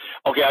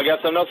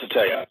something else to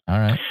tell you. All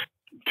right.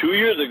 2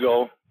 years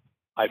ago,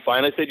 I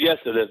finally said yes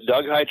to this.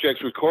 Doug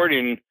Hychek's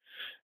recording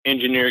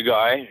engineer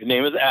guy, his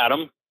name is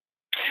Adam.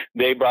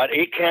 They brought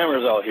 8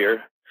 cameras out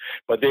here,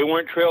 but they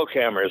weren't trail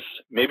cameras.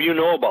 Maybe you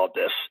know about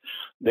this.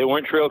 They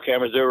weren't trail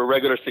cameras. They were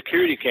regular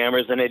security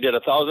cameras, and they did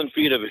 1,000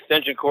 feet of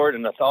extension cord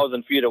and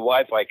 1,000 feet of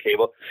Wi-Fi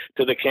cable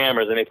to the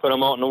cameras, and they put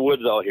them out in the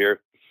woods out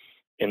here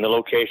in the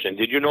location.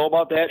 Did you know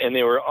about that? And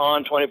they were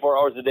on 24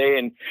 hours a day,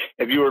 and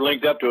if you were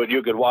linked up to it,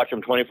 you could watch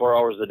them 24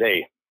 hours a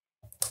day.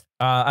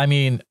 I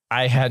mean,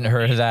 I hadn't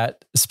heard of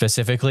that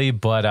specifically,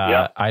 but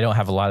I don't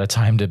have a lot of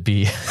time to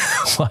be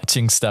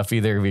watching stuff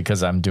either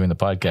because I'm doing the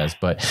podcast.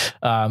 But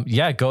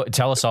go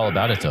tell us all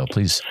about it, though,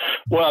 please.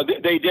 Well,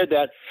 they did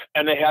that,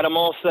 and they had them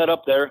all set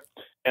up there.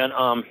 And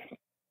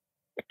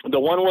the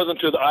one wasn't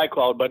to the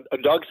iCloud, but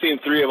Doug seen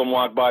 3 of them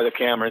walk by the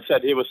camera and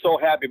said he was so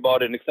happy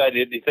about it and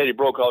excited. He said he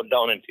broke out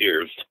down in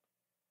tears.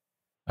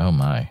 Oh,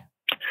 my.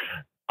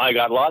 I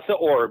got lots of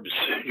orbs.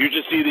 You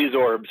just see these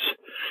orbs.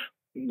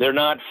 They're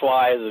not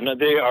flies.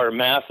 They are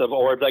massive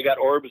orbs. I got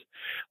orbs.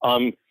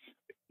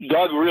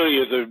 Doug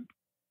really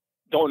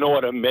don't know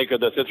what to make of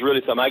this. It's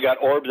really something. I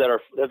got orbs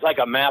it's like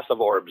a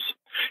massive orbs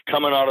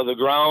coming out of the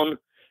ground,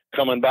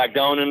 coming back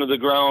down into the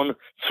ground,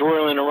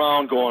 swirling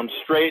around, going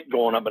straight,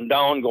 going up and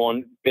down,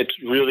 it's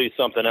really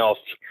something else.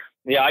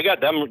 Yeah, I got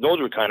them.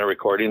 Those were kind of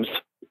recordings.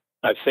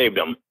 I've saved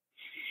them.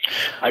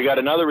 I got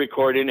another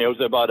recording. It was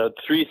about a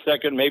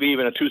 3-second, maybe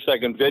even a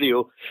 2-second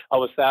video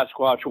of a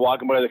Sasquatch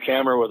walking by the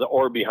camera with an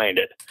orb behind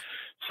it.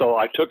 So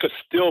I took a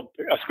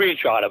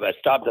screenshot of it. I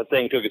stopped the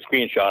thing, took a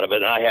screenshot of it,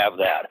 and I have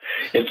that.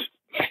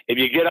 If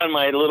you get on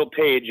my little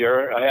page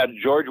here, I had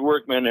George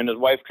Workman and his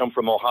wife come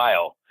from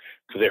Ohio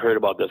because they heard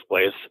about this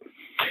place.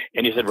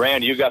 And he said,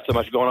 Randy, you got so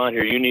much going on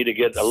here. You need to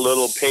get a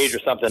little page or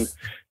something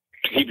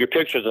to keep your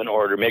pictures in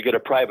order. Make it a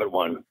private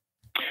one.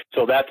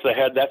 So that's the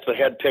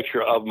head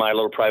picture of my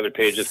little private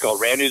page. It's called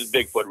Randy's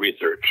Bigfoot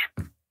Research.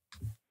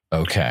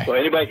 Okay. So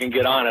anybody can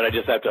get on it. I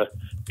just have to,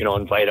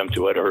 invite them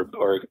to it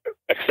or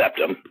accept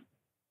them.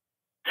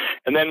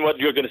 And then what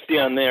you're going to see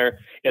on there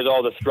is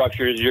all the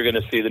structures. You're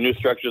going to see the new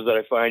structures that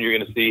I find. You're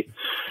going to see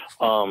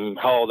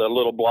how the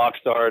little blocks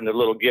are and the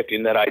little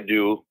gifting that I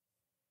do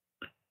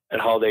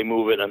and how they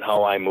move it and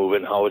how I move it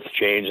and how it's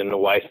changed and the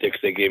Y sticks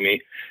they give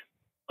me.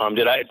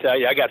 Did I tell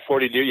you I got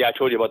 40 deer? Yeah, I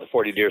told you about the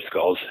 40 deer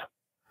skulls.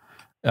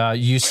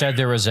 You said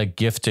there was a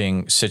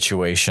gifting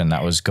situation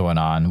that was going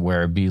on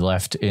where it'd be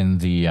left in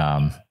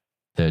the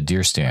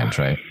deer stand,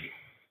 right?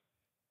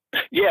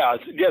 Yeah.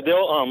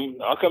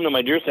 I'll come to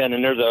my deer stand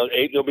and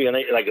there'll be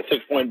like a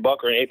 6-point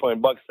buck or an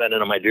 8-point buck standing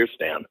on my deer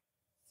stand.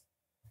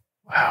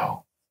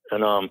 Wow.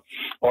 And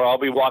or I'll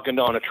be walking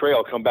down a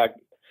trail, come back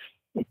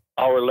an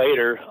hour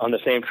later on the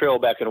same trail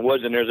back in the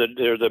woods, and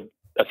there's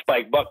a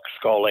spiked buck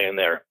skull laying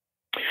there.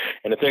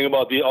 And the thing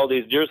about all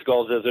these deer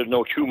skulls is there's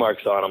no chew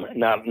marks on them.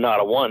 Not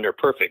a one. They're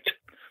perfect.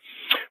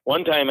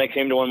 One time I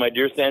came to one of my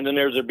deer stands, and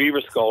there's a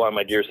beaver skull on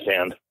my deer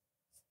stand.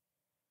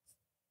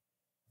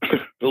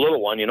 The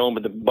little one,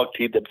 with the buck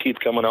teeth, the teeth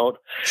coming out.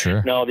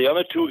 Sure. Now, the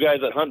other two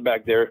guys that hunt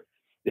back there,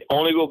 they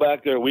only go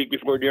back there a week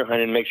before deer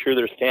hunting and make sure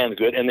their stand's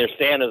good, and their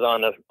stand is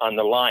on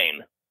the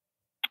line,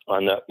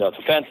 on the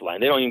fence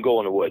line. They don't even go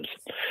in the woods.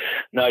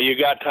 Now, you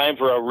got time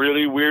for a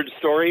really weird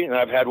story? And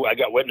I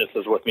got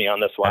witnesses with me on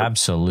this one.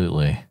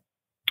 Absolutely.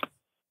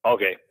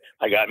 Okay.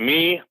 I got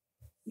me,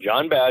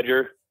 John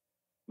Badger,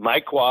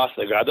 Mike Quass,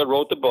 the guy that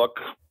wrote the book,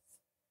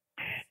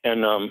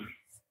 and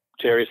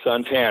Terry's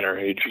son, Tanner.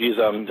 He's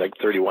like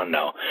 31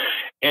 now.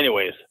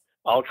 Anyways,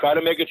 I'll try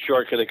to make it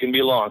short because it can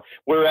be long.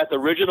 We're at the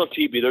original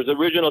teepee. There's an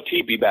original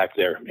teepee back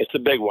there. It's a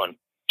big one.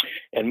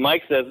 And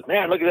Mike says,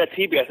 man, look at that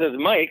teepee. I says,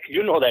 Mike,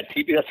 you know that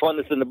teepee. That's one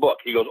that's in the book.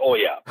 He goes, oh,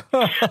 yeah.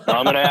 Now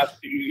I'm going to ask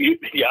you.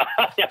 Yeah,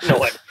 I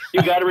know it.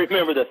 You got to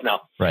remember this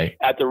now. Right.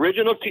 At the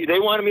original teepee, they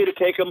wanted me to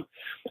take them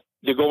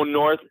to go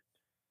north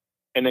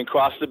and then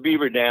cross the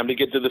Beaver Dam to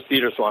get to the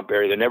Cedar Swamp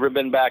area. They'd never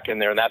been back in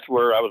there, and that's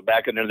where I was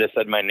back in there. They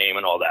said my name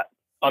and all that.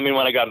 I mean,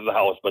 when I got to the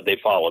house, but they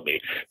followed me.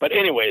 But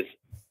anyways,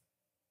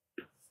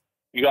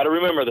 you got to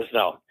remember this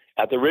now.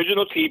 At the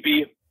original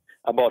teepee,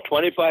 about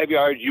 25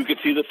 yards, you could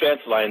see the fence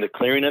line, the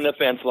clearing in the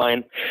fence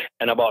line,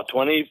 and about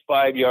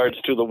 25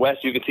 yards to the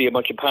west, you could see a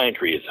bunch of pine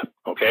trees.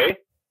 Okay?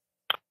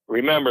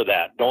 Remember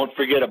that. Don't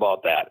forget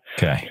about that.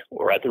 Okay.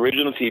 We're at the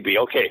original teepee.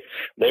 Okay.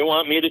 They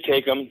want me to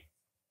take them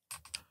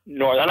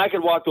north, and I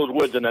could walk those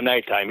woods in the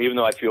nighttime, even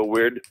though I feel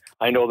weird.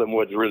 I know them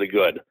woods really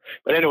good.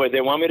 But anyway,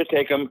 they want me to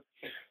take them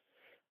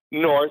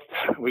north.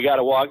 We got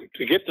to walk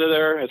to get to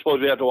there. I suppose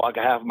we have to walk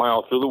a half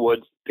mile through the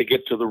woods to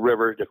get to the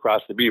river to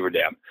cross the Beaver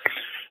Dam.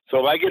 So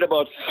if I get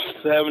about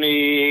 70,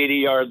 80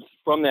 yards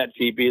from that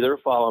teepee, they're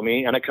following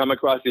me, and I come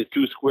across these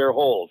two square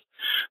holes.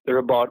 They're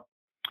about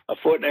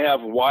 1.5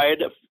 feet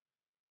wide,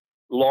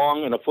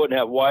 long, and 1.5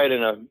 feet wide,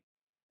 and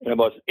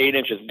about 8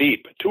 inches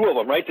deep. Two of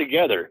them right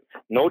together.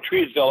 No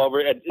trees fell over.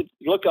 It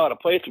looked out of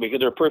place to me because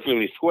they're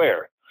perfectly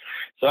square.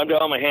 So I'm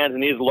down on my hands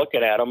and knees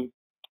looking at them.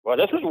 Well,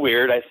 this is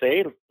weird, I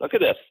say. Look at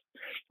this.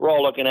 We're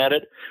all looking at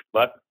it,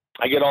 but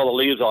I get all the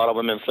leaves out of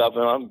them and stuff,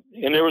 and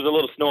there was a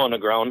little snow on the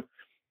ground.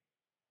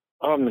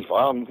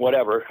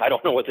 Whatever. I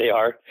don't know what they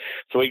are.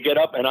 So we get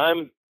up, and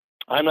I'm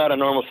not a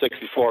normal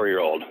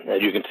 64-year-old,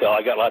 as you can tell.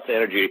 I got lots of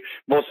energy.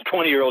 Most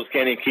 20-year-olds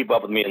can't even keep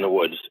up with me in the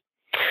woods.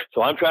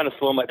 So I'm trying to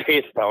slow my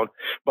pace down,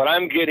 but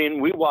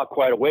we walk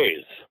quite a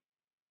ways.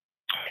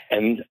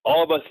 And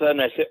all of a sudden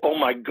I say, oh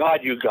my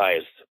God, you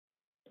guys.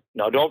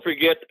 Now don't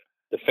forget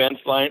the fence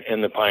line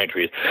and the pine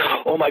trees.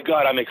 Oh my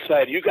God, I'm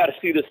excited. You got to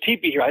see this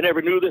teepee here. I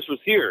never knew this was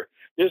here.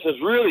 This is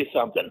really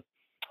something.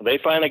 They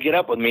finally get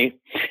up with me,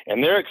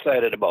 and they're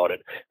excited about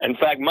it. In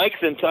fact, Mike's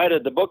inside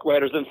of the book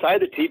writer's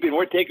inside the teepee, and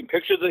we're taking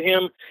pictures of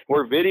him.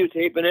 We're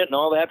videotaping it and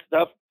all that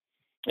stuff.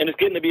 And it's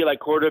getting to be like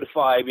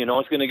 4:45,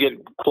 it's going to get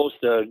close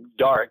to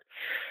dark.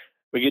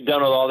 We get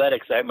done with all that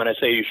excitement. I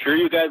say, you sure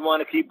you guys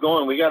want to keep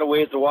going? We got a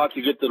ways to walk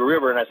to get to the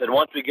river. And I said,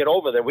 once we get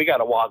over there, we got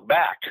to walk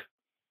back.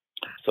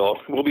 So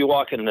we'll be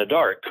walking in the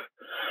dark.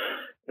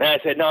 And I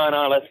said,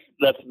 no,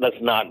 let's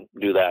not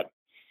do that.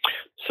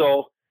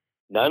 So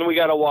then we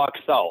got to walk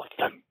south.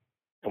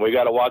 And we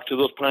got to walk to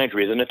those pine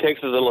trees. And it takes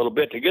us a little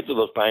bit to get to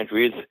those pine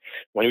trees.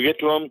 When we get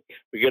to them,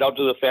 we get out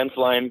to the fence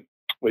line.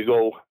 We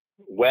go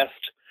west.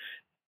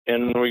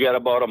 And we got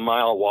about a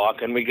mile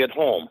walk, and we get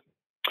home.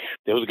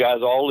 Those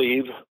guys all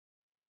leave.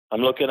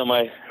 I'm looking at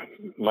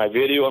my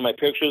video and my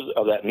pictures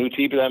of that new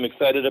teepee that I'm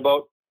excited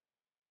about.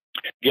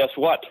 Guess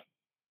what?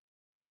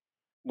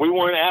 We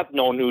weren't at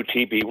no new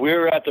teepee. We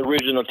were at the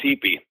original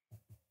teepee.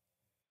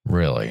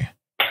 Really?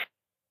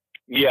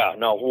 Yeah.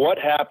 Now, what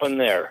happened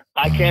there?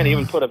 I can't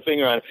even put a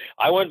finger on it.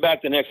 I went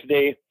back the next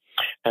day,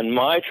 and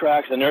my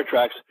tracks and their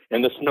tracks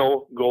in the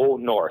snow go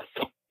north.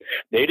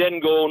 They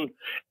didn't go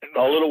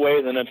a little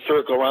ways and then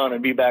circle around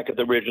and be back at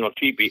the original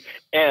teepee.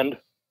 And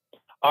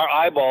our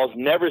eyeballs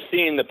never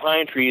seen the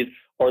pine trees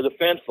or the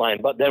fence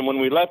line. But then when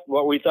we left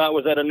what we thought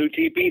was at a new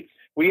teepee,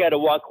 we had to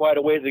walk quite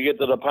a ways to get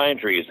to the pine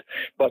trees.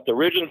 But the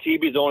original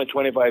teepee is only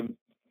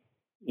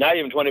not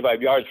even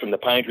 25 yards from the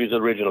pine trees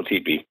of the original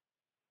teepee.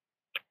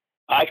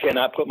 I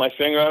cannot put my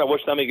finger on it. I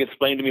wish somebody could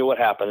explain to me what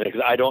happened,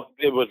 because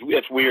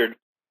it's weird.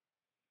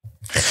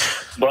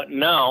 But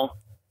now,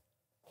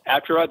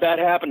 after that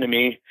happened to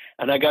me,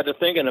 and I got to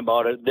thinking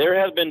about it, there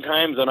have been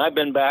times when I've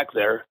been back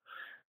there,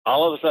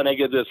 all of a sudden I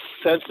get this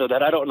sense of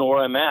that I don't know where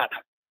I'm at.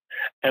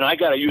 And I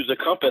got to use the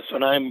compass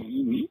when I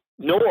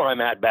know where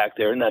I'm at back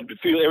there, and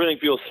everything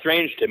feels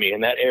strange to me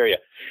in that area.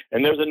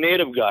 And there's a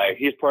native guy.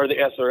 He's part of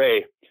the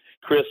SRA,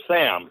 Chris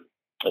Sam,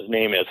 his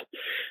name is.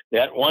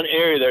 That one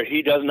area there,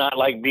 he does not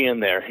like being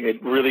there.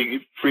 It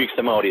really freaks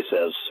him out, he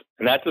says.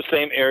 And that's the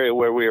same area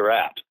where we were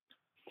at.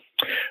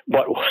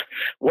 But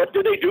what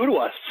did they do to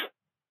us?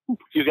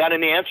 You got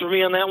any answer for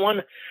me on that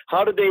one?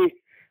 How did they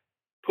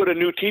put a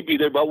new teepee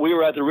there, but we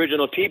were at the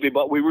original teepee,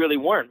 but we really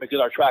weren't, because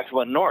our tracks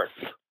went north.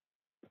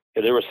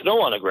 There was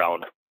snow on the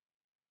ground.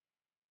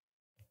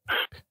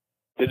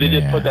 Did they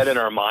just put that in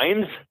our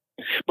minds?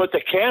 But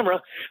the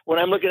camera, when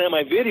I'm looking at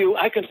my video,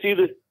 I can see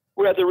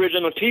we're at the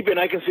original teepee, and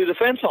I can see the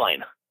fence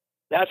line.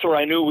 That's where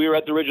I knew we were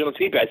at the original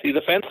teepee. I see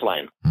the fence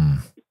line.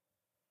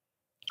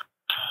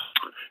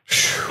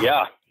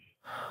 Yeah.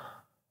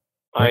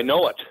 I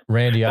know it.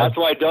 Randy, that's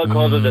why Doug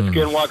calls it the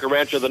Skinwalker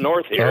Ranch of the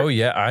North here. Oh,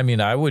 yeah. I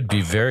mean, I would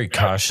be very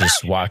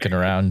cautious walking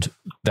around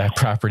that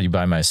property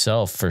by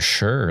myself for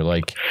sure.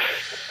 Like,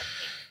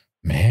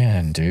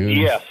 man, dude.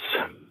 Yes.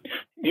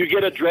 You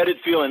get a dreaded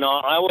feeling.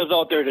 I was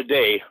out there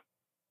today.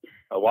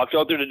 I walked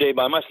out there today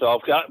by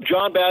myself.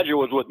 John Badger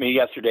was with me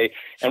yesterday,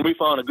 and we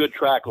found a good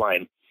track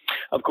line.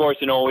 Of course,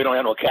 we don't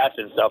have no cats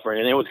and stuff or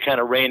anything. It was kind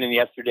of raining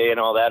yesterday and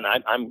all that,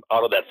 and I'm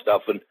out of that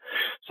stuff. And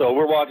so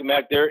we're walking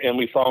back there, and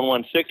we found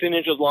one 16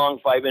 inches long,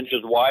 5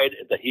 inches wide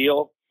at the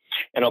heel,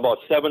 and about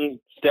 7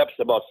 steps,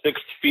 about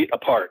 6 feet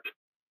apart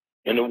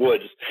in the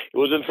woods. It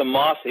was in some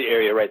mossy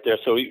area right there,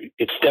 so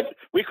it stepped.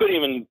 We couldn't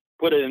even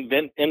put an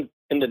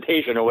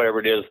indentation or whatever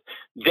it is,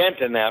 dent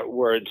in that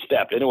where it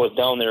stepped, and it was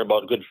down there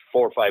about a good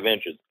 4 or 5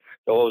 inches.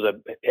 So it was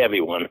a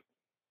heavy one.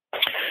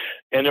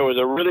 And there was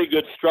a really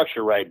good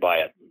structure right by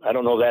it. I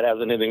don't know if that has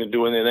anything to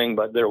do with anything,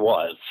 but there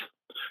was.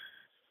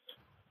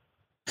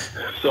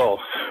 So,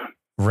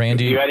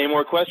 Randy, you got any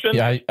more questions?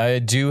 Yeah, I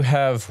do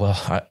have.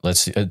 Well,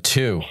 let's see,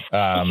 2.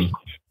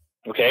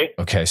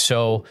 Okay.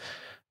 So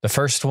the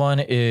first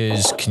one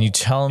is, can you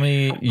tell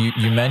me,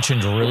 you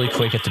mentioned really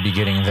quick at the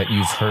beginning that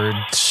you've heard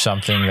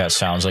something that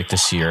sounds like the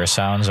Sierra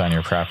sounds on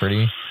your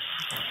property?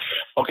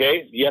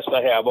 Okay. Yes,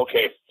 I have.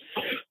 Okay.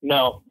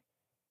 Now,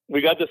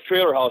 we got this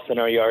trailer house in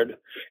our yard,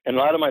 and a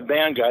lot of my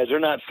band guys, they're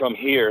not from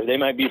here. They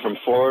might be from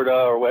Florida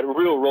or whatever,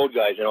 real road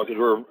guys, because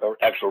we're an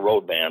actual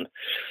road band.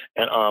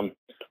 And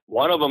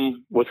one of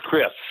them was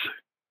Chris,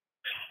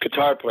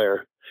 guitar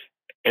player,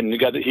 and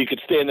he could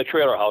stay in the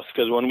trailer house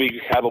because when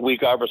we have a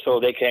week off or so,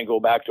 they can't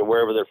go back to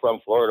wherever they're from,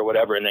 Florida or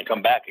whatever, and then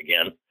come back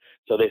again.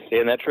 So they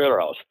stay in that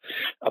trailer house.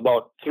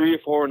 About 3 or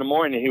 4 in the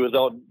morning, he was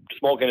out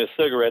smoking his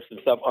cigarettes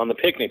and stuff on the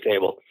picnic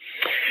table.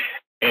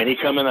 And he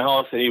come in the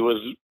house, and he was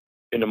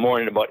in the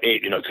morning about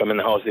 8, come in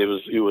the house. He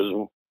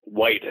was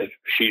white,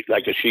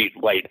 like a sheet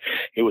white.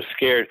 He was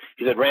scared.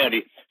 He said,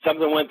 Randy,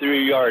 something went through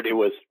your yard. It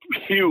was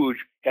huge,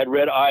 had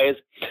red eyes.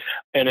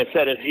 And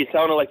he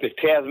sounded like the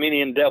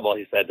Tasmanian devil.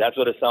 He said, that's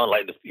what it sounded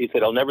like. He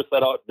said, I'll never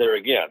set out there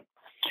again.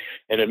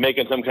 And it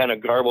making some kind of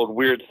garbled,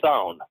 weird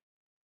sound,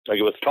 like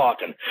it was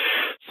talking.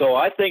 So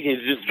I think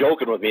he's just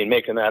joking with me and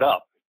making that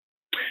up.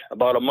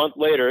 About a month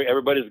later,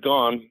 everybody's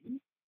gone.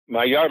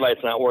 My yard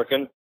light's not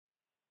working.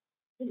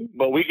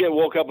 But we get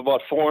woke up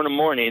about 4 in the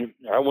morning,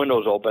 our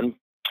windows open,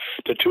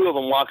 to 2 of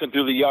them walking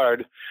through the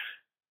yard,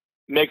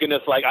 making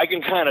this like, I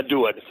can kind of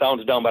do it. It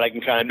sounds dumb, but I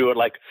can kind of do it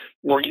like,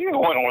 doing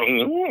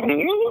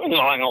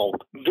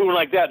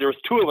like that. There was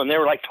 2 of them. They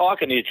were like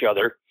talking to each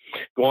other,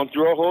 going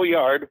through a whole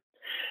yard.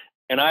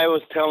 And I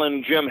was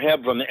telling Jim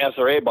Hebb from the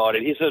SRA about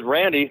it. He says,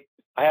 Randy,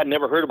 I had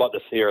never heard about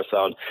the Sierra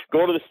Sound.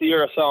 Go to the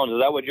Sierra Sound. Is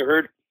that what you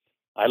heard?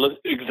 I listened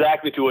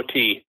exactly to a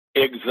T.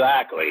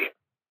 Exactly.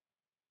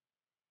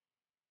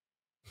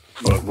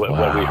 What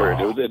we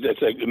heard.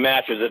 It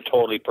matches it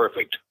totally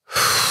perfect.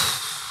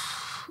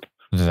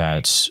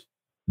 That's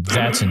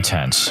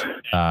intense.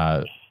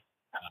 Yeah,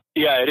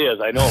 it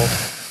is. I know.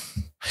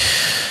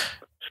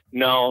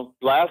 Now,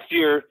 last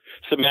year,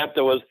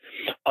 Samantha was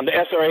on the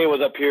SRA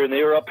was up here, and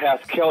they were up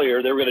past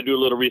Kellier. They were going to do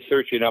a little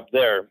researching up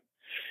there,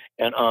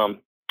 and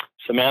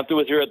Samantha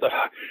was here at the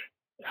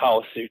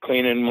house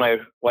cleaning. My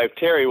wife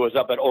Terry was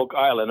up at Oak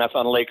Island. That's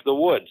on Lake of the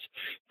Woods,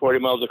 40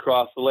 miles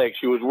across the lake.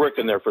 She was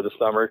working there for the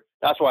summer.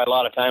 That's why a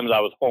lot of times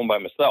I was home by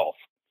myself.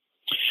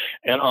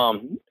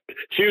 And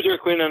she was there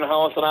cleaning the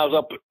house, and I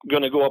was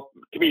going to go up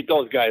to meet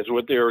those guys,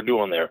 what they were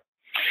doing there.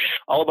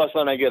 All of a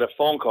sudden, I get a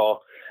phone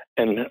call,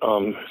 and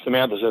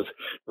Samantha says,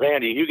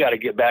 Randy, you got to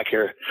get back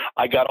here.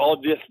 I got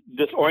all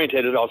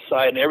disorientated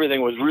outside, and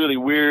everything was really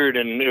weird,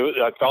 and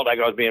I felt like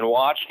I was being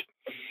watched.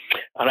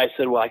 And I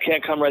said, well, I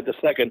can't come right this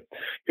second.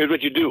 Here's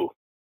what you do.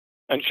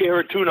 And she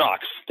heard 2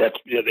 knocks. That's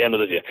at the end of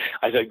the day.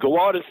 I said, go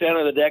out and stand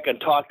on the deck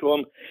and talk to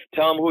them.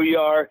 Tell them who you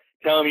are.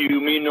 Tell them you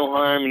mean no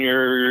harm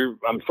and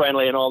I'm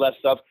friendly and all that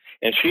stuff.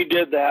 And she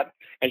did that,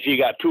 and she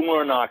got 2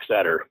 more knocks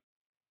at her.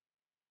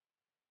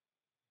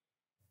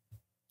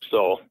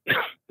 So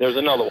there's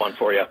another one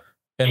for you.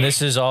 And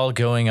this is all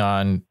going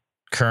on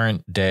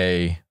current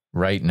day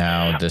right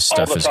now. This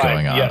stuff is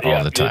going on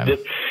all the time.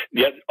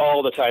 Yes,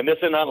 all the time. This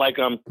is not like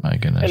my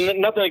goodness. And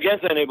nothing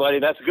against anybody.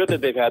 That's good that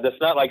they've had this.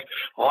 Not like,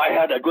 I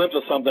had a glimpse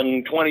of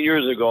something 20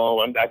 years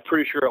ago, and I'm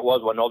pretty sure it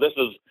was one. No, this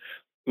is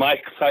my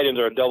sightings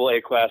are a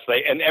AA class.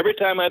 And every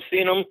time I've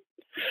seen them,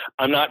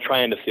 I'm not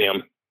trying to see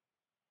them.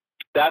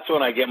 That's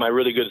when I get my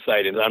really good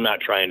sightings. I'm not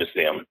trying to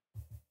see them.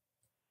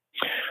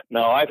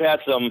 Now, I've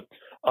had some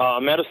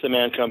medicine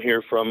man come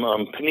here from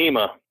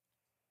Panema,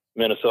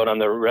 Minnesota, on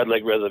the Red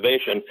Lake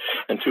Reservation,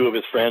 and 2 of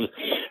his friends,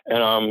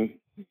 and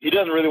he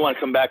doesn't really want to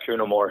come back here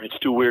no more. It's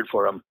too weird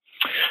for him.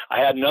 I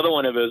had another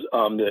one of his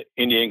the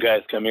Indian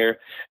guys come here,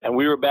 and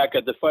we were back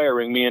at the fire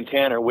ring, me and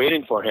Tanner,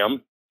 waiting for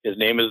him. His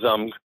name is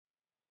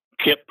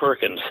Kip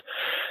Perkins,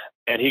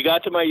 And he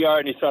got to my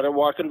yard and he started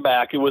walking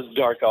back. It was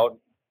dark out.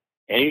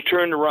 And he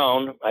turned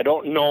around. I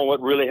don't know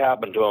what really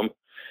happened to him.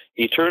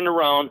 He turned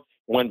around,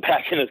 went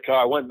back in his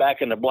car, went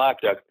back in the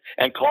black duck,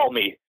 and called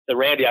me. Said,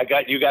 Randy,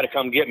 you got to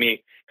come get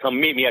me. Come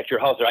meet me at your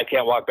house, or I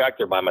can't walk back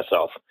there by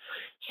myself.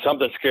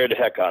 Something scared the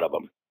heck out of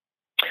him.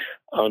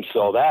 And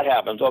so that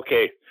happens.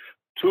 Okay,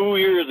 2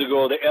 years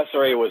ago, the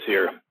SRA was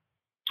here.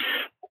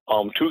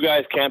 Two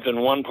guys camped in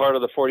one part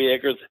of the 40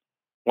 acres,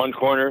 one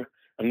corner.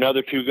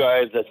 Another two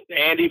guys, that's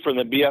Andy from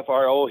the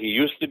BFRO. He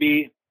used to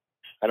be,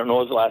 I don't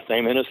know his last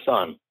name, and his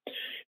son.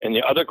 In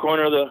the other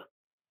corner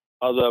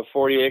of the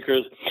 40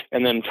 acres,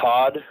 and then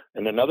Todd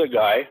and another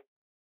guy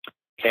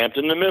camped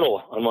in the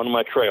middle on one of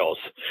my trails.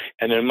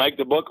 And then Mike,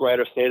 the book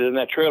writer, stayed in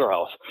that trailer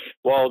house.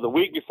 Well, the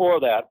week before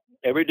that,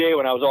 every day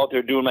when I was out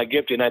there doing my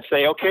gifting, I'd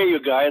say, okay, you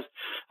guys,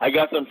 I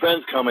got some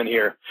friends coming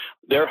here.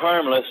 They're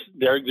harmless.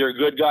 They're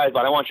good guys,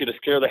 but I want you to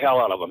scare the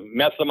hell out of them,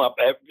 mess them up.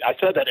 I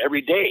said that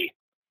every day.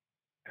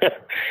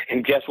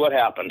 And guess what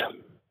happened?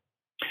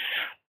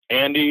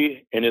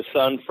 Andy and his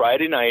son,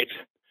 Friday night,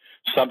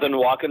 something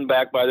walking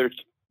back by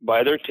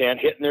their tent,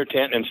 hitting their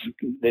tent, and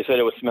they said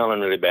it was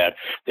smelling really bad.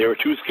 They were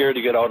too scared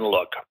to get out and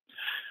look.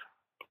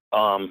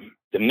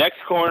 The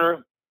next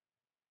corner,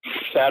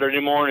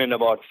 Saturday morning,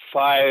 about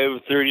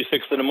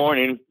 5:36 in the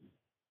morning,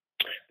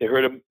 they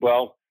heard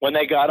when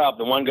they got up,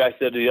 the one guy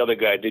said to the other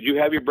guy, "Did you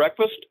have your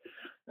breakfast?"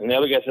 And the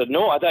other guy said,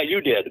 "No, I thought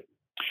you did."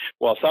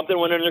 Well, something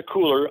went in their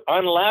cooler,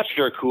 unlatched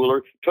their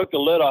cooler, took the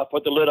lid off,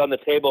 put the lid on the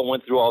table, and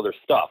went through all their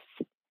stuff.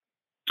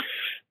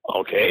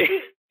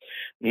 Okay.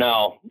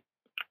 Now,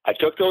 I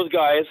took those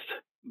guys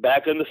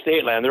back in the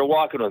state land. They're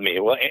walking with me.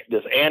 Well,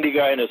 this Andy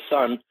guy and his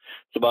son,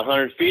 it's about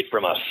 100 feet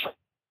from us.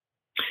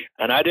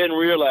 And I didn't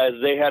realize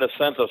they had a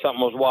sense of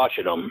something was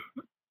watching them.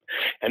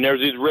 And there's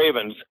these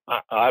ravens.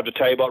 I have to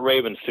tell you about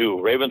ravens, too.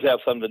 Ravens have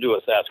something to do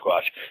with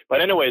Sasquatch.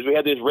 But anyways, we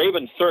had these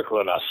ravens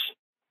circling us.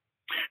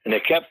 And they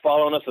kept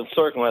following us and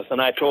circling us.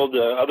 And I told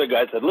the other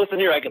guy, I said, listen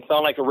here, I can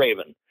sound like a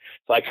raven.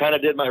 So I kind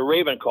of did my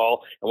raven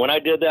call. And when I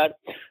did that,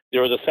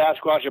 there was a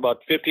Sasquatch about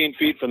 15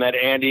 feet from that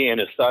Andy, and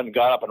his son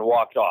got up and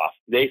walked off.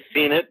 They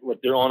seen it with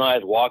their own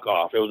eyes walk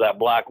off. It was that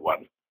black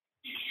one.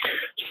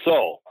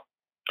 So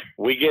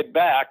we get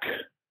back.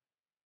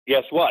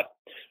 Guess what?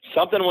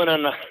 Something went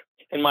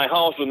in my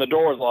house when the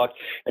door was locked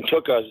and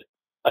took a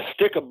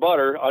stick of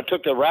butter. I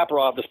took the wrapper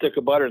off the stick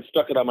of butter and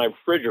stuck it on my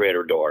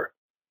refrigerator door.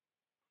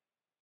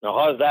 Now,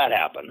 how does that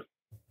happen?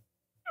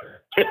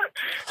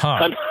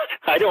 Huh.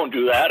 I don't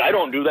do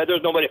that.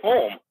 There's nobody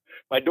home.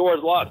 My door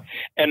is locked.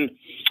 And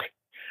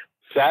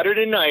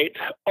Saturday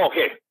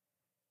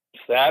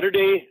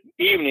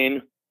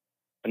evening,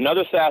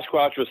 another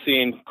Sasquatch was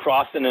seen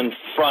crossing in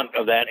front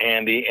of that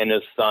Andy and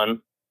his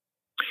son.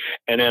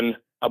 And then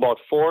about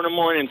 4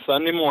 a.m,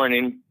 Sunday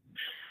morning,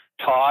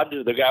 Todd,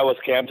 the guy was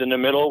camped in the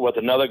middle with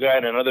another guy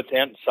in another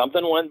tent.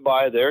 Something went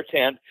by their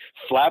tent,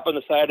 flapping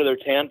the side of their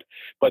tent,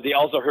 but they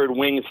also heard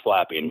wings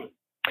flapping.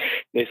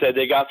 They said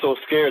they got so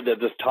scared that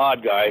this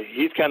Todd guy,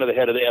 he's kind of the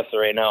head of the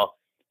SRA now,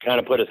 kind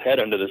of put his head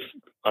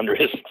under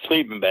his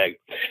sleeping bag.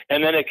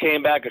 And then it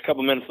came back a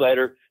couple minutes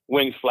later,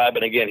 wings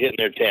flapping again, hitting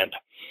their tent.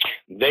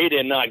 They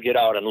did not get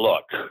out and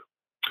look.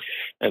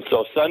 And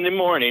so Sunday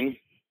morning,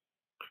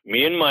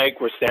 me and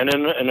Mike were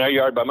standing in our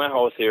yard by my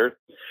house here.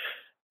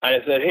 I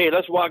said, hey,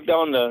 let's walk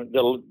down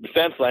the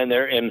fence line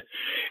there and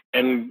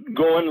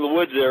go into the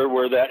woods there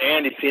where that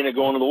Andy seen it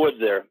go into the woods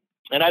there.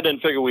 And I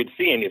didn't figure we'd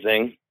see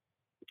anything,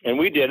 and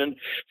we didn't.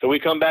 So we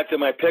come back to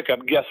my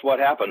pickup. Guess what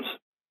happens?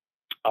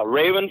 A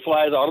raven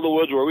flies out of the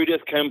woods where we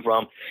just came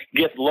from,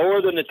 gets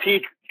lower than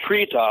the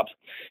treetops,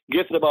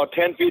 gets about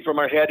 10 feet from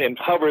our head and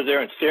hovers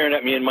there and staring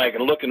at me and Mike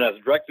and looking at us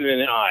directly in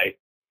the eye.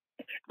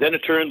 Then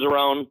it turns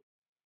around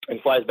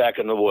and flies back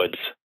in the woods.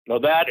 Now,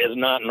 that is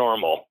not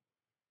normal.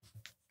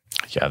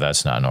 Yeah,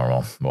 that's not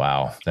normal.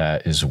 Wow,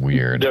 that is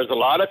weird. There's a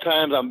lot of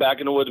times I'm back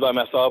in the woods by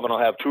myself and I'll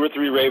have 2 or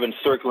 3 ravens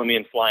circling me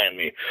and flying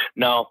me.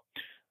 Now,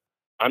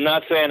 I'm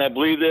not saying I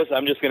believe this.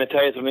 I'm just going to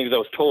tell you some things that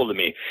was told to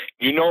me.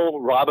 You know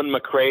Robin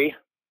McCrae?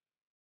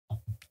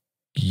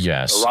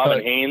 Yes.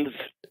 Robin Haynes?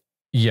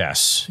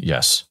 Yes.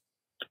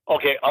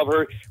 Okay, of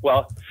her.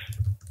 Well,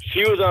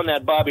 she was on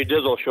that Bobby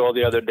Dizzle show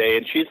the other day,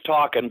 and she's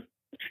talking,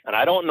 and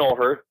I don't know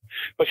her,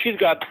 but she's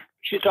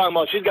talking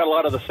about she's got a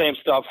lot of the same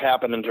stuff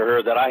happening to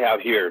her that I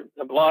have here.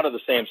 A lot of the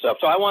same stuff.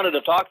 So I wanted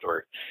to talk to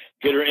her,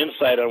 get her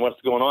insight on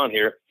what's going on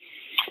here.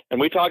 And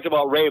we talked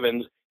about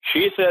ravens.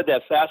 She said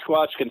that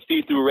Sasquatch can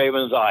see through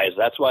ravens' eyes.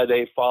 That's why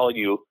they follow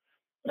you.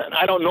 And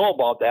I don't know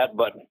about that,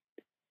 but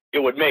it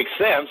would make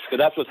sense because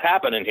that's what's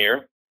happening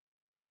here.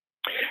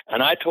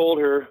 And I told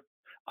her,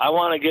 I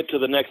want to get to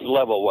the next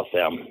level with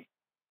them.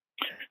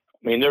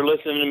 I mean, they're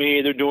listening to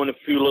me. They're doing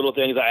a few little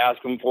things I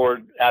ask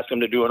them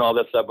to do and all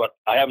that stuff, but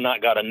I have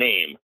not got a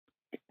name.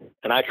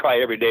 And I try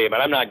every day,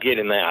 but I'm not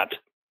getting that.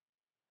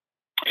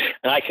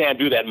 And I can't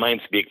do that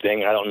mind speak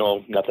thing. I don't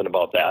know nothing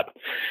about that.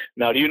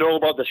 Now, do you know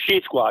about the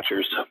sheet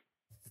squatchers?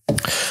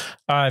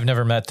 I've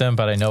never met them,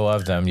 but I know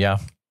of them. Yeah.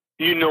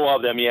 You know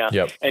of them. Yeah.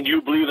 Yep. And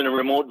you believe in a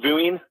remote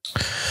viewing?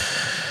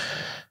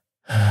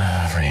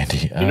 Randy.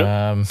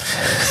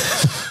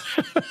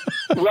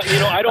 Well,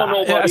 I don't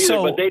know about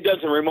either, but they've done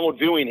some remote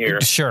viewing here.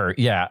 Sure,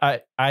 yeah,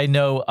 I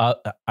know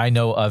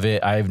of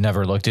it. I've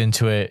never looked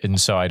into it, and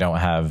so I don't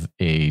have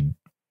a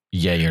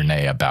yay or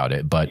nay about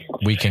it. But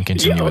we can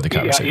continue with the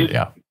conversation.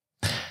 Yeah.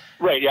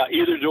 Right. Yeah.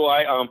 Either do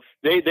I.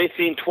 They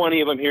seen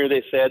 20 of them here.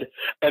 They said,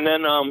 and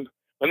then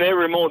when they were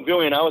remote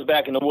viewing, I was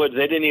back in the woods.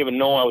 They didn't even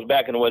know I was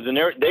back in the woods, and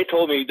they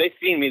told me they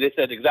seen me. They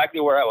said exactly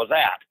where I was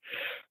at.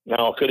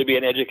 Now, could it be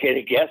an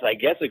educated guess? I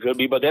guess it could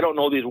be, but they don't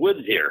know these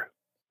woods here.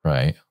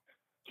 Right.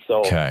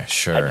 So okay,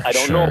 sure. I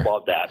don't know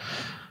about that.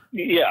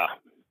 Yeah,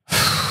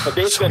 but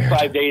they spent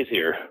 5 days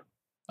here.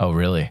 Oh,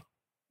 really?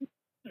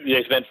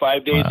 They spent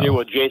 5 days here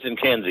with Jason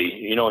Kenzie.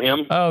 You know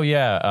him? Oh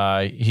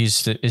yeah,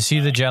 is he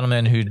the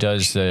gentleman who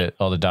does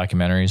all the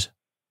documentaries,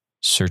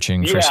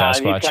 searching for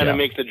Sasquatch? Yeah, he kind of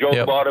makes a joke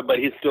about it, but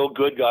he's still a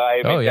good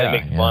guy.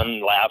 Makes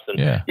fun, laughs, and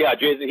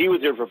Jason. He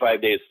was here for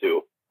 5 days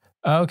too.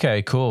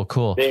 Okay,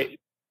 cool.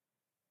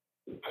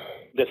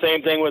 The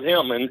same thing with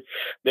him, and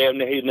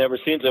he's never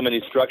seen so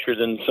many structures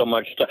and so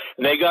much stuff.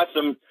 And they got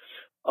some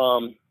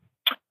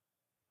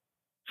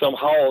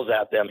howls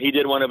at them. He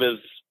did one of his.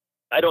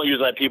 I don't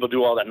usually let people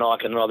do all that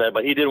knocking and all that,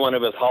 but he did one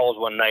of his howls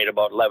one night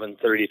about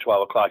 11:30,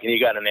 12 o'clock, and he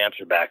got an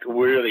answer back.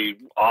 Really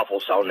awful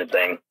sounding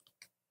thing.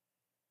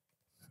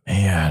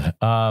 Man,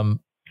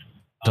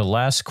 the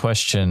last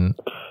question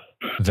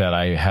that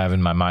I have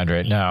in my mind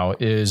right now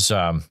is,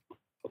 have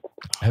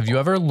you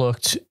ever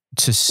looked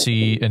to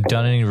see and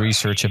done any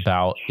research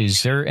about,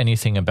 is there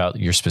anything about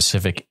your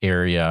specific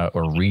area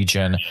or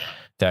region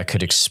that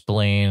could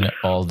explain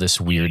all this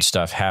weird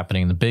stuff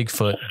happening? The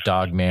Bigfoot,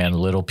 Dogman,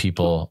 little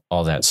people,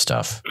 all that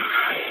stuff.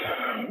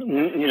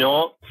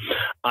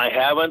 I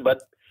haven't,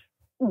 but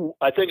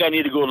I think I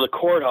need to go to the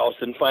courthouse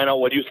and find out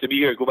what used to be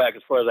here. Go back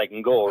as far as I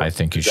can go. I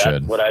think you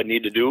should. What I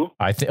need to do?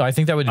 I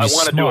think that would be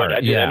smart. I want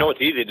to do it. I know it's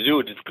easy to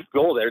do. Just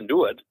go there and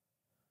do it.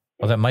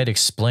 Well, that might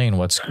explain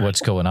what's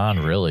going on,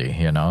 really.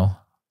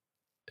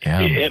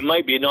 Yeah. It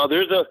might be. No,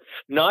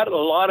 not a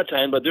lot of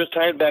time, but there's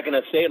times back in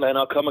the state line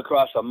I'll come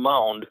across a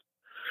mound,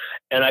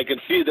 and I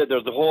can see that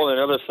there's a hole on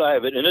the other side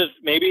of it, and it's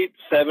maybe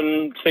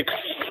 7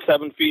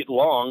 feet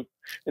long,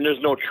 and there's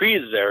no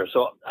trees there.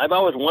 So I've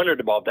always wondered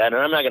about that,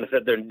 and I'm not going to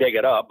sit there and dig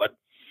it up, but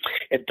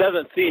it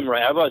doesn't seem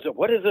right. I've always said,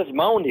 what is this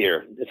mound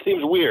here? It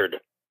seems weird.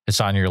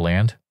 It's on your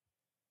land?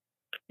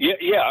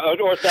 Yeah,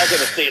 or it's back in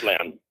the state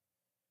land.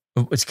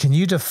 Can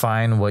you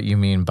define what you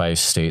mean by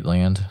state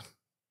land?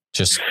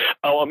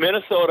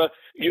 Minnesota,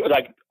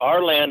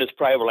 our land is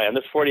private land.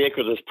 This 40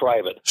 acres is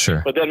private.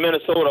 Sure. But then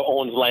Minnesota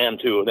owns land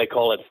too. They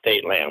call it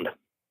state land.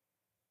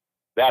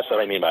 That's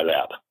what I mean by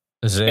that.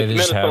 It's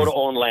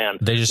Minnesota-owned land.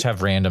 They just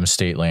have random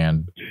state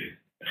land.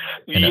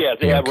 Yes,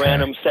 they have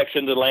random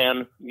sections of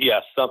land.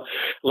 Yes.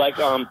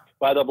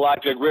 By the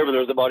Blackjack River,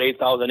 there's about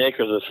 8,000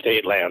 acres of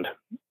state land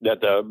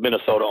that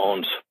Minnesota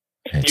owns.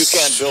 You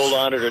can't build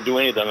on it or do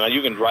anything.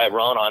 You can drive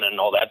around on it and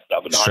all that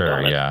stuff.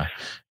 Sure, yeah.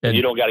 And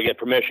you don't got to get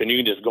permission. You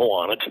can just go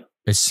on it.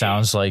 It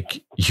sounds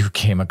like you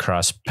came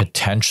across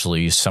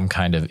potentially some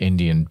kind of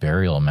Indian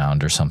burial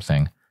mound or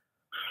something.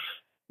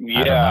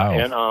 Yeah,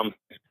 and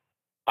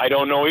I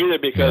don't know either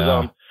because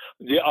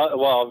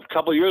a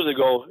couple of years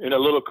ago in a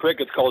little creek,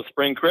 it's called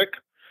Spring Creek.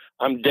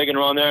 I'm digging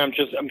around there.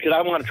 Because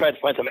I want to try to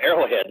find some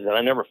arrowheads, and I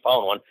never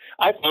found one.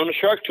 I found a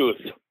shark tooth.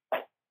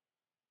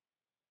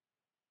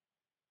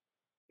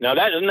 Now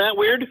isn't that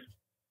weird?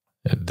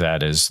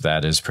 That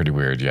is pretty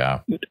weird, yeah.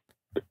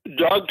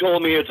 Doug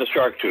told me it's a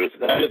shark tooth.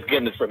 I'm just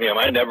getting it from him.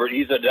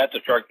 He said that's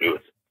a shark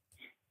tooth.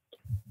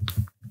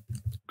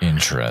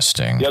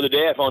 Interesting. The other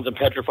day I found some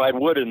petrified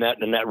wood in that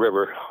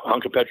river. A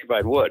hunk of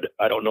petrified wood.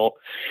 I don't know.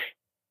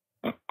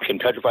 Can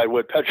petrified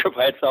wood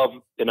petrify itself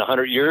in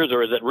 100 years,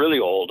 or is it really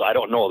old? I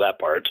don't know that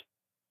part.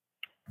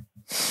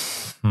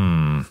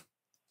 Man,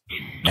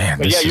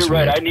 but yeah, you're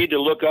right. I need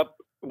to look up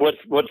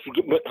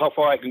how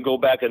far I can go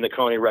back in the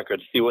county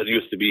records, see what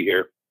used to be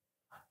here.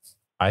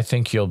 I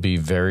think you'll be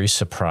very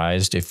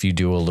surprised if you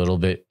do a little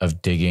bit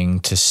of digging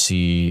to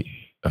see,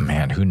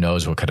 who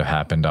knows what could have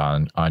happened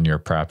on your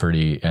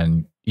property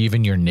and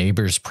even your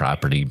neighbor's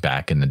property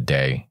back in the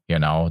day.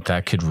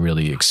 That could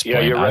really explain.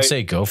 Yeah, you're right. I'd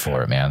say go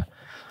for it, man.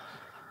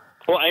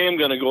 Well, I am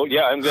going to go.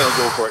 Yeah, I'm going to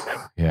go for it.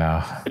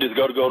 Yeah. I just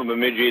go to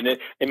Bemidji. And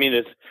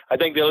I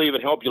think they'll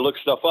even help you look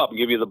stuff up and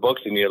give you the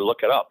books and you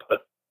look it up.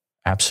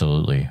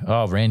 Absolutely.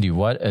 Oh, Randy,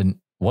 what an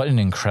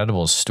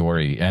incredible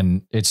story.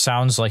 And it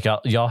sounds like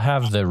y'all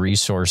have the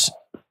resource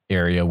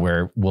area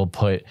where we'll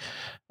put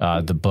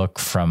the book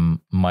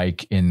from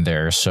Mike in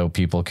there so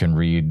people can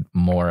read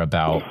more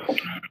about,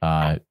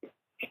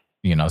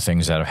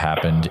 things that have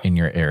happened in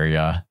your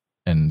area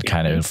and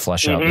kind of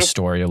flesh out the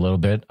story a little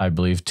bit, I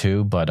believe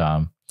too. But,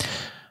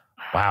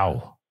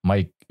 wow,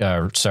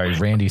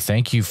 Randy,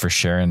 thank you for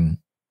sharing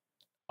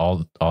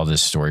all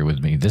this story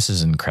with me. This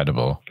is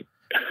incredible.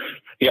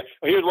 Yeah.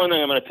 Here's one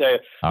thing I'm going to tell you.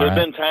 There's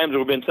been times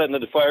we've been sitting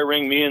at the fire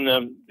ring, me and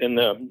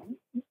the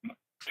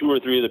 2 or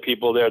 3 of the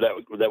people there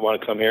that want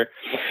to come here,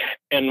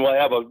 and we'll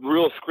have a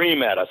real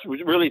scream at us,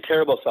 really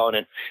terrible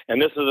sounding.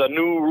 And this is a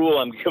new rule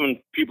I'm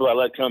giving people that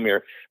let come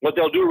here. What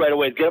they'll do right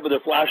away is get up with their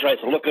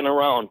flashlights and looking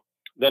around.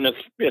 Then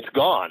it's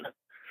gone.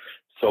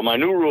 So my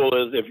new rule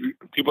is, if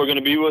people are going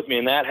to be with me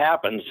and that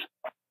happens,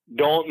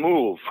 don't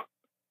move.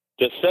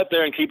 Just sit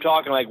there and keep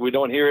talking like we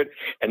don't hear it,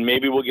 and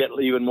maybe we'll get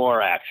even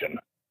more action.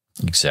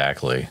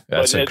 Exactly.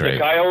 That's but great. A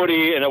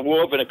coyote and a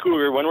wolf and a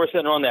cougar, when we're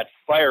sitting on that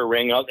fire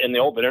ring out in the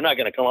open, they're not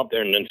going to come up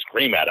there and then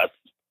scream at us.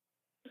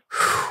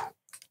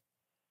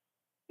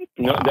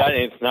 No,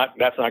 wow.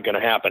 That's not going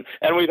to happen.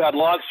 And we've had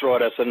logs throw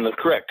at us in the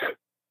creek,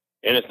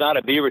 and it's not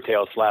a beaver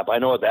tail slap. I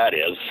know what that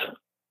is.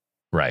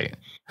 Right.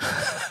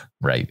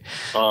 Right.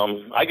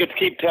 I could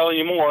keep telling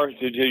you more.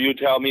 You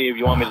tell me if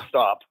you want me to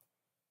stop.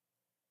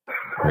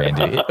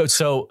 Randy.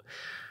 So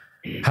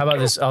how about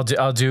this?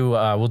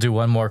 We'll do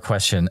one more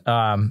question.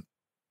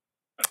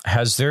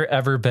 Has there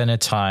ever been a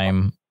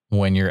time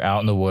when you're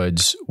out in the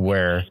woods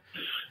where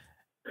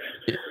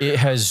it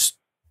has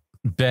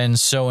been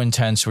so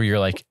intense where you're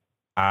like,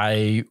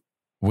 I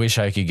wish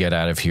I could get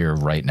out of here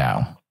right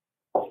now?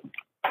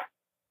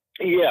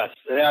 Yes,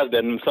 it has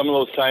been. Some of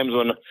those times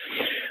when,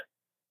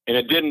 and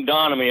it didn't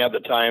dawn on me at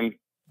the time,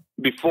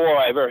 before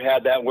I ever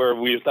had that where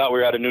we thought we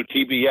were at a new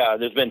TV. Yeah,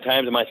 there's been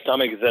times in my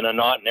stomach is in a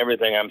knot and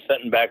everything. I'm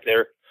sitting back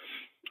there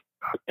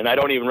and I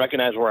don't even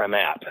recognize where I'm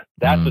at.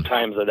 That's the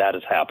times that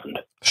has happened.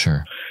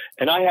 Sure.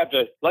 And I have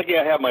to, lucky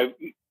I have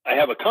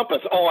a compass.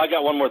 Oh, I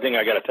got one more thing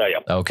I got to tell you.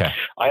 Okay.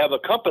 I have a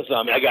compass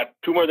on me. I got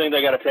 2 more things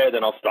I got to tell you,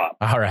 then I'll stop.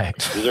 All right.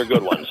 These are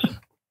good ones.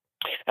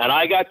 And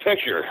I got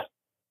picture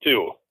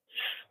too.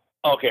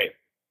 Okay.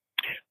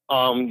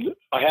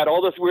 I had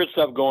all this weird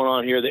stuff going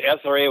on here. The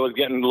SRA was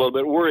getting a little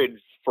bit worried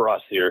for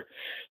us here.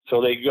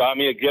 So they got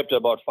me a gift of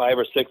about 5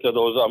 or 6 of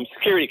those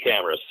security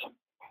cameras.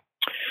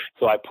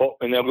 So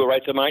and they'll go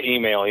right to my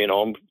email,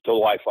 to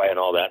Wi-Fi and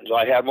all that. So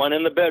I had one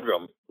in the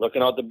bedroom,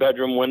 looking out the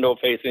bedroom window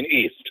facing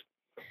east.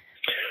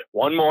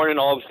 One morning,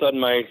 all of a sudden,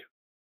 my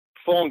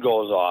phone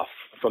goes off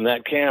from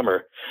that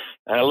camera.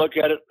 And I look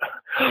at it.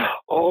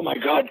 Oh, my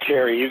God,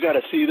 Terry, you got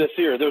to see this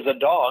here. There's a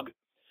dog,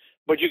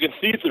 but you can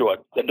see through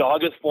it. The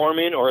dog is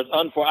forming or it's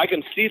unforming. I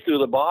can see through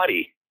the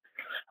body.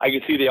 I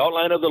can see the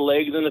outline of the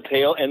legs and the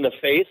tail and the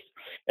face.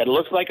 It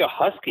looks like a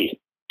husky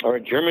or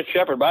a German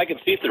shepherd, but I can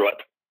see through it.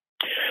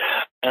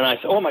 And I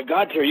said, oh, my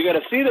God, Terry, you got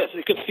to see this.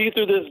 You can see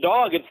through this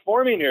dog. It's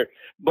forming here.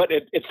 But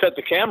it set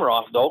the camera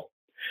off, though.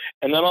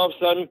 And then all of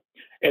a sudden,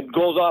 it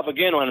goes off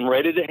again when I'm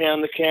ready to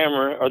hand the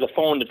camera or the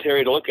phone to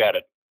Terry to look at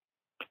it.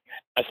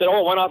 I said, oh,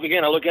 it went off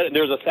again. I look at it.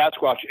 There's a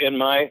Sasquatch in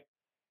my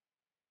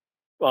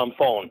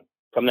phone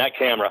from that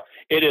camera.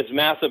 It is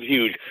massive,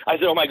 huge. I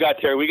said, oh, my God,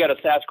 Terry, we got a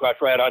Sasquatch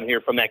right on here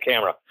from that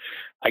camera.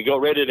 I go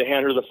ready to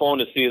hand her the phone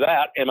to see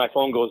that, and my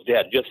phone goes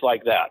dead, just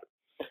like that.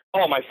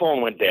 Oh, my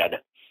phone went dead.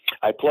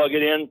 I plug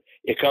it in.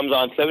 It comes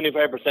on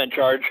 75%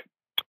 charge,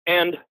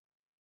 and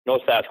no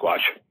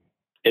Sasquatch.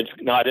 It's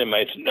not in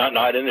it's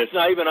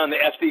not even on the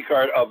SD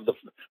card of the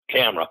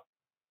camera.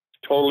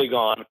 Totally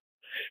gone.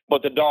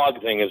 But the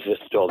dog thing is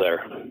just still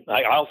there.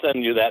 I'll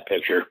send you that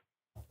picture.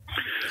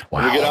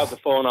 Wow. When we get off the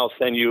phone, I'll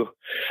send you.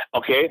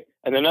 Okay.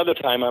 And another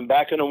time, I'm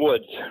back in the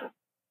woods,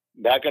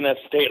 back in that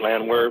state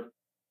land where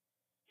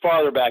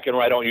farther back in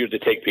where I don't usually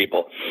take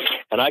people.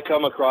 And I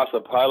come across a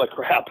pile of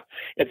crap.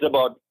 It's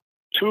about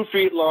 2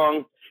 feet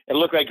long. It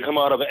looked like it come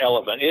out of an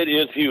elephant. It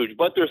is huge.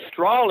 But there's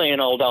straw laying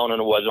all down in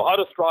the woods. Well, how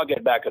does straw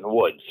get back in the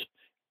woods?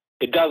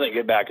 It doesn't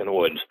get back in the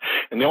woods.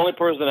 And the only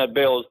person that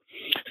bales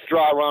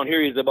straw around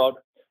here is about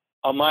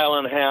 1.5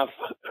 miles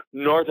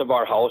north of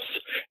our house,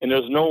 and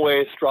there's no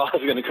way straw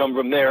is going to come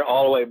from there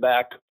all the way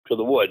back to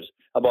the woods,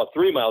 about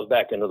 3 miles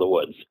back into the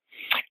woods.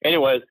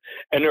 Anyways,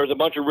 and there was a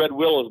bunch of red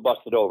willows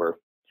busted over.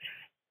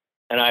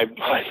 And I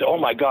said, oh,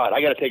 my God,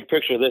 I got to take a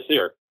picture of this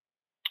here.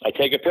 I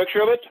take a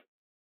picture of it.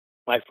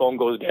 My phone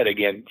goes dead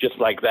again, just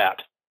like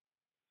that.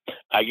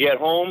 I get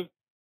home,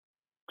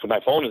 because my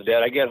phone is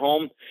dead. I get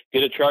home,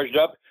 get it charged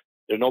up.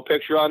 There's no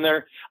picture on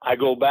there. I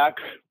go back,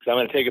 because I'm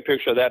going to take a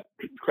picture of that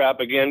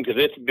crap again,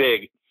 because it's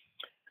big.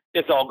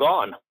 It's all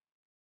gone.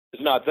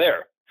 It's not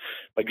there.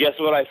 But guess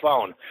what I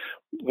found?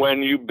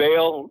 When you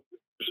bale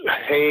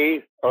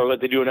hay, or what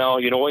they do now,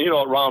 you know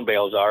what round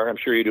bales are. I'm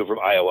sure you do from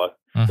Iowa.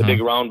 Mm-hmm. The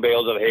big round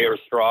bales of hay or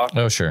straw.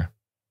 Oh, sure.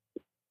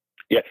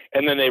 Yeah,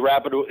 and then it's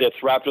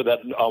wrapped with that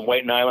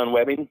white nylon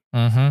webbing.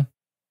 Mm-hmm.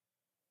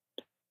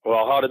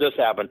 Well, how did this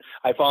happen?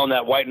 I found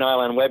that white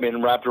nylon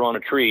webbing wrapped around a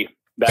tree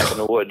back in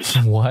the woods.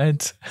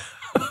 What?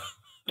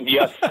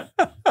 Yes.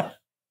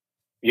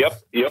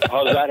 Yep.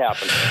 How does that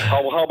happen?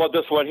 How about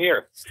this one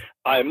here?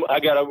 I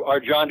got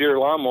our John Deere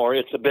lawnmower.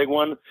 It's a big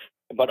one,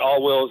 but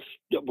all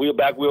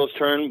back wheels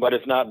turn, but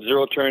it's not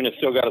zero turn. It's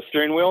still got a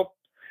steering wheel.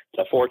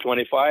 It's a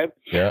 425.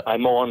 Yeah. I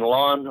mow on the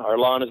lawn. Our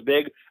lawn is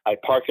big. I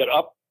park it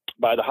up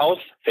by the house,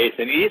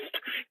 facing east.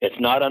 It's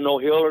not on no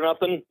hill or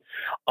nothing.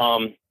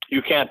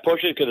 You can't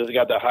push it because it's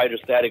got the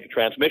hydrostatic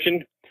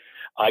transmission.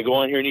 I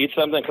go in here and eat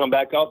something, come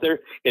back out there.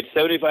 It's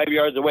 75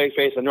 yards away,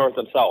 facing north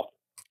and south.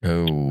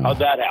 Oh. How'd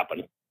that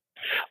happen?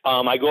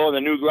 I go in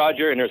the new garage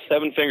here, and there's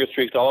 7 finger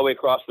streaks all the way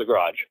across the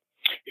garage.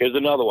 Here's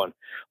another one.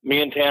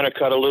 Me and Tanner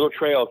cut a little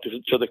trail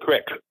to the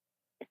creek.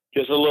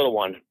 Just a little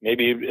one.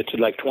 Maybe it's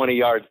like 20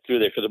 yards through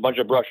there because a bunch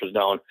of brush was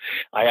down.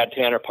 I had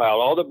Tanner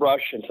pile all the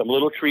brush and some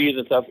little trees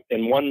and stuff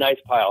in one nice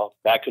pile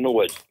back in the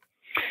woods.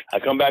 I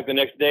come back the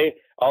next day,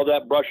 all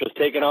that brush was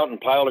taken out and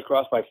piled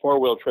across my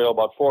 4-wheel trail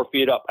about 4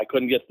 feet up. I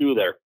couldn't get through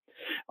there.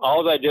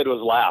 All I did was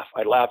laugh.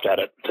 I laughed at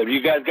it. So you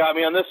guys got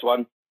me on this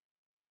one.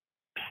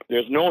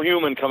 There's no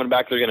human coming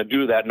back there going to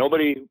do that.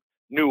 Nobody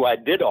knew I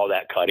did all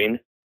that cutting.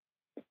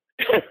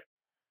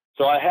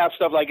 So I have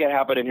stuff like that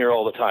happen in here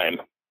all the time.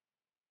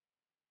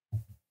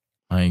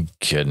 My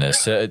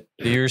goodness.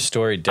 Your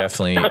story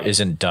definitely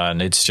isn't done.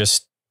 It's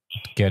just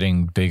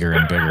getting bigger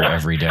and bigger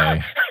every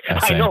day, I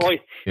think. I know.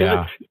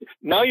 Yeah.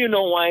 Now you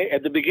know why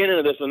at the beginning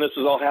of this, when this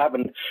was all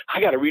happened, I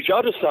got to reach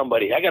out to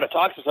somebody. I got to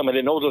talk to somebody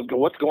that knows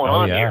what's going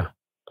on here.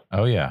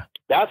 Oh, yeah.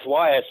 That's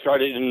why I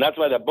started, and that's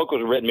why that book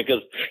was written,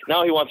 because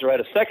now he wants to write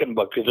a second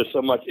book because there's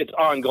so much, it's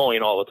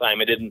ongoing all the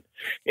time. It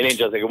ain't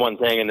just like one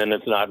thing and then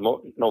it's not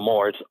no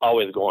more. It's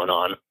always going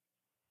on.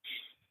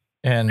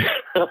 And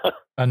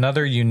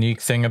another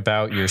unique thing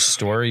about your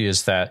story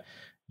is that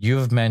you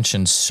have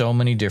mentioned so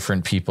many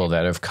different people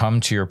that have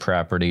come to your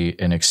property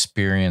and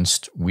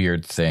experienced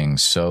weird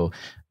things. So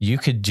you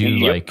could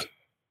do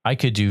I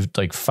could do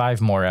like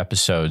 5 more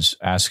episodes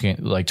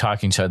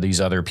talking to these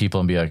other people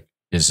and be like,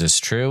 is this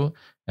true?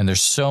 And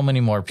there's so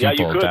many more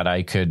people that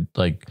I could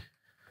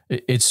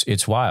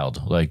it's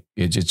wild. Like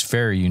it's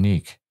very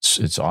unique.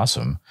 It's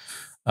awesome.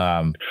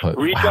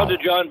 Reach out to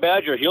John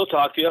Badger. He'll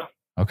talk to you.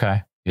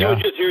 Okay. Yeah. He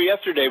was just here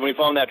yesterday when he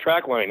found that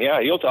track line.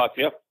 Yeah, he'll talk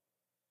to you.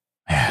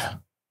 Man.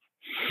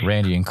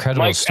 Randy,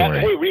 incredible story.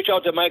 Hey, reach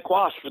out to Mike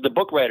Quast for the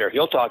book writer.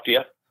 He'll talk to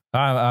you.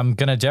 I'm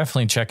going to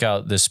definitely check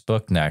out this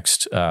book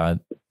next.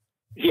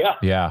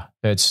 Yeah,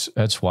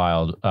 it's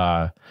wild.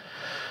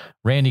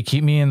 Randy,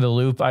 keep me in the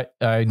loop.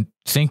 I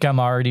think I'm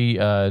already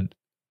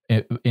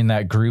in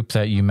that group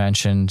that you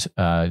mentioned,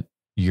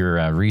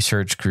 your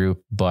research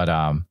group, but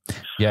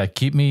yeah,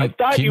 keep me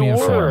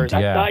informed.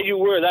 I thought you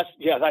were.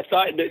 I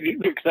thought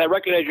because I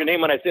recognized your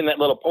name when I seen that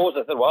little post.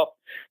 I said, well,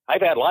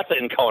 I've had lots of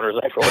encounters.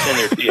 I wrote in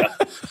there to you.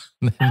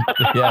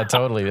 Yeah,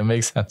 totally. It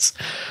makes sense.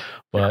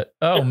 But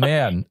oh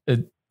man,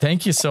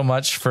 thank you so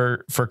much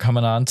for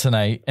coming on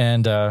tonight.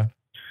 And I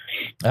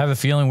have a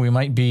feeling we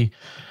might be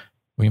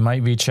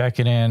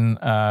checking in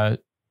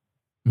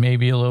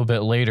maybe a little bit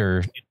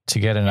later to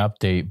get an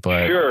update,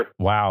 but sure.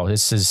 Wow,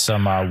 this is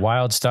some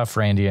wild stuff,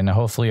 Randy, and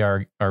hopefully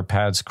our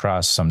paths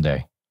cross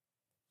someday.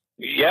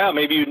 Yeah,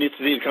 maybe you need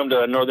to come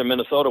to northern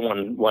Minnesota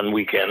one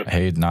weekend.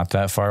 Hey, not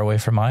that far away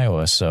from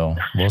Iowa, so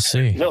we'll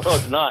see. No,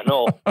 it's not.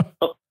 No.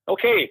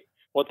 Okay.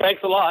 Well,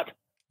 thanks a lot.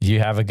 You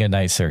have a good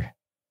night, sir.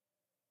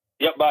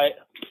 Yep. Bye.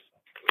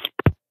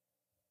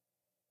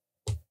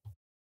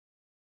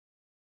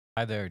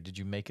 Hi there. Did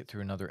you make it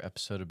through another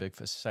episode of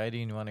Bigfoot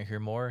Society and you want to hear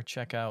more?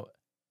 Check out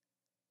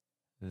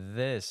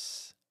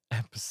this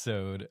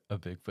episode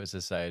of Bigfoot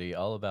Society,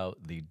 all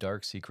about the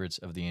dark secrets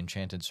of the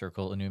Enchanted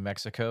Circle in New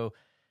Mexico.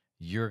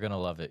 You're going to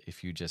love it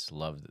if you just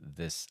loved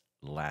this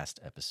last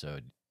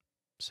episode.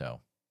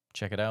 So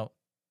check it out.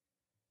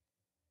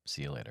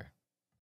 See you later.